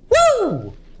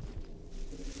 Woo!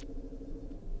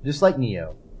 Just like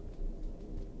Neo.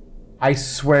 I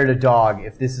swear to dog,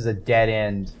 if this is a dead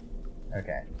end.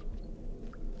 Okay.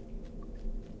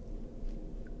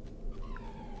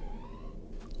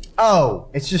 Oh,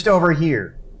 it's just over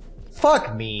here.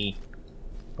 Fuck me.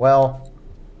 Well,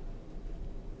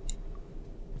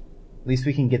 at least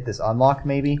we can get this unlocked,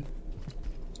 maybe.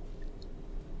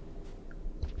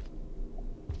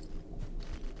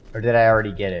 Or did I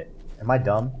already get it? Am I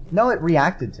dumb? No, it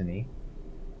reacted to me.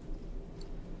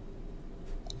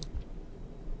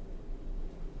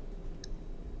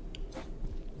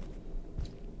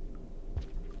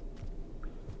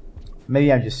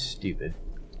 Maybe I'm just stupid.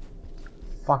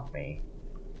 Fuck me.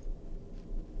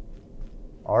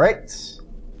 Alright.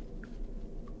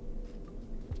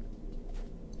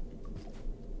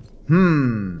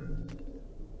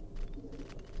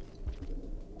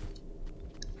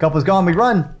 Kelp is gone, we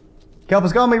run! Kelp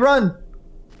is gone, we run!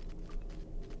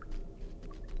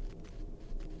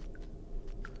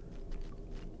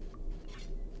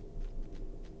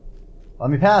 Let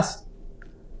me pass.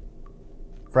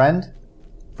 Friend?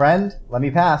 Friend? Let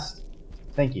me pass.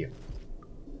 Thank you.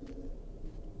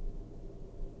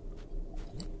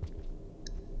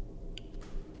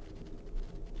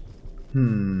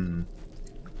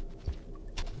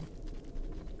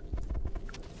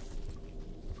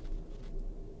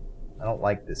 I don't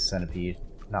like this centipede.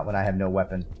 Not when I have no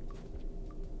weapon.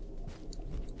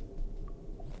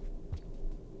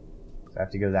 So I have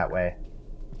to go that way.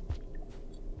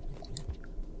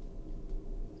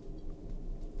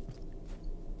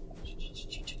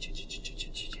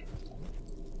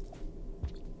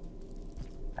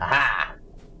 Aha!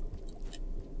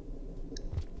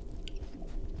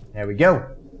 There we go.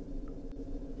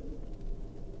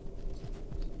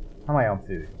 How am I on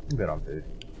food? I'm good on food.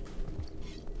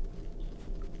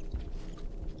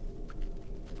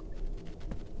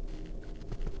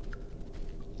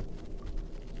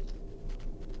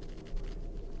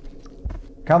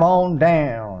 Come on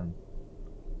down.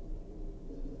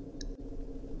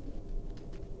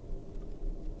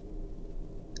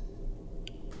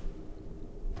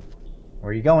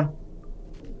 Where are you going?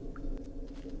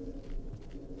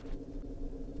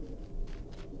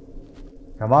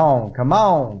 Come on, come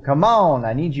on, come on.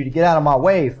 I need you to get out of my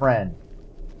way, friend.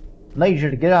 I need you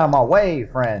to get out of my way,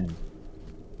 friend.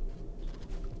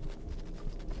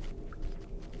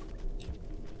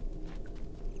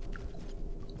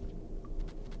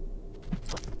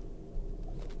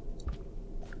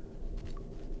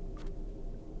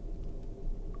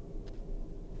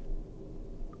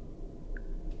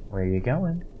 Where are you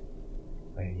going?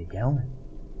 Where are you going?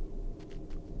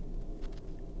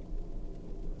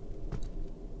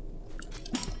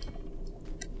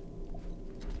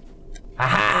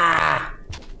 Aha!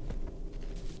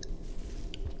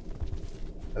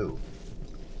 Oh.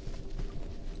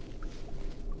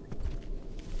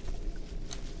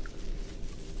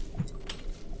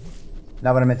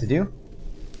 Not what I meant to do,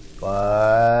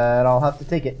 but I'll have to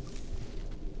take it.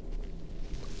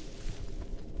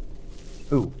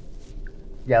 Ooh.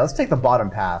 Yeah, let's take the bottom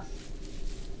path.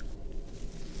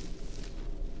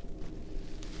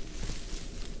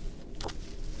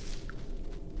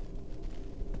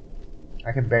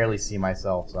 I can barely see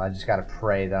myself, so I just gotta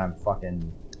pray that I'm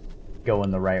fucking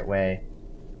going the right way.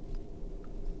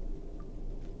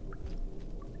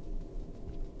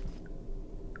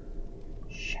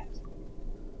 Shit.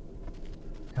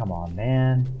 Come on,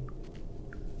 man.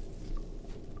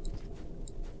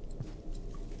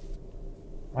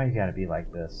 Why you gotta be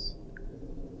like this?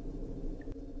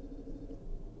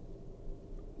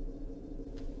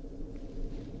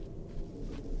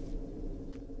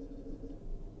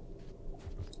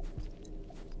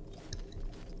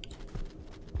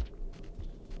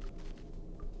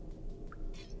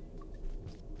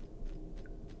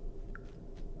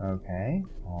 Okay,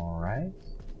 alright.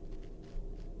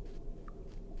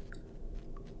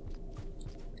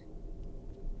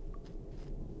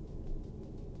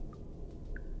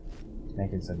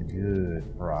 Making some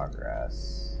good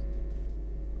progress.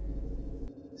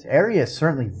 This area is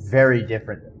certainly very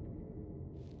different.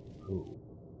 Ooh.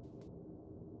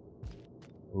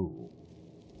 Ooh.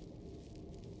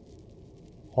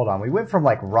 Hold on, we went from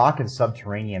like rock and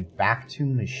subterranean back to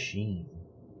machine.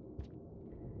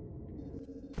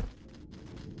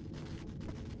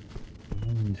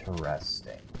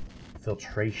 Interesting.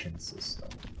 Filtration system.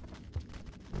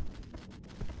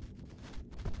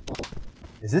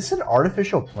 Is this an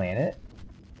artificial planet?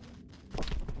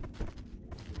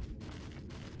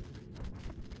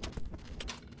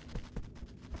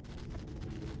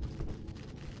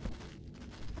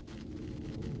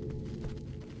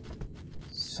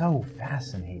 So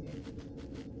fascinating.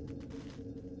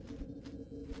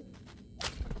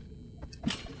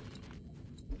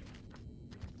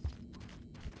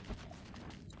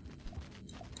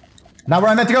 Not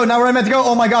where I meant to go, not where I meant to go.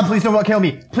 Oh my god, please don't kill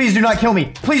me. Please do not kill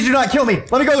me. Please do not kill me.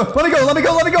 Let me go, let me go, let me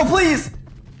go, let me go, please.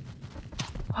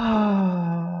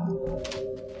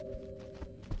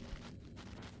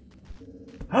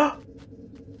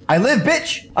 I live,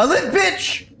 bitch. I live,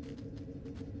 bitch.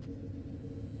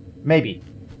 Maybe.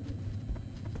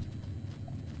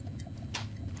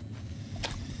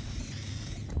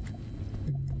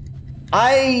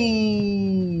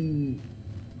 I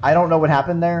don't know what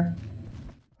happened there.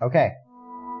 Okay.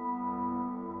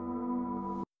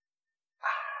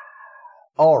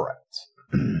 Alright.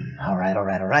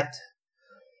 Alright.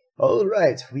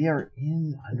 Alright, we are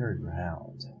in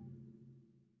underground.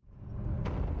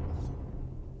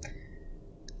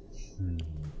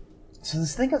 So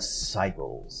let's think of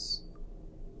cycles.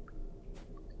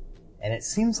 And it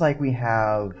seems like we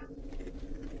have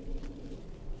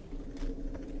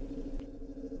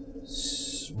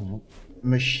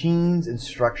machines and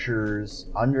structures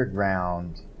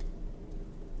underground,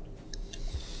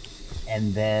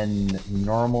 and then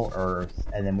normal Earth,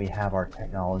 and then we have our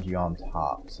technology on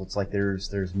top. So it's like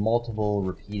there's multiple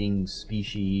repeating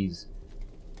species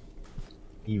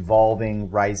evolving,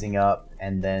 rising up,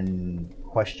 and then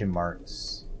question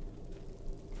marks.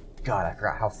 God, I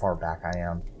forgot how far back I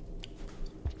am.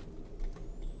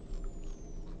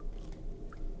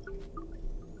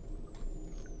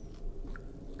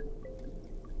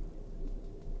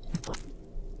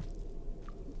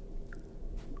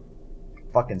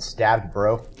 Fucking stabbed,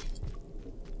 bro.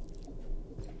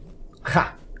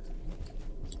 Ha!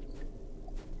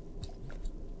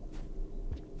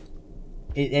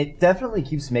 It definitely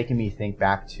keeps making me think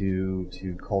back to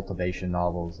cultivation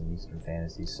novels and Eastern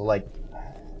fantasy. So, like,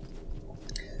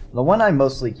 the one I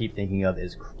mostly keep thinking of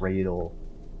is Cradle.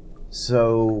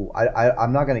 So,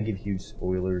 I'm not going to give huge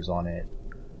spoilers on it.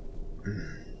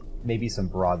 Maybe some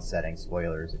broad setting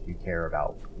spoilers if you care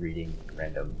about reading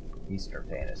random Eastern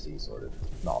fantasy sort of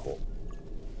novel.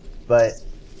 But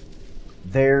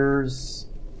there's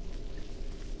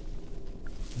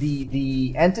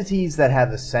the entities that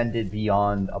have ascended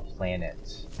beyond a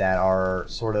planet that are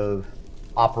sort of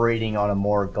operating on a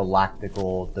more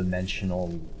galactical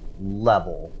dimensional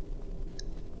level.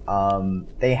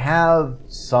 They have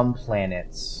some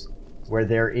planets where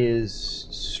there is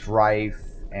strife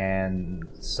and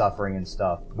suffering and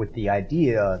stuff, with the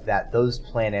idea that those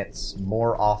planets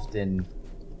more often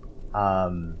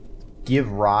give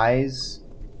rise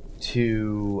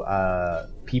to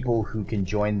people who can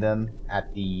join them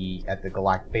at the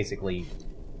galactic, basically,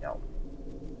 you know,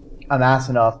 amass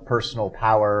enough personal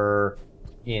power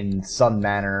in some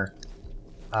manner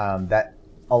that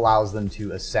allows them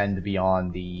to ascend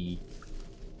beyond the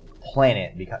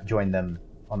planet, join them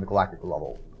on the galactic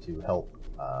level to help.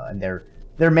 And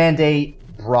their mandate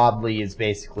broadly is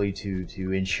basically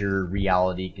to ensure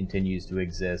reality continues to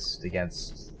exist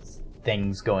against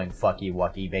things going fucky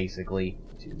wucky, basically,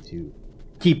 to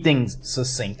keep things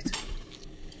succinct.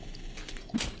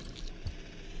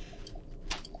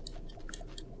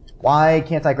 Why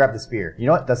can't I grab the spear? You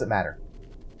know what? Doesn't matter.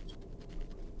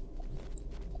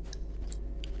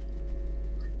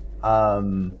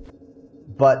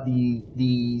 But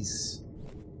these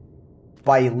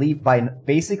by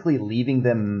basically leaving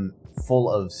them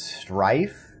full of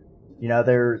strife, you know,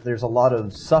 there's a lot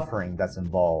of suffering that's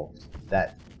involved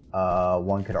that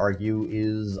one could argue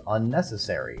is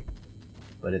unnecessary.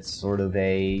 But it's sort of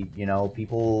a, you know,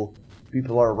 people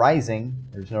are rising.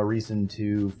 There's no reason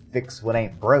to fix what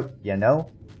ain't broke, you know?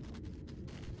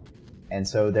 And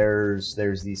so there's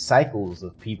these cycles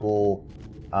of people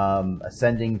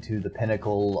ascending to the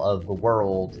pinnacle of the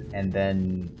world and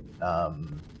then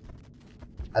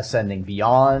ascending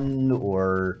beyond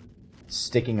or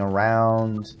sticking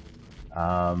around.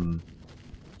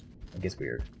 It gets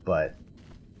weird, but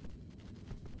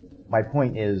my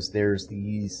point is there's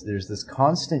this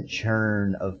constant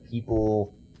churn of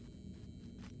people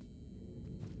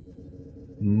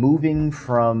moving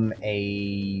from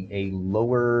a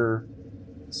lower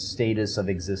status of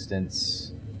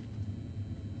existence,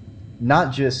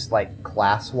 not just like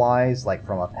class-wise, like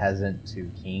from a peasant to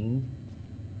king,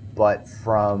 but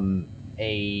from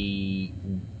a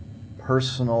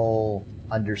personal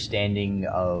understanding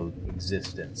of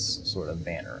existence sort of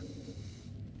manner.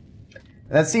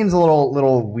 And that seems a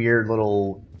little weird,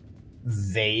 little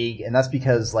vague, and that's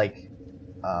because, like,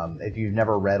 if you've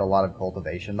never read a lot of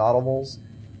cultivation novels,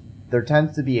 there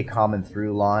tends to be a common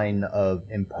through line of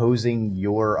imposing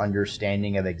your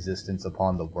understanding of existence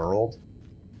upon the world.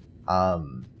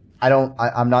 I'm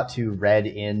not too read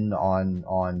in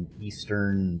on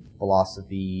Eastern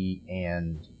philosophy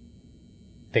and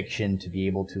fiction to be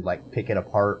able to like pick it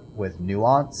apart with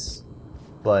nuance,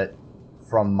 but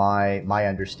from my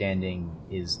understanding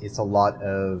is it's a lot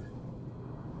of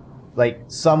like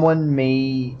someone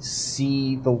may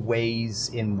see the ways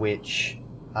in which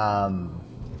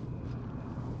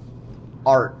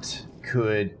art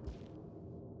could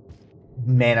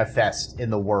manifest in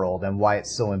the world and why it's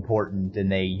so important,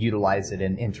 and they utilize it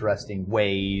in interesting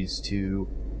ways to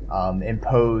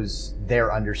impose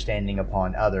their understanding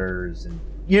upon others, and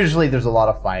usually there's a lot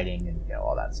of fighting and, you know,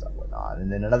 all that stuff whatnot.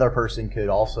 And then another person could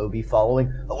also be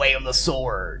following the way of the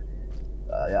sword.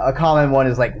 A common one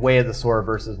is like way of the sword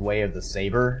versus way of the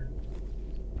saber,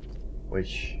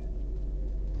 which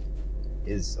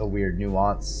is a weird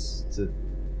nuance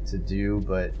to do,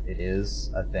 but it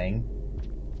is a thing.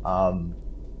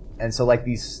 And so like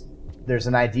there's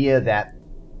an idea that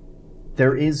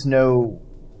there is no,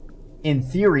 in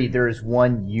theory, there is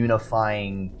one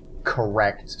unifying,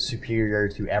 correct, superior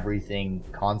to everything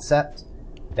concept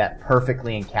that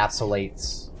perfectly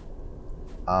encapsulates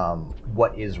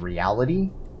what is reality.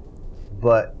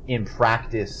 But in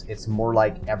practice, it's more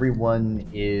like everyone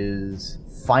is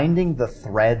finding the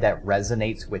thread that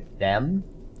resonates with them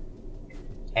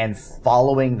and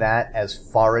following that as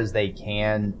far as they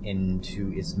can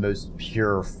into its most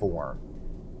pure form.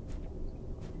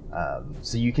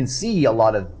 So you can see a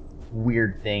lot of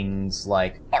weird things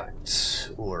like art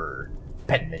or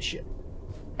penmanship.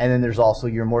 And then there's also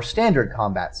your more standard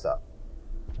combat stuff.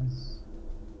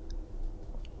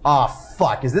 Ah,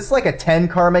 fuck. Is this like a 10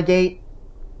 karma gate?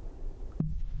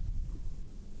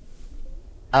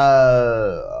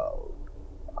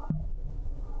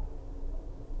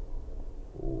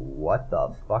 What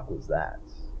the fuck was that?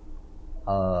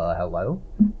 Hello?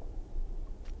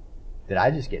 Did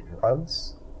I just get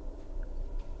drugs?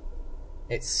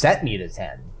 It set me to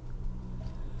 10.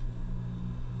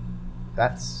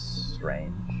 That's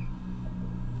strange.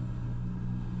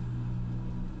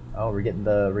 Oh, we're getting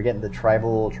the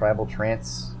tribal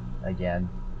trance again.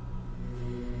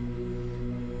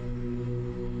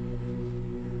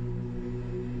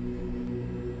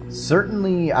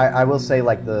 Certainly, I will say,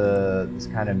 like, this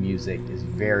kind of music is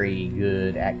very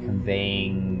good at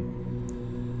conveying,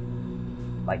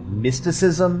 like,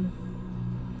 mysticism,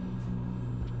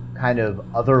 kind of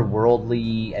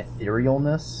otherworldly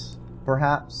etherealness,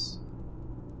 perhaps.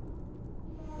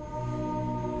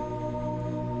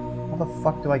 How the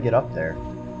fuck do I get up there?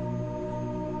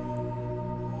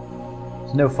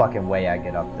 There's no fucking way I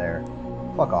get up there.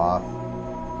 Fuck off.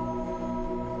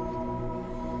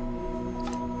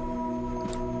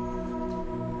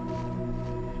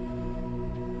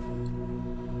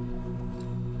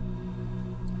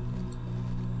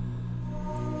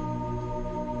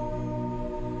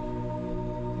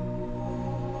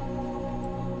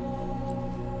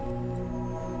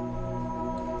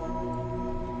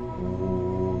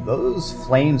 Ooh, those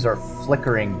flames are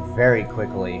flickering very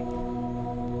quickly.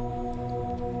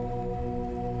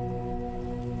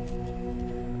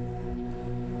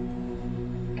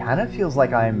 Kind of feels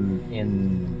like I'm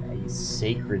in a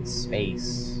sacred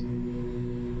space.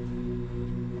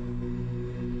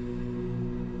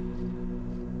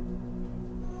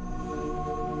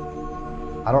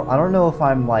 I don't know if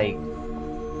I'm like,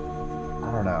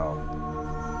 I don't know.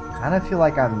 Kind of feel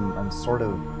like I'm sort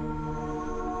of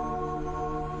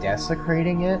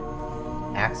desecrating it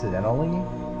accidentally.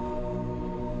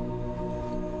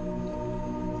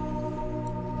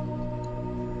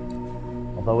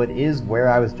 Although it is where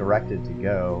I was directed to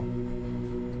go.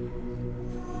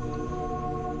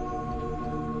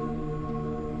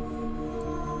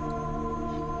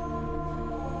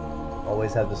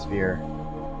 Always have the spear.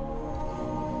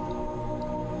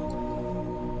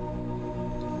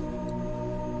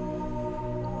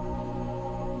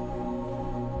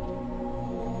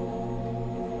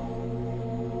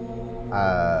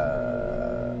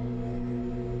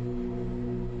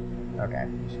 Okay,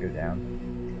 just go down.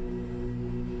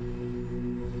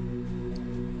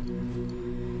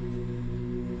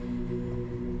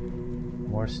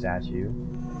 More statue.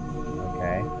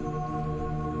 Okay.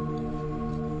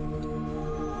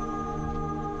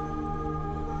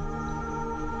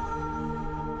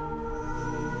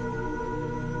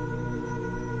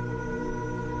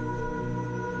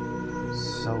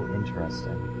 So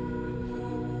interesting.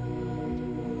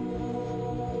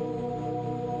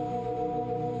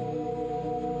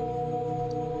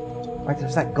 Like,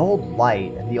 there's that gold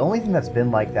light, and the only thing that's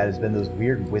been like that has been those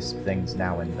weird wisp things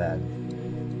now and then.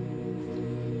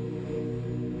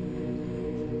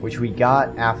 Which we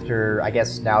got after, I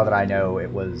guess now that I know, it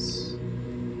was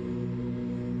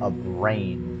a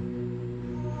brain.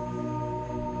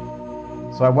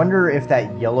 So I wonder if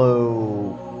that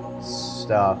yellow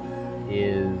stuff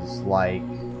is like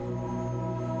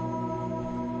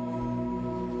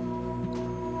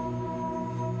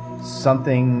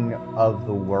something of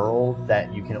the world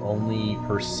that you can only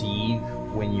perceive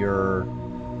when you're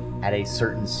at a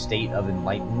certain state of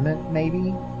enlightenment,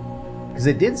 maybe? Because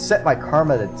it did set my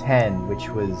karma to 10, which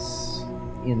was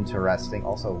interesting.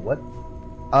 Also, what?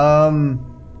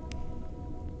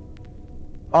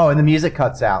 Oh, and the music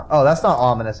cuts out. Oh, that's not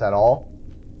ominous at all.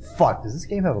 Fuck, does this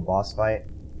game have a boss fight?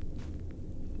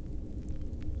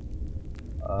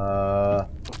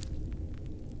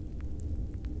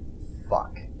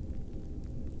 Fuck.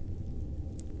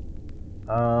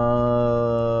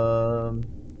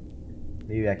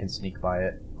 Maybe I can sneak by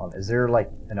it. Is there, like,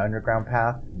 an underground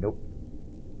path? Nope.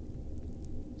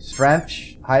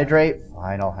 Strength, hydrate.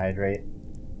 Fine, I'll hydrate.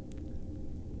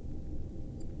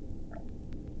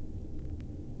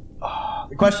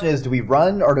 The question is, do we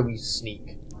run or do we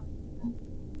sneak?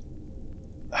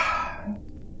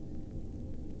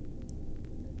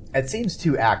 It seems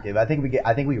too active. I think we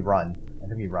run. I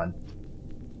think we run.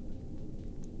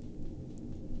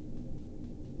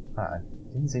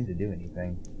 Didn't seem to do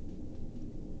anything.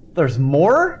 There's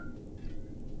more?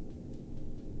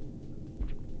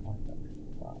 What the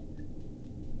fuck?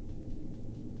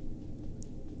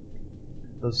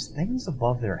 Those things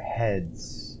above their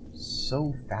heads,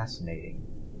 so fascinating.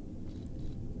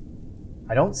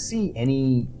 I don't see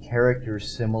any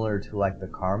characters similar to, like, the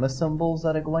karma symbols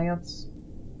at a glance.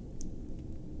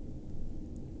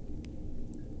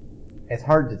 It's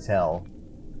hard to tell.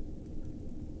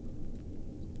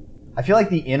 I feel like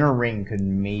the inner ring could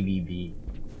maybe be.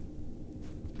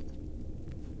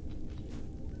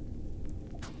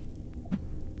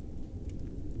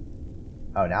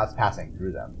 Oh, now it's passing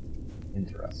through them.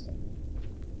 Interesting.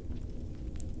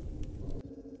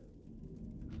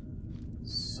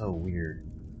 So weird.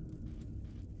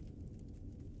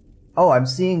 Oh, I'm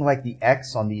seeing, like, the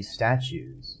X on these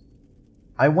statues.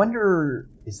 I wonder,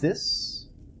 is this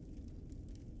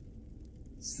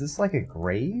like a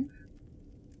grave?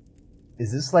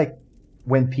 Is this like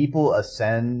when people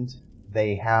ascend,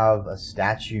 they have a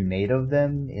statue made of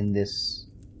them in this?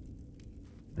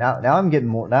 Now I'm getting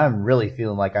more. Now I'm really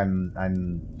feeling like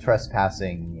I'm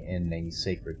trespassing in a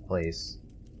sacred place.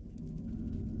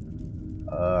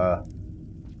 There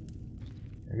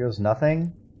goes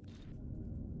nothing.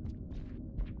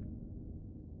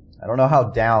 I don't know how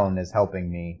down is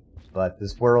helping me, but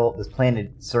this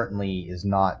planet certainly is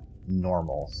not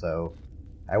normal, so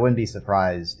I wouldn't be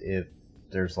surprised if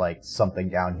there's like something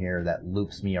down here that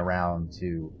loops me around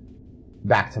to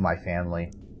back to my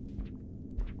family.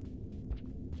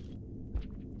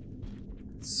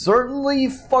 Certainly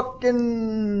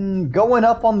fucking going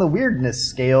up on the weirdness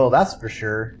scale, that's for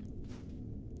sure.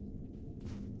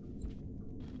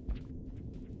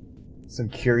 Some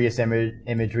curious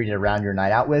imagery to round your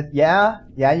night out with. Yeah,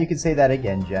 you could say that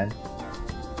again, Jen.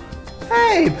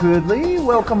 Hey, Poodley,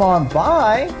 welcome on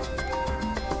by.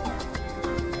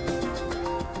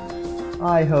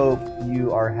 I hope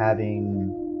you are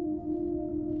having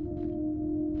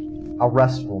a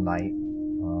restful night.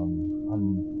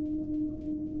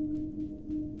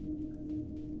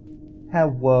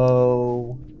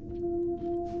 Hello.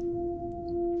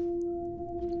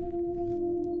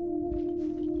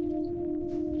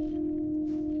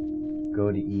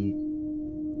 Go to eat.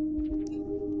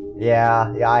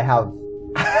 Yeah, I have.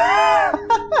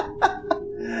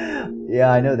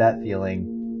 Yeah, I know that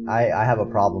feeling. I have a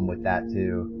problem with that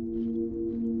too.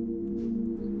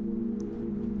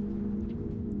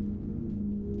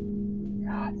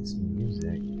 God, this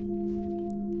music.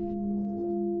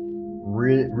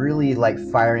 Really like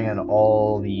firing on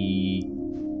all the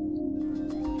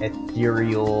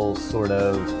ethereal sort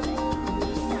of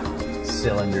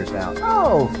cylinders now.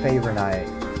 Oh, Favor Knight.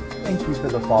 Thank you for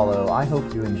the follow. I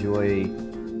hope you enjoy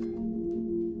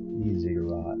music a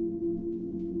lot.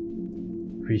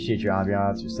 Appreciate your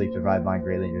ambiance, your sleep deprived mind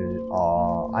greatly.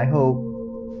 Aw, I hope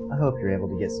you're able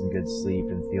to get some good sleep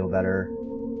and feel better.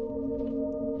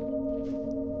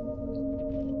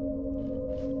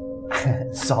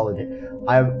 Solid.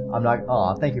 I'm not.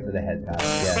 Aw, thank you for the head pass.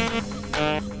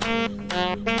 Yeah.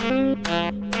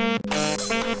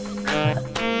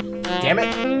 Damn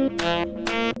it!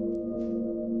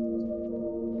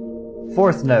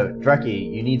 Fourth note,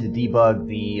 Dreki, you need to debug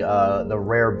the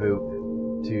rare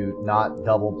boot to not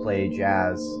double play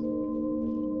jazz.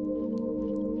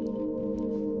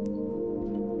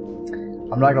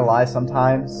 I'm not gonna lie,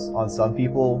 sometimes on some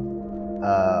people,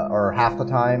 or half the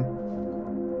time,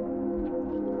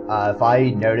 if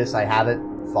I notice I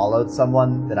haven't followed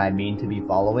someone that I mean to be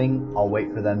following, I'll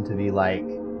wait for them to be like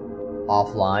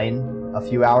offline a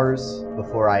few hours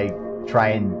before I try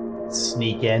and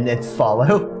sneak in and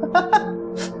follow.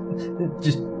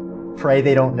 Just pray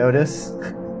they don't notice,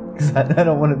 because I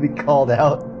don't want to be called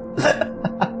out.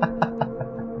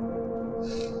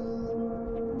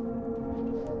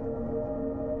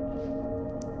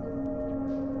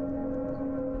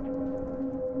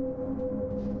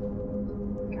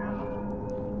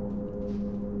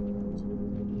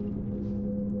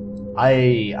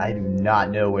 I do not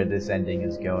know where this ending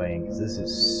is going, because this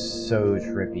is so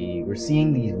trippy. We're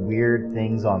seeing these weird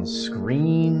things on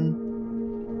screen.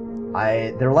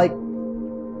 They're like,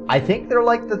 I think they're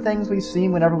like the things we've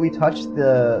seen whenever we touch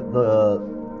the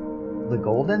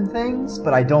golden things,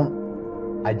 but I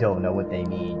don't know what they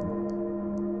mean.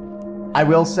 I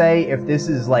will say, if this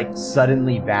is like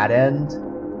suddenly bad end,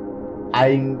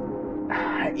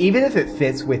 even if it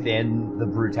fits within the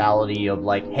brutality of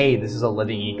like, hey, this is a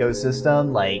living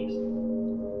ecosystem, like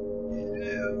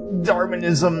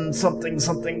Darwinism, something.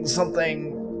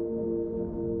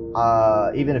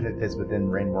 Even if it fits within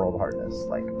Rain World Hardness,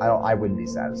 like I wouldn't be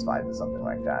satisfied with something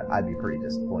like that. I'd be pretty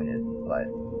disappointed, but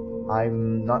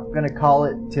I'm not gonna call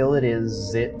it till it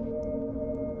is it.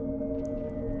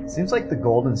 Seems like the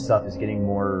golden stuff is getting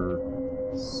more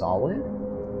solid.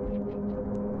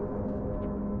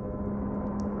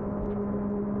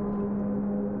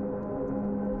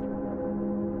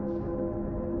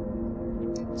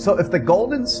 So if the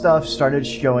golden stuff started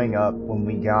showing up when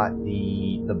we got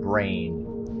the brain,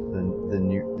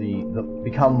 the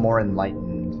become more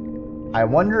enlightened, I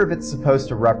wonder if it's supposed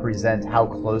to represent how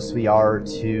close we are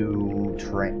to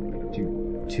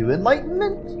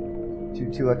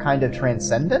enlightenment, to a kind of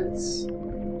transcendence.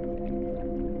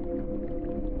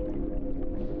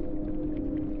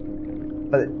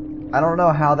 But I don't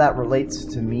know how that relates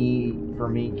to me, for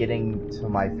me getting to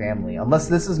my family, unless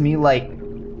this is me like,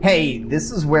 hey,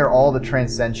 this is where all the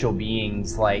transcendental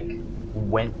beings, like,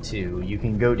 went to. You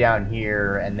can go down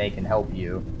here and they can help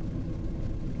you.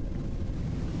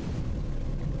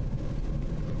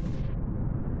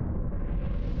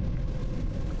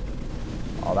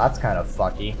 Oh, that's kind of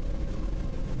fucky.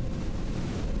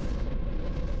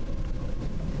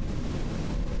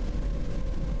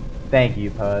 Thank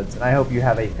you, Puds, and I hope you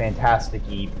have a fantastic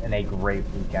eat and a great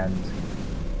weekend.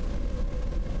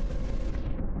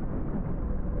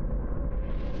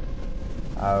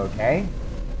 Okay.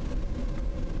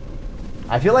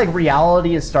 I feel like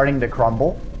reality is starting to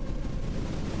crumble.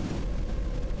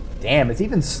 Damn, it's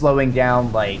even slowing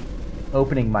down, like,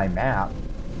 opening my map.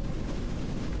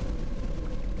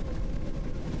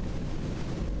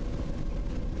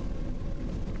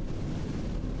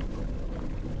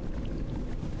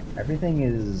 Everything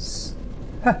is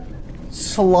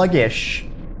sluggish.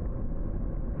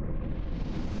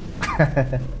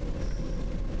 I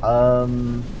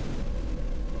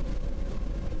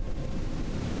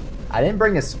didn't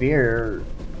bring a spear.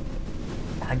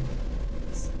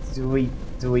 Do we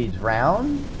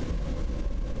drown?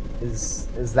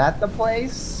 Is that the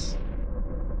place?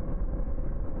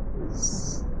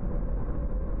 Is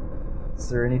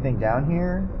there anything down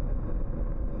here?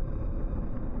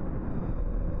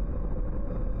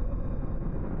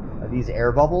 Are these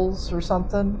air bubbles or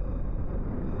something?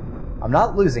 I'm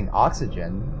not losing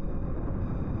oxygen.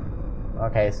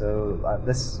 Okay, so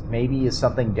this maybe is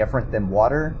something different than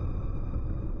water.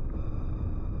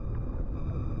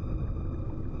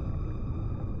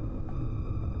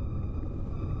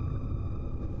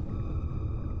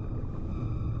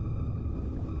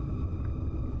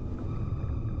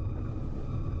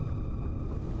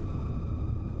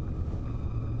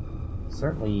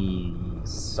 Certainly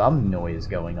some noise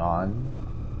going on.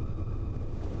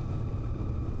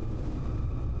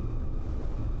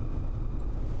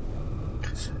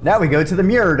 Now we go to the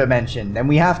mirror dimension, and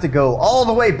we have to go all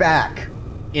the way back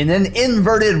in an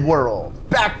inverted world,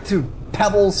 back to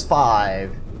Pebbles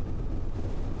 5.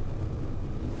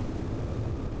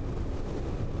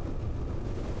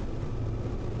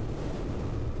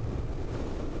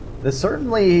 This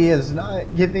certainly is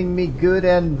not giving me good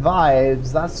end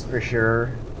vibes, that's for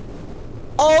sure.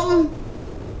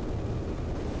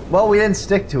 Well, we didn't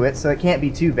stick to it, so it can't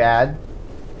be too bad.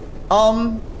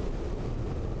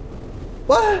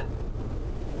 What?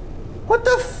 What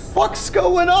the fuck's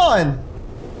going on?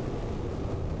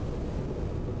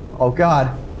 Oh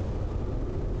god.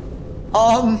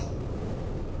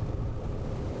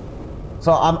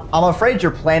 So I'm afraid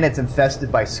your planet's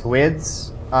infested by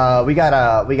squids. We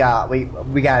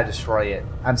gotta destroy it.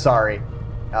 I'm sorry.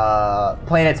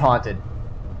 Planet's haunted.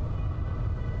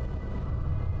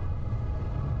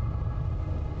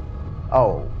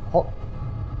 Oh,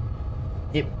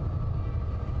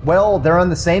 well, they're on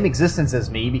the same existence as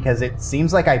me because it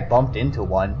seems like I bumped into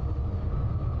one.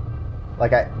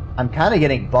 Like I'm kind of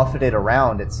getting buffeted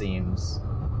around, it seems.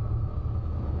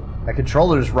 My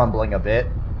controller's rumbling a bit.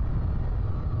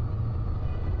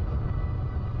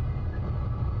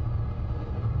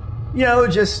 You know,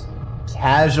 just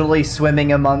casually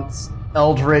swimming amongst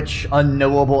eldritch,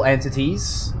 unknowable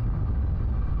entities.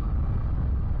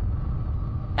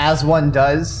 As one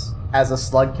does, as a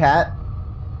slug cat.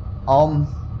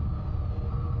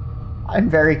 I'm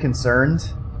very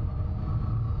concerned.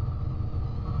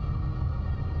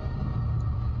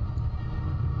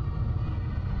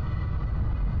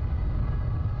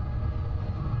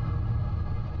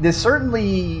 This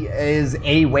certainly is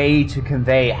a way to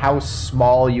convey how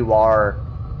small you are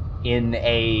in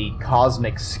a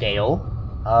cosmic scale.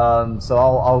 So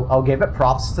I'll give it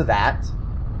props to that.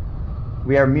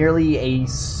 We are merely a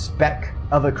speck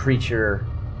of a creature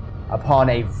upon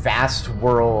a vast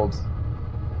world.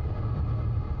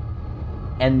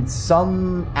 And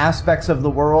some aspects of the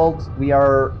world we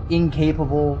are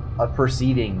incapable of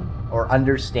perceiving or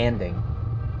understanding.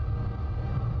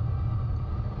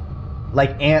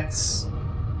 Like ants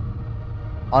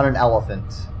on an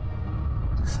elephant.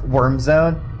 Worm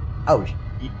zone? Oh,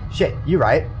 shit, you're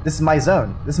right. This is my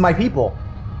zone. This is my people.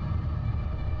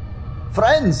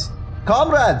 Friends,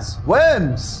 comrades,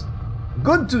 worms,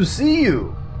 good to see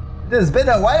you. It has been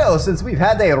a while since we've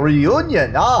had a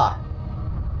reunion.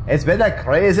 It's been a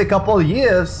crazy couple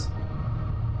years.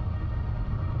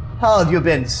 How have you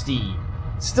been, Steve?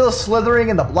 Still slithering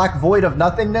in the black void of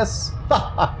nothingness? Ha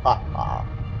ha ha ha.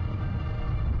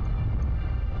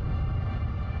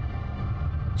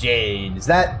 Jane, is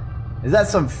that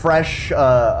some fresh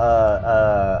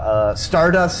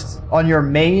stardust on your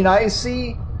mane, I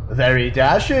see? Very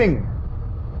dashing.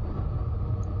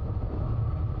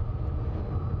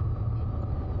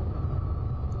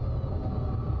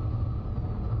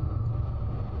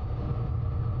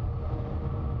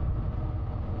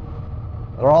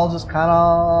 They're all just kind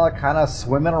of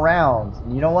swimming around.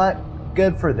 And you know what?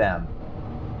 Good for them.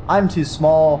 I'm too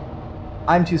small.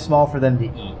 I'm too small for them to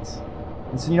eat.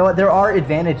 And so you know what? There are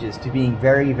advantages to being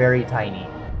very, very tiny.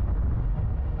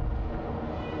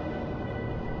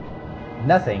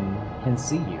 Nothing can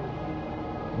see you.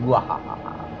 Wahaha.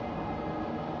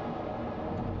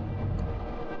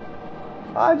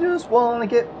 I just want to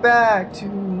get back to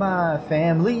my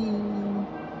family.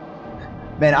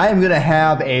 Man, I am gonna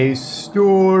have a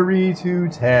story to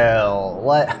tell.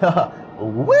 What?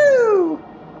 Woo!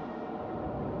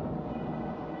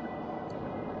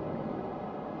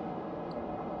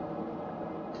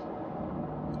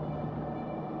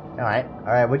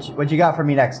 Alright, what you got for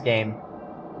me next game?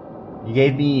 You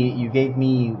gave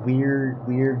me weird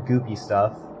goopy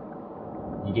stuff.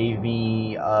 You gave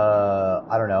me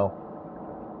I don't know,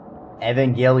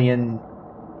 Evangelion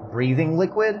breathing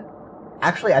liquid.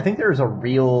 Actually, I think there's a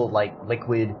real like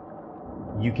liquid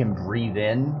you can breathe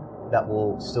in that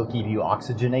will still keep you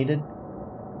oxygenated.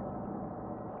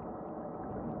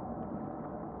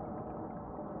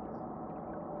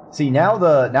 See, now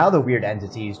the weird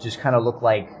entities just kind of look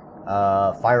like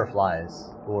fireflies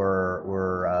or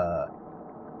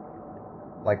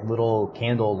like little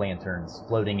candle lanterns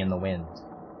floating in the wind.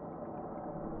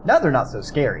 Now they're not so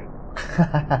scary.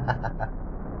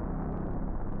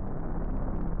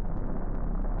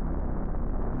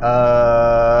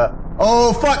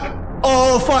 Oh fuck!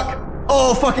 Oh fuck!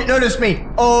 Oh fuck! It noticed me!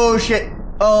 Oh shit!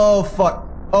 Oh fuck!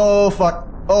 Oh fuck!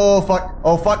 Oh fuck!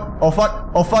 Oh fuck! Oh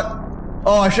fuck! Oh fuck!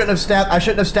 Oh, I shouldn't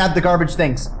have stabbed the garbage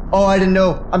things. Oh, I didn't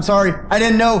know. I'm sorry. I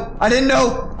didn't know. I didn't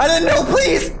know. I didn't know.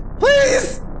 Please!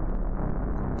 Please!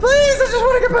 Please! I just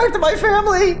want to get back to my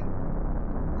family!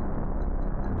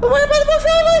 I want to get back to my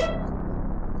family!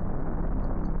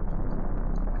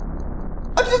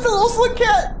 I'm just a little slug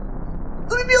cat!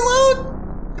 Leave me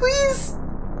alone! Please!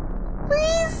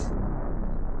 Please!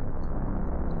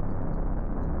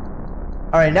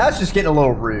 Alright, now it's just getting a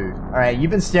little rude. Alright, you've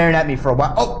been staring at me for a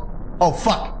while. Oh! Oh,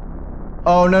 fuck!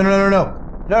 Oh, no, no, no, no, no.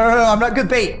 No, no, no, I'm not good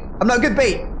bait. I'm not good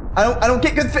bait. I don't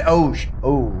get good fit. Oh,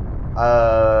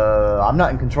 I'm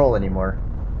not in control anymore.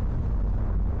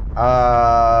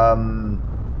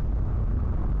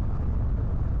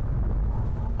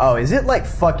 Oh, is it like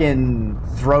fucking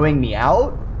throwing me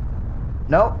out?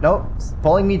 No, no, it's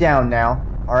pulling me down now.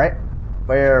 Alright.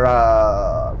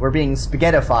 We're being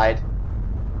spaghettified.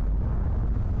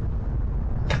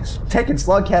 Taking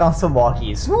Slugcat on some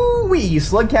walkies. Woo-wee!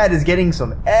 Slugcat is getting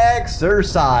some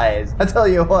exercise. I tell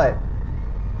you what.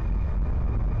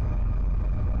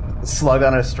 Slug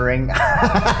on a string.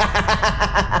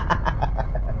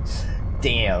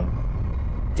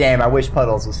 Damn. Damn, I wish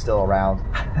Puddles was still around.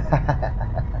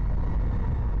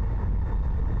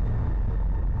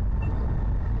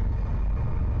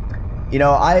 You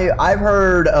know, I've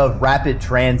heard of rapid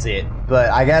transit, but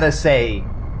I gotta say,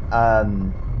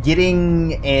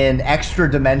 getting an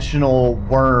extra-dimensional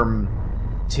worm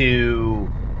to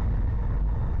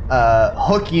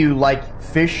hook you like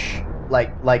fish,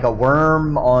 like a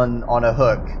worm on a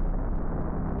hook,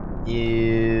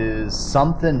 is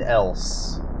something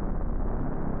else.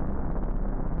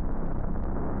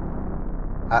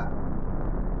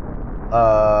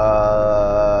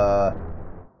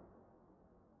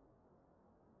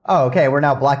 Oh, okay, we're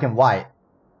now black and white.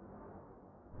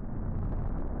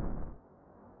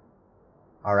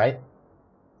 Alright.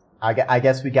 I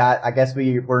guess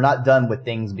we're not done with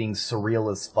things being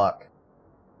surreal as fuck.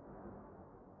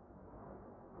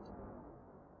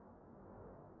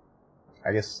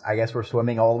 I guess we're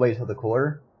swimming all the way to the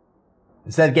core.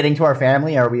 Instead of getting to our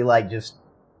family, are we like just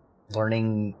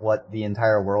learning what the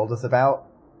entire world is about?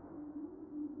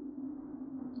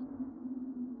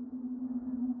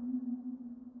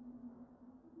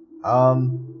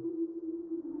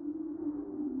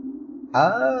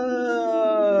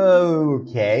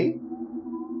 Okay.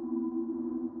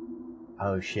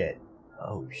 Oh shit.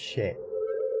 Oh shit.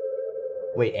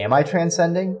 Wait, am I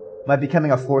transcending? Am I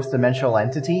becoming a fourth dimensional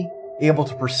entity? Able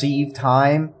to perceive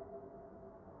time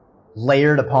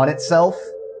layered upon itself?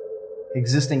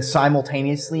 Existing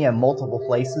simultaneously in multiple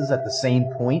places at the same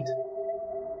point?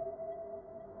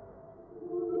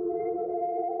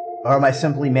 Or am I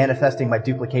simply manifesting my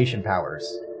duplication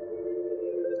powers?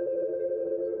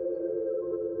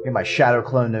 Get my Shadow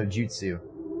Clone no Jutsu.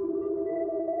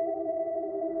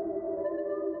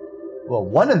 Well,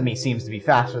 one of me seems to be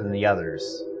faster than the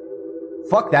others.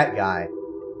 Fuck that guy.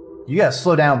 You gotta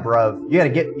slow down, bruv. You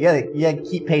gotta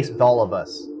keep pace with all of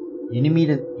us. You need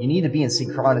to be in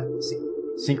synchrony?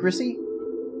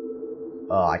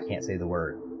 Oh, I can't say the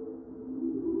word.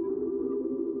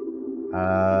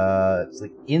 It's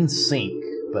like in sync,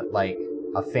 but like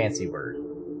a fancy word.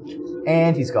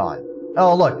 And he's gone.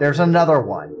 Oh, look, there's another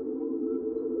one.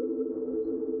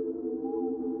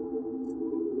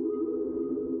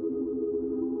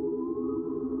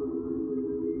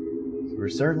 So we're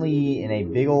certainly in a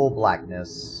big old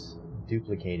blackness,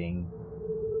 duplicating.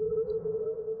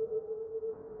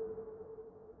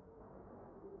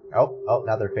 Oh,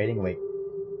 now they're fading away.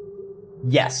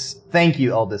 Yes, thank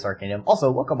you, Aldous Arcanium. Also,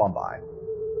 welcome on by.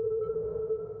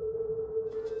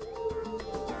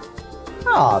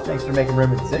 Aw, thanks for making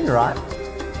room in the Ziggurat.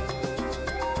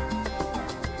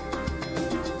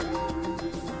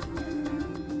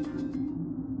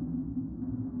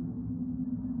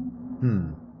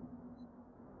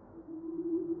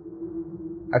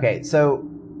 Okay, so...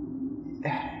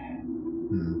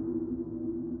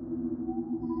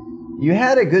 You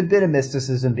had a good bit of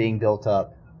mysticism being built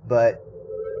up, but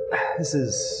this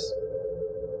is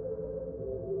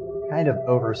kind of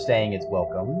overstaying its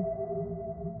welcome.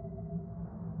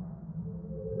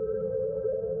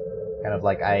 Kind of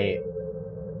like I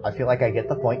feel like I get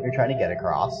the point you're trying to get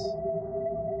across.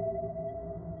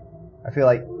 I feel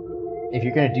like if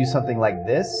you're going to do something like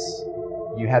this,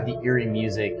 you have the eerie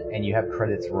music and you have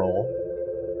credits roll.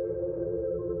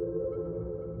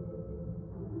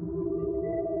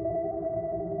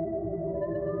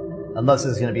 Unless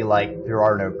it's going to be like, there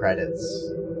are no credits.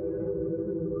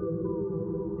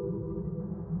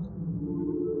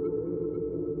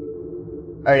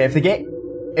 Alright, if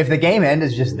the game end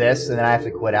is just this, and then I have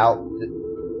to quit out,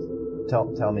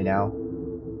 tell me now.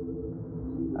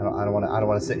 I don't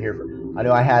want to sit here for... I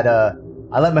know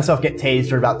I let myself get tased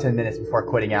for about 10 minutes before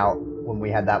quitting out when we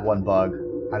had that one bug.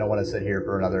 I don't want to sit here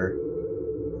for another...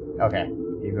 Okay,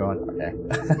 keep going. Okay.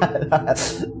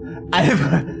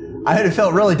 I would have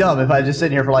felt really dumb if I was just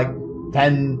sitting here for like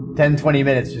 10, 20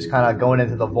 minutes just kind of going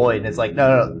into the void, and it's like,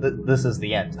 no, this is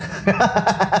the end.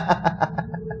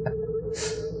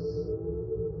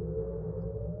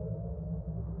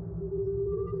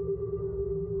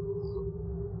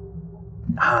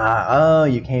 Oh,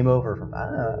 you came over from...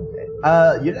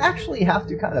 okay. You'd actually have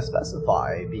to kind of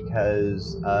specify,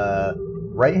 because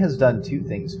Ray has done two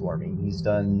things for me. He's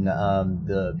done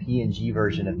the PNG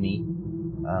version of me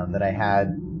that I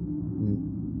had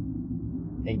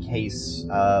in case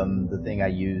the thing I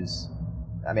use...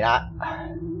 I mean, I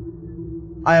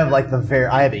have like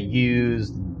I have a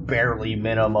used, barely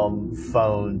minimum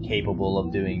phone capable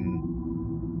of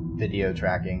doing video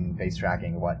tracking, face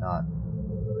tracking, and whatnot.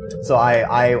 So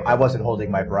I wasn't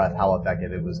holding my breath how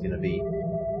effective it was going to be.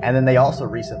 And then they also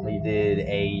recently did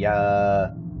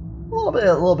a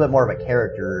little bit more of a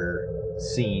character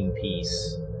scene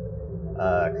piece,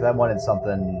 because I wanted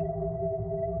something.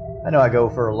 I know I go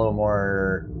for a little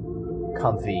more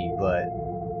comfy, but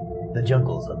the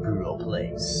jungle's a brutal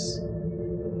place.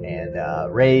 And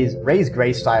Ray's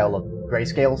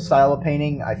grayscale style of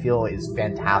painting, I feel, is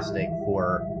fantastic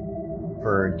for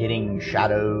getting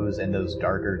shadows and those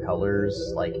darker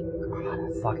colors. Like, God, I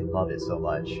fucking love it so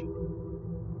much.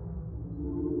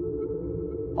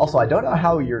 Also, I don't know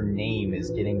how your name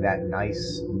is getting that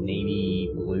nice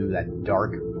navy blue, that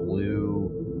dark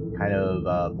blue kind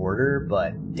of border,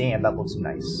 but damn, that looks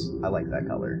nice. I like that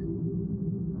color.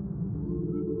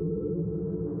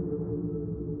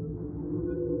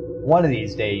 One of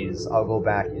these days, I'll go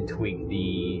back and tweak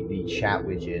the chat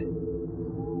widget.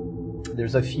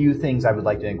 There's a few things I would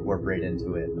like to incorporate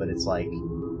into it, but it's like,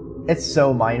 it's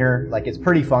so minor. Like, it's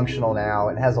pretty functional now.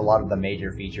 It has a lot of the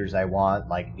major features I want,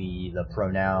 like the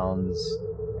pronouns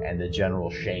and the general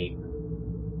shape.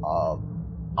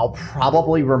 I'll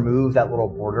probably remove that little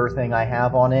border thing I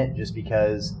have on it, just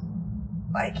because,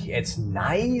 like, it's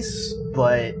nice,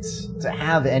 but to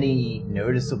have any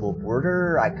noticeable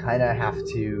border, I kind of have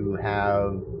to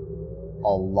have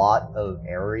a lot of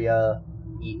area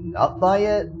eaten up by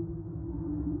it.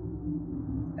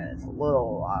 And it's a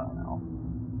little, I don't know.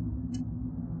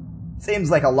 Seems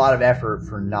like a lot of effort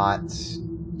for not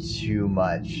too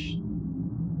much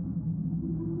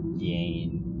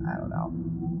gain. I don't know.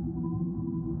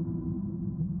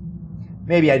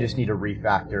 Maybe I just need to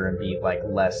refactor and be like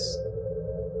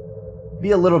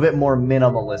be a little bit more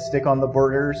minimalistic on the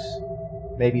borders.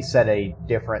 Maybe set a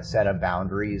different set of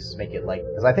boundaries. Make it like,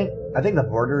 because I think the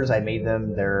borders, I made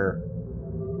them, they're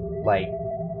like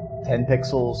 10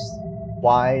 pixels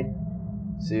wide.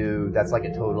 So that's like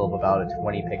a total of about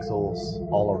 20 pixels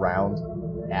all around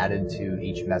added to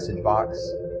each message box.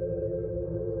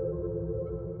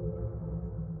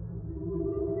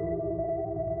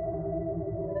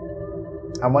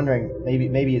 I'm wondering,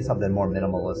 maybe it's something more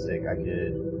minimalistic. I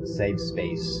could save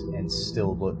space and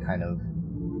still look kind of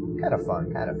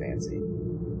fun, kind of fancy.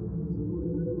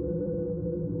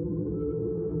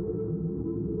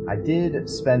 I did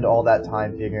spend all that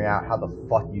time figuring out how the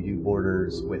fuck you do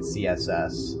borders with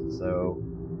CSS, so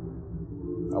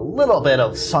a little bit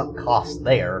of sunk cost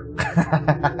there.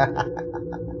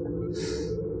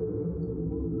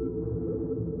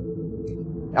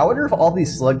 I wonder if all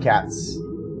these slug cats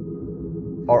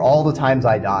are all the times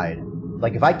I died.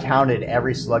 Like, if I counted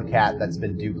every slug cat that's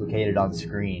been duplicated on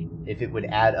screen, if it would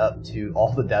add up to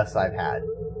all the deaths I've had.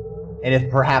 And if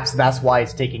perhaps that's why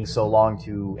it's taking so long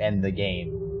to end the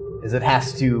game. Is it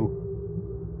has to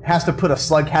put a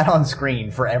slug cat on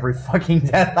screen for every fucking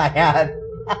death I had.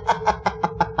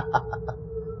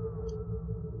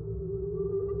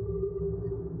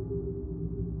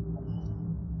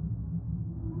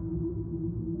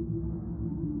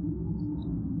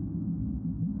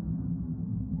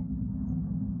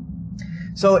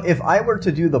 So if I were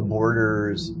to do the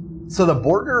borders, so the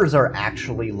borders are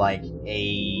actually like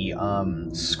a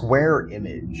square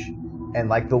image, and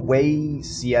like the way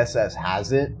CSS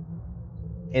has it,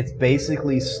 it's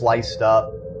basically sliced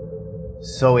up,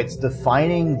 so it's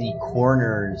defining the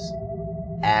corners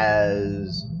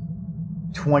as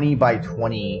 20 by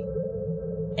 20,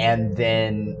 and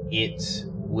then it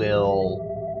will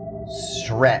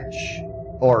stretch,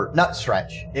 or not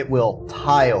stretch, it will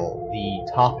tile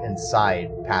the top and side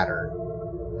pattern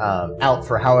out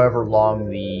for however long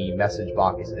the message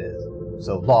box is,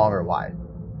 so long or wide.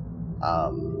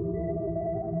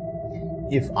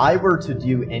 If I were to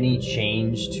do any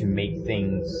change to make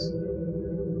things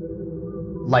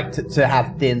like to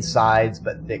have thin sides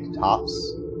but thick tops,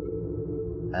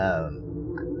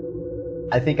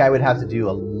 I think I would have to do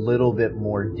a little bit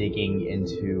more digging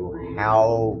into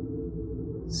how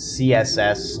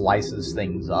CSS slices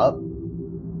things up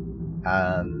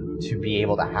to be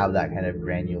able to have that kind of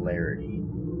granularity.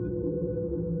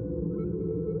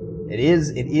 It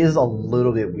is a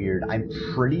little bit weird. I'm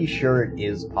pretty sure it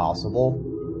is possible.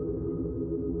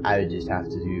 I would just have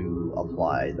to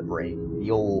apply the brain,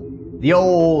 the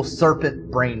old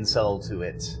serpent brain cell to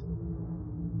it.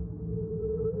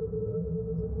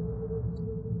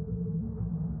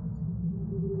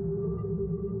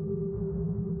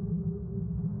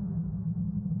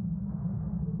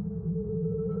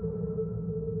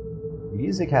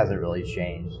 Music hasn't really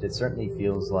changed. It certainly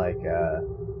feels like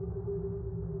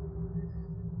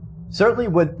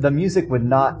the music would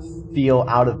not feel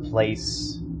out of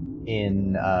place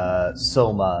in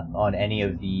Soma on any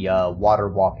of the water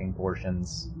walking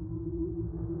portions.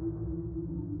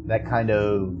 That kind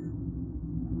of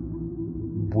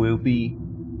whoopy,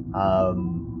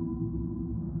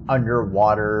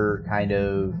 underwater kind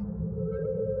of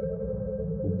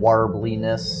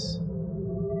warbliness.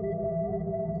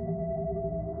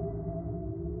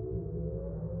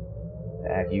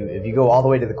 If you go all the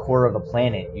way to the core of the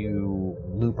planet, you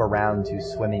loop around to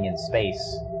swimming in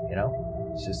space, you know?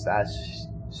 That's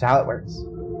just how it works.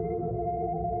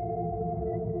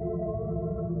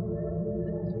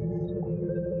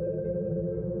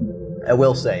 I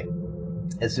will say,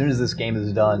 as soon as this game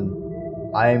is done,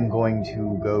 I'm going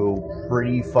to go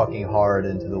pretty fucking hard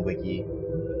into the wiki,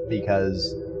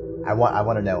 because I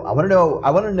want to know. I want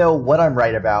to know what I'm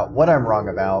right about, what I'm wrong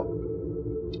about,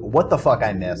 what the fuck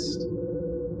I missed.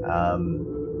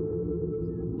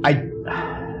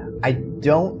 I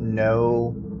don't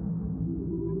know.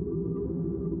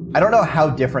 I don't know how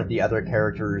different the other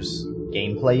characters'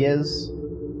 gameplay is.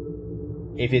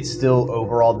 If it's still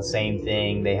overall the same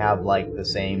thing, they have like the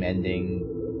same ending,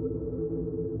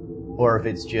 or if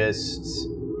it's just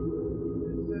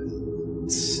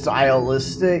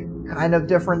stylistic kind of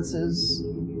differences.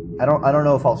 I don't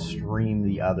know if I'll stream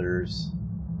the others.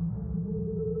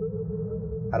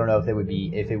 I don't know if it would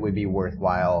be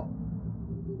worthwhile.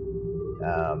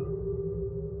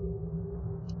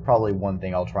 Probably one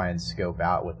thing I'll try and scope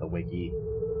out with the wiki,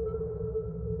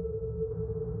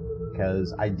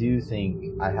 because I do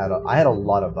think I had a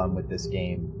lot of fun with this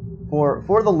game. For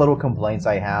the little complaints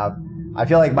I have, I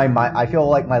feel like my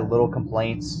little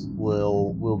complaints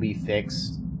will be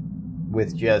fixed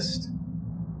with just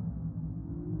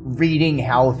reading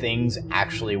how things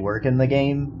actually work in the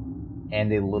game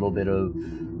and a little bit of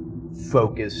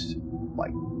focused,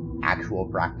 like, actual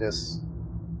practice.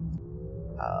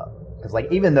 Because,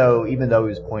 like, even though it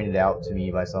was pointed out to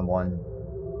me by someone,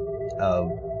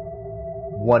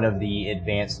 one of the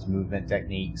advanced movement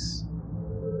techniques,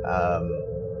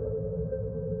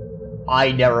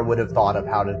 I never would have thought of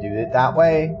how to do it that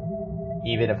way,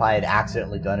 even if I had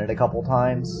accidentally done it a couple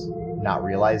times, not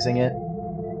realizing it.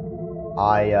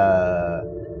 I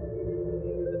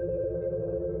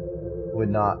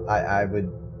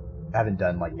haven't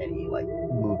done like any like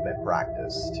movement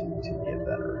practice to get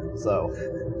better. So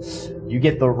you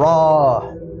get the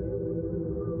raw,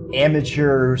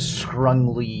 amateur,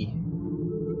 scrungly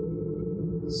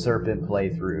Serpent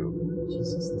playthrough.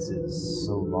 Jesus, this is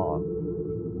so long.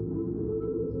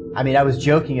 I mean, I was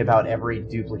joking about every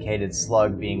duplicated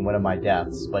slug being one of my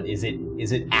deaths, but is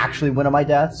it actually one of my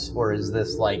deaths, or is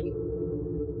this like,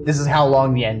 this is how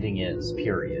long the ending is,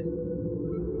 period?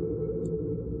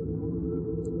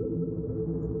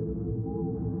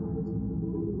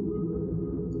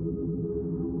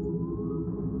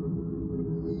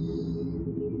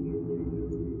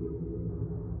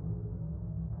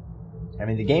 I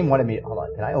mean, the game wanted me... Hold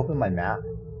on, can I open my map?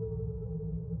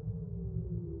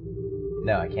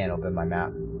 No, I can't open my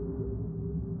map.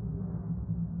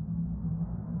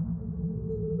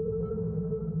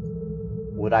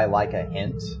 Would I like a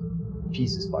hint?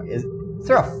 Jesus fuck. Is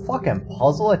there a fucking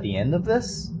puzzle at the end of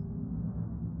this?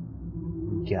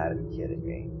 You gotta be kidding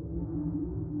me.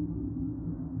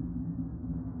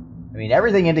 I mean,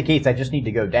 everything indicates I just need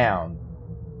to go down.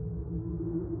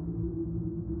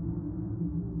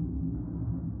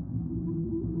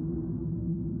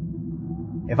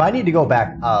 If I need to go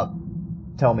back up,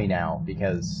 tell me now,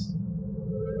 because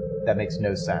that makes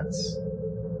no sense.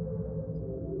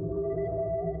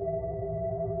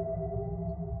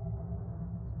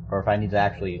 Or if I need to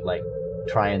actually, like,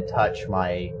 try and touch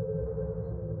my...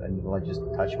 Will I just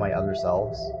touch my other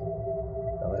selves? Is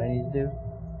that what I need to do?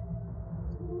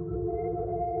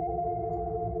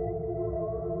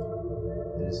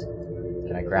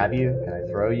 Can I grab you? Can I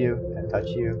throw you? Can I touch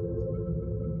you?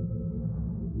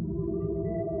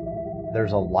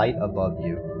 There's a light above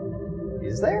you.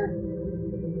 Is there?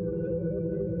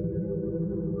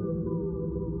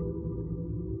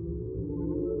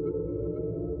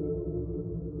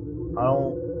 I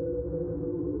don't...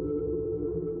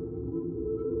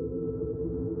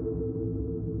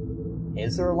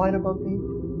 Is there a light above me?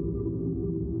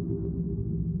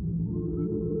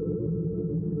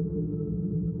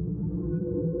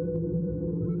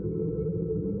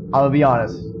 I'll be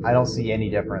honest, I don't see any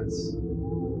difference.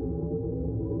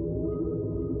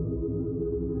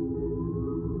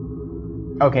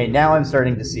 Okay, now I'm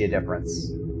starting to see a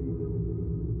difference.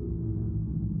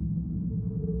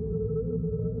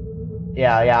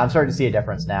 Yeah, I'm starting to see a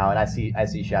difference now, and I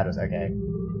see shadows, okay.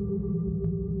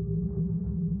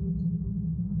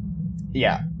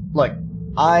 Yeah, look,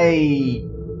 I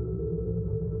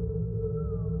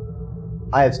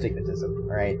have stigmatism,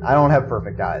 alright? I don't have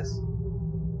perfect eyes.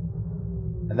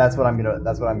 And that's what I'm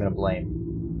gonna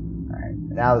blame. Alright,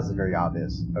 now this is very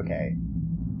obvious. Okay.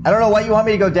 I don't know why you want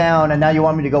me to go down, and now you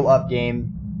want me to go up,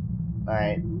 game.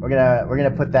 Alright, we're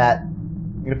gonna put that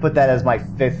as my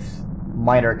 5th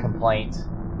minor complaint.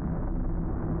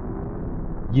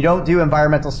 You don't do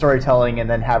environmental storytelling and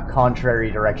then have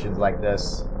contrary directions like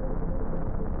this.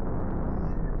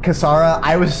 Kasara,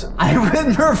 I've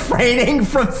been refraining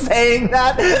from saying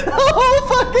that the whole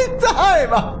fucking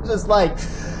time! I'm just like,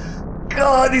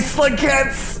 God, these slug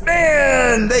cats,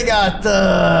 man, they got,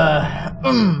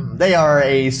 they are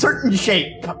a certain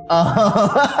shape.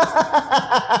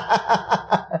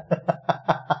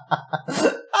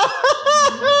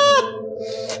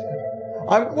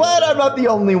 I'm glad I'm not the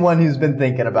only one who's been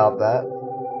thinking about that.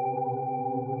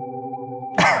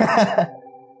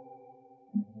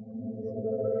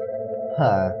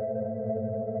 Huh.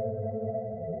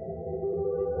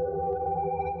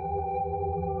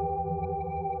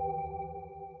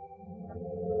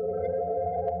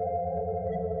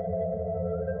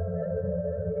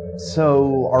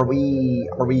 So, are we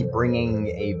bringing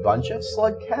a bunch of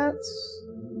slug cats?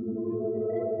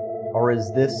 Or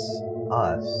is this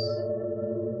us?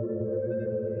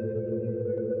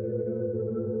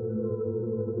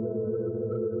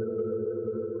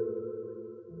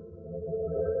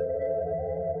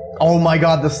 Oh my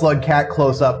god, the slug cat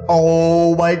close up.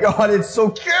 Oh my god, it's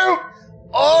so cute!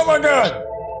 Oh my god!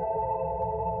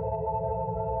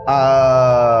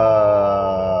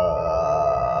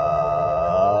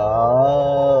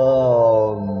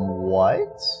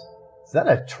 What? Is that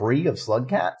a tree of slug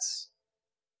cats?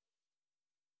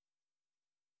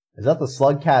 Is that the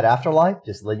slug cat afterlife?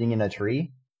 Just living in a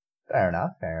tree? Fair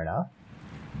enough, fair enough.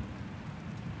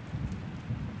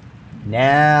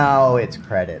 Now it's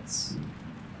credits.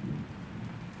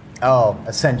 Oh,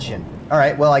 Ascension.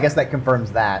 Alright, well, I guess that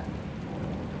confirms that.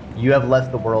 You have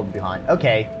left the world behind.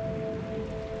 Okay.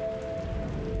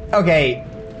 Okay,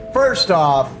 first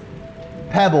off,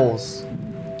 Pebbles.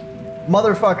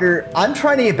 Motherfucker, I'm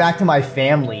trying to get back to my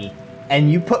family,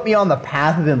 and you put me on the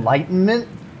path of enlightenment?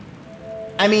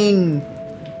 I mean...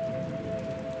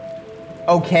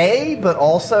 okay, but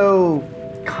also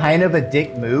kind of a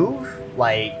dick move?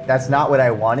 Like, that's not what I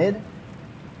wanted?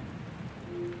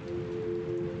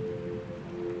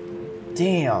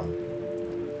 Damn.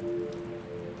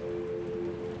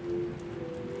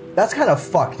 That's kind of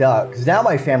fucked up, because now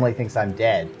my family thinks I'm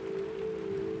dead.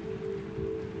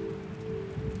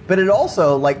 But it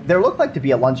also, like, there looked like to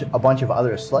be a bunch of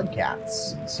other slug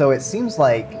cats. So it seems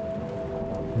like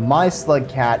my slug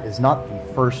cat is not the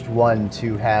first one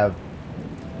to have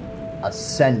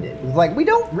ascended. Like, we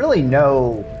don't really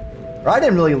know, or I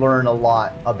didn't really learn a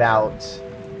lot about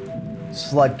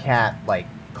slug cat, like,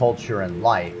 culture and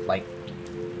life. Like,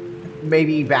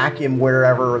 maybe back in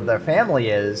wherever the family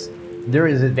is, they're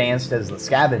as advanced as the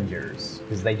scavengers,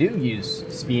 because they do use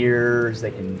spears.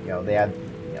 They can, you know, they have,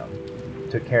 you know,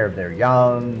 took care of their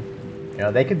young. You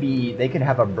know, they could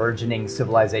have a burgeoning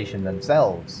civilization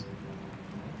themselves.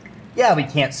 yeah, we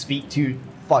can't speak to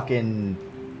fucking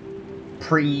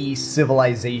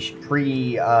pre-civilization,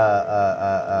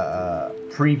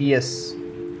 previous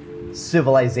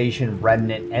civilization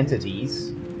remnant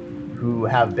entities who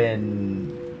have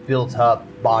been built up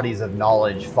bodies of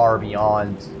knowledge far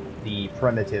beyond the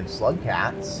primitive slug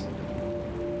cats.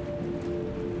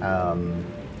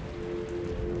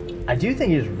 I do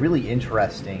think it's really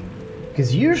interesting,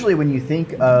 because usually when you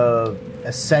think of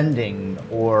ascending,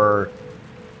 or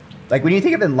like when you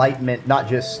think of enlightenment, not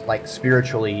just like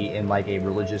spiritually in like a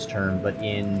religious term, but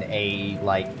in a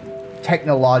like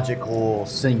technological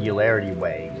singularity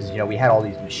way, because you know we had all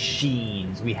these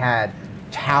machines, we had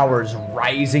towers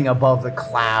rising above the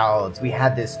clouds, we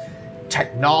had this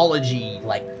technology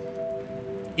like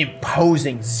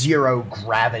imposing zero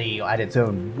gravity at its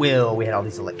own will, we had all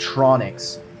these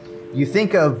electronics. You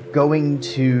think of going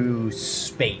to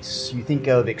space, you think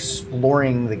of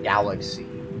exploring the galaxy,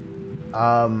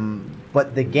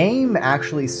 but the game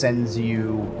actually sends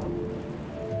you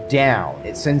down.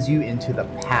 It sends you into the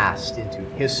past, into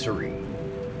history,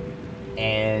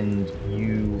 and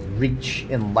you reach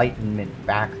enlightenment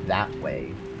back that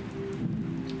way.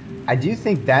 I do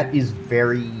think that is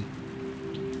very...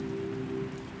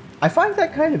 I find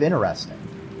that kind of interesting,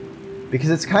 because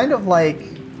it's kind of like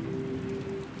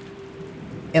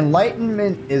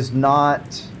enlightenment is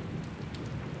not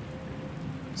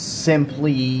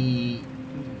simply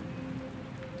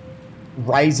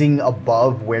rising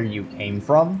above where you came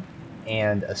from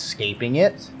and escaping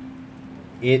it.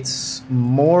 It's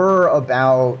more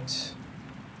about,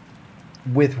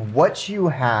 with what you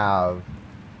have,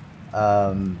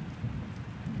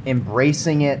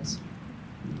 embracing it,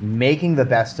 making the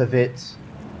best of it,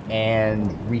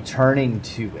 and returning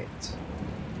to it.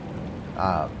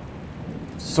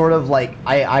 Sort of like,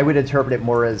 I would interpret it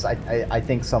more as, I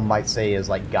think some might say as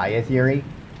like Gaia theory.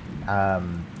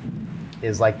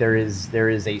 Is like there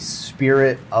is a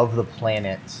spirit of the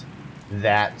planet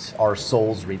that our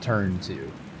souls return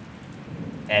to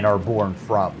and are born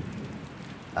from.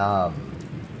 I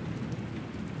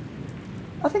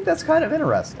think that's kind of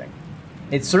interesting.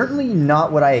 It's certainly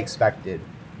not what I expected.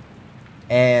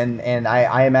 And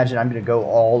I imagine I'm going to go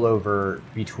all over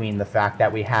between the fact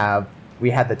that we had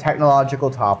the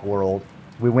technological top world,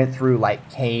 we went through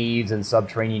like caves and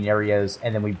subterranean areas,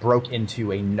 and then we broke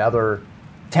into another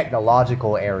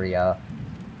technological area,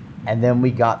 and then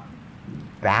we got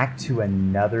back to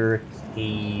another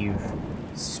cave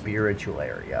spiritual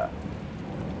area.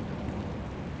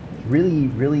 Really,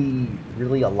 really,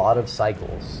 really a lot of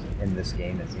cycles in this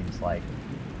game, it seems like.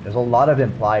 There's a lot of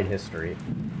implied history.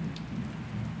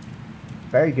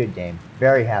 Very good game.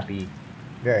 Very happy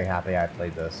I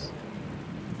played this.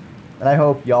 And I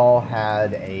hope y'all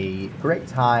had a great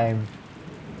time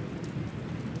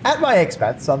at my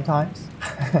expense sometimes.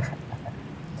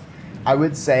 I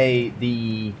would say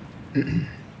the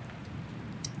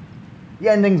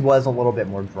ending was a little bit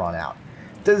more drawn out.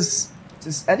 Does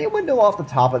anyone know off the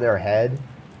top of their head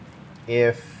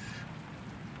if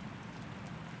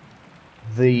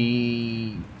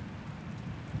the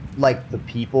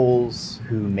peoples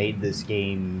who made this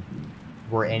game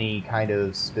were any kind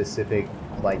of specific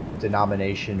like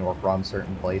denomination or from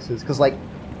certain places? Because like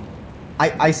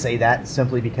I say that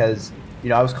simply because, you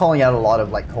know, I was calling out a lot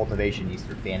of like cultivation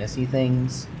Eastern fantasy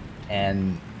things,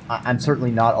 and I'm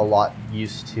certainly not a lot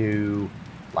used to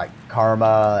like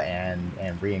karma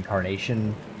and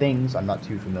reincarnation things. I'm not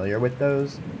too familiar with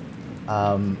those,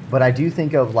 but I do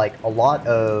think of like a lot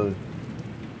of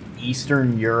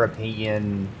Eastern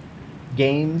European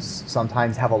games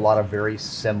sometimes have a lot of very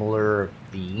similar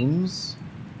themes.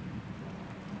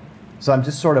 So I'm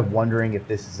just sort of wondering if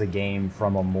this is a game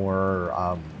from a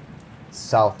more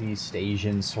Southeast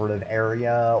Asian sort of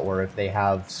area, or if they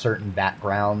have certain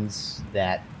backgrounds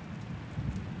that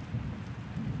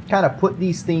kind of put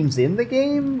these themes in the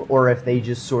game, or if they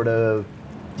just sort of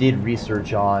did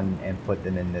research on and put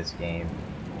them in this game.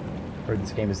 Or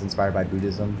this game is inspired by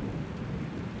Buddhism.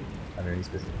 Are there any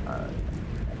specific...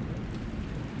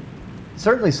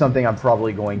 certainly something I'm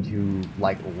probably going to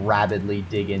like rapidly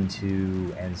dig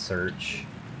into and search.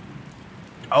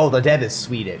 Oh, the dev is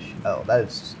Swedish. Oh, that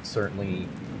is certainly...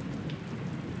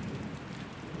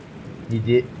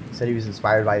 He said he was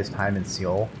inspired by his time in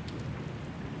Seoul.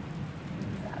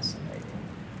 Fascinating.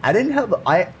 I didn't have...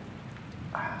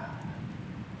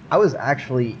 I was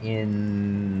actually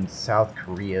in South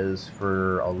Korea's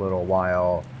for a little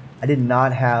while. I didn't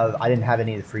have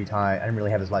any of the free time. I didn't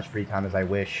really have as much free time as I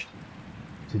wished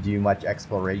to do much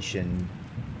exploration.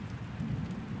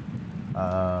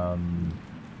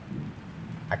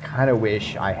 I kind of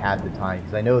wish I had the time,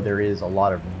 because I know there is a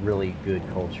lot of really good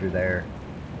culture there.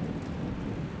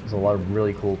 There's a lot of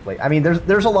really cool places. I mean,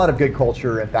 there's a lot of good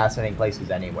culture and fascinating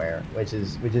places anywhere, which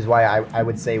is why I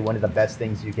would say one of the best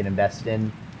things you can invest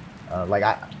in. Like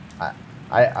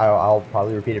I'll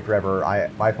probably repeat it forever.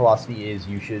 My philosophy is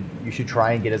you should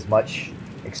try and get as much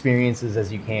experiences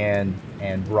as you can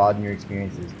and broaden your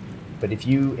experiences. But if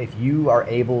you are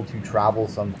able to travel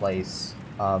someplace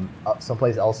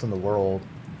else in the world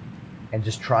and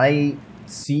just try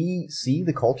see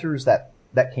the cultures that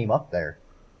came up there,